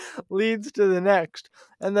winner leads to the next,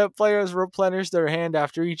 and that players replenish their hand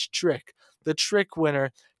after each trick, the trick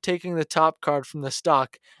winner taking the top card from the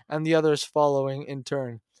stock and the others following in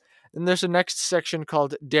turn. Then there's a next section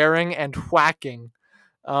called Daring and Whacking.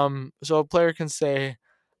 So a player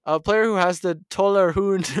who has the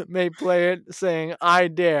Tollerhund may play it saying, I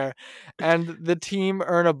dare, and the team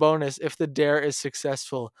earn a bonus if the dare is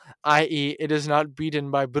successful, i.e., it is not beaten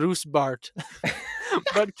by Bruce Bart,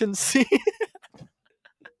 but concede.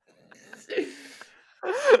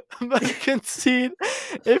 But concede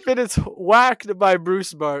if it is whacked by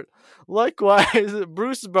Bruce Bart. Likewise,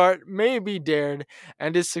 Bruce Bart may be dared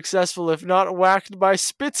and is successful if not whacked by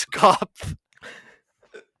Spitzkopf.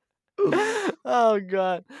 Oh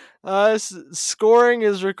god. Scoring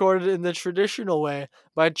is recorded in the traditional way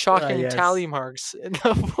by chalking Yes. tally marks in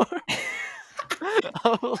the form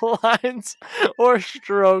of lines or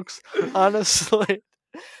strokes on a slate.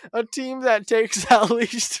 A team that takes at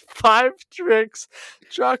least 5 tricks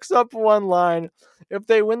chalks up one line. If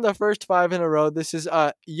they win the first 5 in a row, this is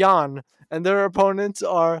Jan, and their opponents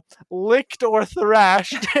are licked or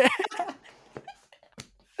thrashed.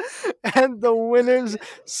 And the winners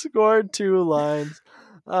scored 2 lines.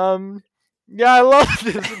 Yeah, I love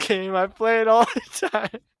this game. I play it all the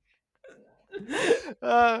time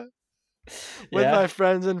uh, with Yeah. my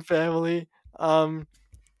friends and family.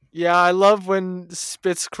 Yeah, I love when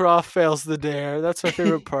Spitzcroft fails the dare. That's my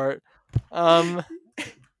favorite part. Um,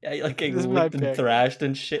 Yeah, like This is getting my licked and pick. thrashed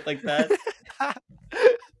and shit like that.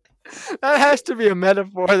 That has to be a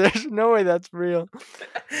metaphor. There's no way that's real.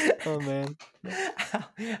 Oh man.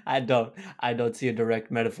 I don't. I don't see a direct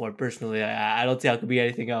metaphor personally. I don't see how it could be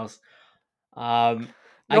anything else. Um,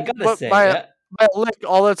 I No, gotta but say, yeah. by a lick,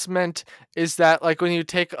 all that's meant is that like when you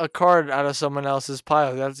take a card out of someone else's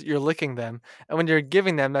pile, that's you're licking them, and when you're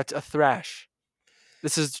giving them, that's a thrash.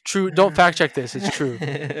 This is true. Don't fact check this. It's true.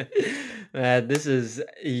 Man, this is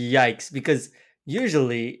yikes. Because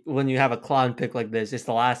usually when you have a clown pick like this, it's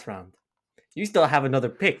the last round. You still have another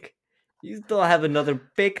pick. You still have another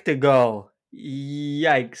pick to go.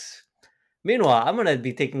 Yikes. Meanwhile, I'm gonna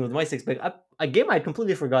be taking with my six pick a game I'd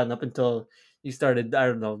completely forgotten up until you started. I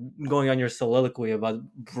don't know, going on your soliloquy about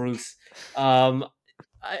Bruce. Um,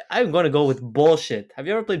 I'm gonna go with bullshit. Have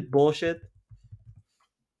you ever played bullshit?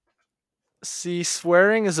 See,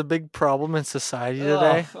 swearing is a big problem in society Oh,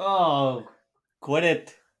 today, oh, quit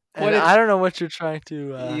it, quit and it. I don't know what you're trying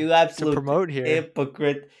You to absolute promote here.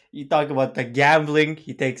 hypocrite. You talk about the gambling.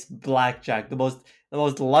 He takes blackjack, the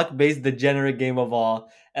most luck based degenerate game of all,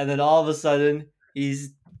 and then all of a sudden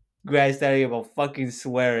he's grandstanding about fucking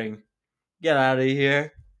swearing. Get out of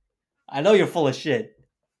here. I know you're full of shit,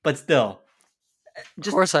 but still, Of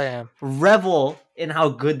just course, I am. revel in how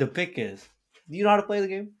good the pick is. Do you know how to play the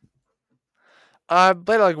game? I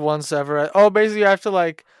played like once ever. Oh, basically, you have to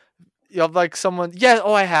like you have like someone. Yeah.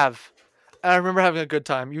 Oh, I have. I remember having a good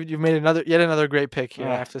time. You've made yet another great pick here.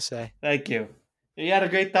 I Ah, have to say. thank you. He had a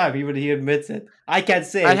great time. Even he admits it. I can't I'd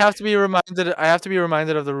say. have to be reminded. I have to be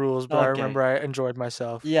reminded of the rules, but I Okay. remember I enjoyed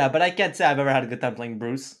myself. Yeah, but I can't say I've ever had a good time playing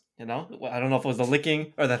Bruce. You know, I don't know if it was the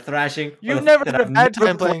licking or the thrashing or You the fact never that had a I've bad never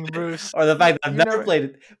time played playing it Bruce. or the fact that I've You never never. played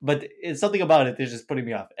it. But it's something about it that's just putting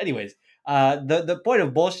me off. Anyways, the point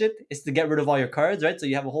of bullshit is to get rid of all your cards, right? So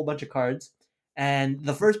you have a whole bunch of cards, and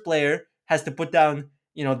the first player has to put down,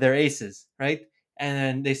 their aces, right? And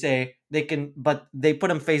then they say they can, but they put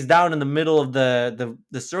them face down in the middle of the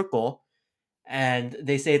circle, and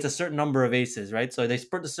they say it's a certain number of aces, right? So they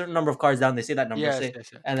put a certain number of cards down. They say that number, Yes, say, yes,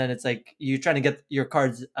 yes. and then it's like you're trying to get your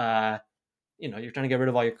cards. You're trying to get rid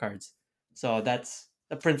of all your cards. So that's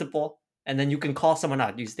the principle. And then you can call someone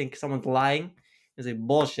out. You think someone's lying? You say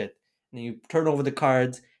bullshit, and then you turn over the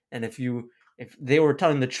cards. And if they were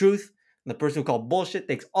telling the truth, the person who called bullshit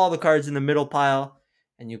takes all the cards in the middle pile,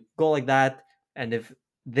 and you go like that. And if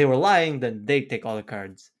they were lying, then they take all the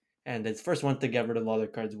cards, and it's first one to get rid of all their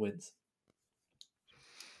cards wins.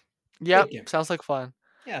 Yep, Good game. sounds like fun.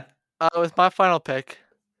 Yeah. With my final pick,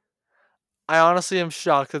 I honestly am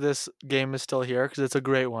shocked that this game is still here because it's a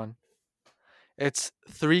great one. It's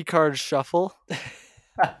three card shuffle.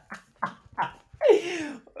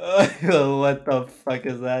 What the fuck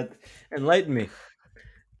is that? Enlighten me.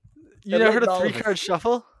 You never heard Enlighten of all three of us. card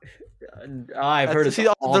shuffle? I've heard That's it see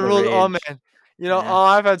also all the the rules. Oh rage. man, Yeah.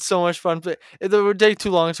 I've had so much fun. It would take too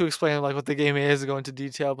long to explain like what the game is, go into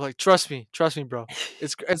detail. But like, trust me, bro.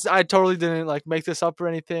 It's. I totally didn't like make this up or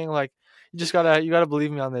anything. Like, you gotta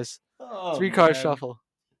believe me on this. Oh Three card man. shuffle.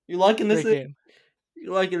 You liking this Great in? game.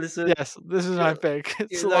 You liking this in? Yes, this is my You're, pick.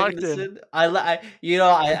 It's you're liking locked this in. in?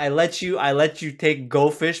 I let you take Go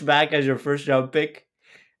Fish back as your first round pick.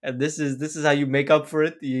 And this is how you make up for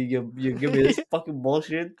it. You give me this fucking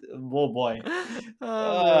bullshit. Oh boy. Oh man,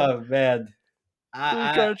 Oh man. three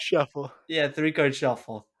I card shuffle. yeah, three card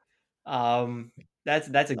shuffle. Um that's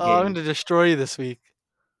a Oh, I'm game. gonna destroy you this week.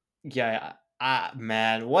 Yeah,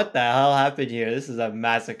 man, what the hell happened here? This is a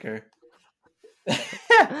massacre. This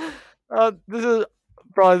is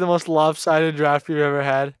probably the most lopsided draft we've ever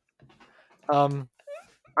had. Um,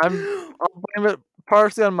 I'll blame it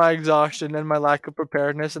partially on my exhaustion and my lack of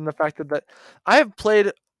preparedness, and the fact that I have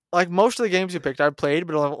played like most of the games you picked. I've played,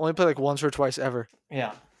 but I've only played like once or twice ever.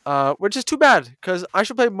 Yeah, Which is too bad because I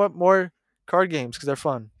should play more card games because they're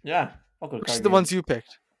fun. yeah. Fuck with Which is card the ones games. you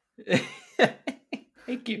picked.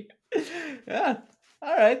 Thank you. Yeah.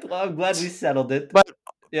 All right. Well, I'm glad we settled it. But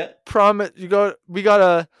Yeah. promise, we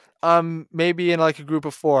gotta maybe in like a group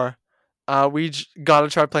of four, gotta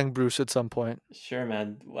try playing Bruce at some point. Sure,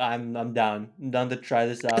 man. I'm down. I'm down to try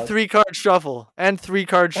this out. Three card shuffle and three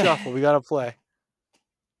card shuffle. We gotta play.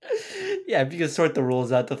 Yeah, if you can sort the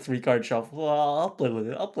rules out, the three card shuffle, well, I'll play with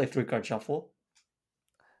it. I'll play three card shuffle.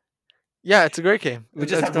 Yeah, it's a great game. We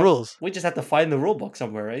just It's have to rules. we just have to find the rule book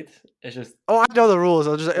somewhere, right? It's just Oh, I know the rules.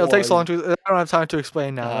 It'll take so or long to. I don't have time to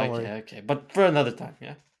explain now. Don't worry. okay. But for another time,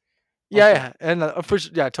 yeah. Yeah, Okay. yeah, and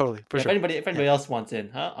yeah, totally, for Yeah, sure. if anybody else wants in,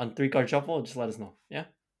 huh? On three card shuffle, just let us know. Yeah.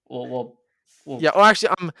 We'll Yeah. Oh, actually,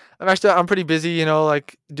 I'm pretty busy.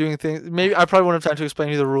 Like doing things. Maybe I probably won't have time to explain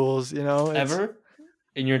you the rules. It's ever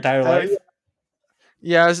in your entire uh, life.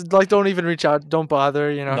 Yeah, it's like don't even reach out. Don't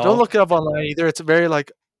bother. Don't No. look it up online either. It's a very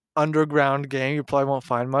like underground game. You probably won't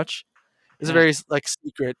find much. It's a Yeah. very like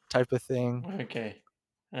secret type of thing. Okay.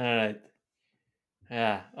 All right.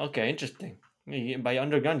 Yeah. Okay. Interesting. By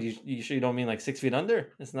underground, you sure you don't mean like 6 feet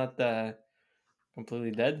under? It's not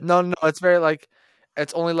completely dead. No, no, it's very like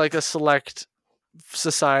it's only like a select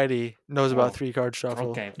society knows about Oh. three card shuffle.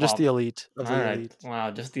 Okay. Just the Well. elite of All the right. elite.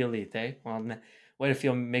 Wow. Just the elite, eh? Well, way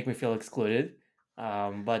to make me feel excluded.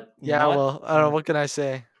 But you Yeah, know what? well, I don't know. What can I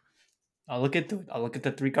say? I'll look into it. I'll look at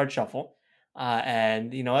the 3 card shuffle.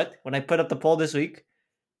 And you know what? When I put up the poll this week,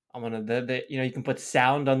 I'm gonna you can put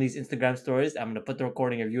sound on these Instagram stories. I'm gonna put the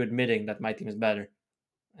recording of you admitting that my team is better,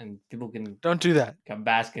 and people can Don't do that. come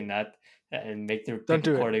bask in that and make their Don't pick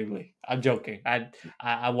do it. accordingly. I'm joking.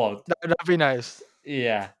 I won't. That'd be nice.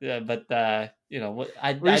 Yeah, yeah, but What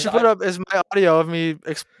you should put up is my audio of me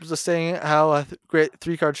just saying how a great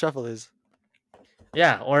three card shuffle is.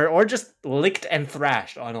 yeah, or just licked and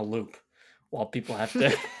thrashed on a loop, while people have to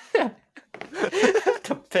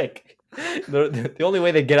to pick. The only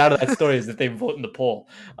way they get out of that story is if they vote in the poll.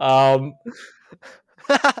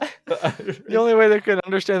 The only way they can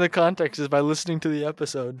understand the context is by listening to the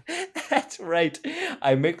episode. That's right.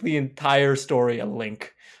 I make the entire story a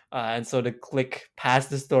link. And so to click past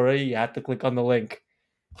the story, you have to click on the link,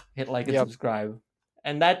 hit like and Yep, subscribe.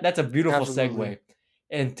 And that's a beautiful absolutely. segue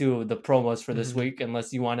into the promos for this Hmm. week,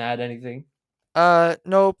 unless you want to add anything.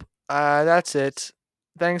 Nope. That's it.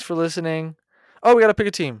 Thanks for listening. Oh, we gotta pick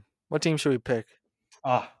a team. What team should we pick?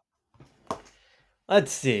 Ah,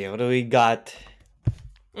 let's see. What do we got?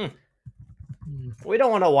 Hmm, We don't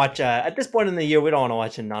want to watch, at this point in the year, we don't want to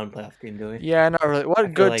watch a non playoff team, do we? Yeah, not really. I What feel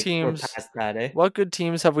good like we're teams? past that, eh? What good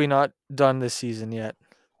teams have we not done this season yet?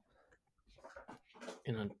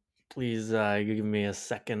 You know, please give me a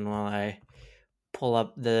second while I pull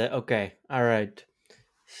up the. Okay, all right.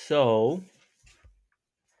 So,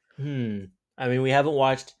 I mean, we haven't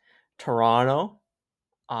watched Toronto.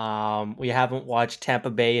 We haven't watched Tampa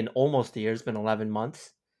Bay in almost a year. It's been 11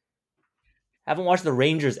 months. Haven't watched the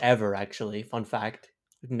Rangers ever, actually. Fun fact.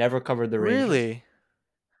 We've never covered the Rangers. Really?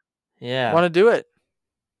 Yeah, Want to do it?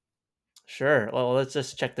 sure. Well, let's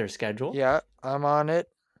just check their schedule. Yeah, I'm on it.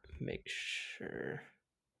 Make sure.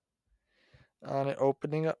 On it.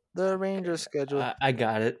 Opening up the Rangers schedule. I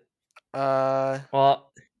got it. Uh,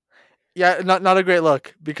 Well, yeah, not a great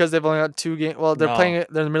look because they've only got two games. Well, they're playing no. it.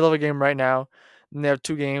 They're in the middle of a game right now, and they have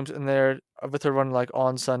two games, and they're of the third one like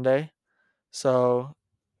on Sunday. So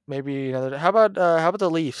maybe another. How about the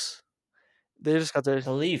Leafs? They just got their The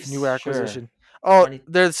new Leafs, sure. acquisition. Oh, 20,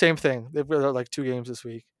 they're the same thing. They've got like two games this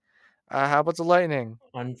week. How about the Lightning?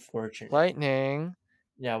 unfortunate. Lightning,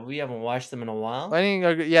 Yeah, we haven't watched them in a while. Lightning.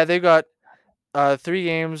 Yeah, they've got three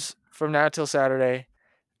games from now till Saturday.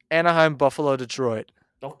 Anaheim, Buffalo, Detroit.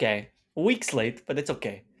 Okay. Weeks late, but it's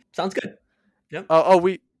okay. Sounds good. Yep.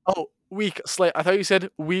 Week late. I thought you said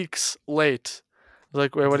weeks late. I was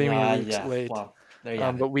like, wait, what do you mean Yeah, weeks yeah. late? Well, there you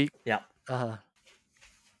have But it. week. Yeah. Uh-huh.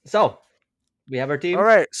 So we have our All team.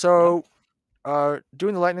 right. Yep. So,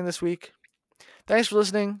 doing the Lightning this week. Thanks for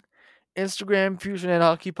listening. Instagram Fusion and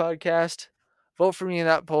Hockey Podcast. Vote for me in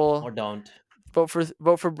that poll. Or don't. Vote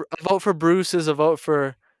for Bruce is a vote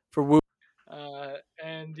for Woo.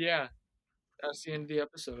 And yeah, that's the end of the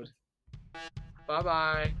episode. Bye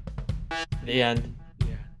bye. The end.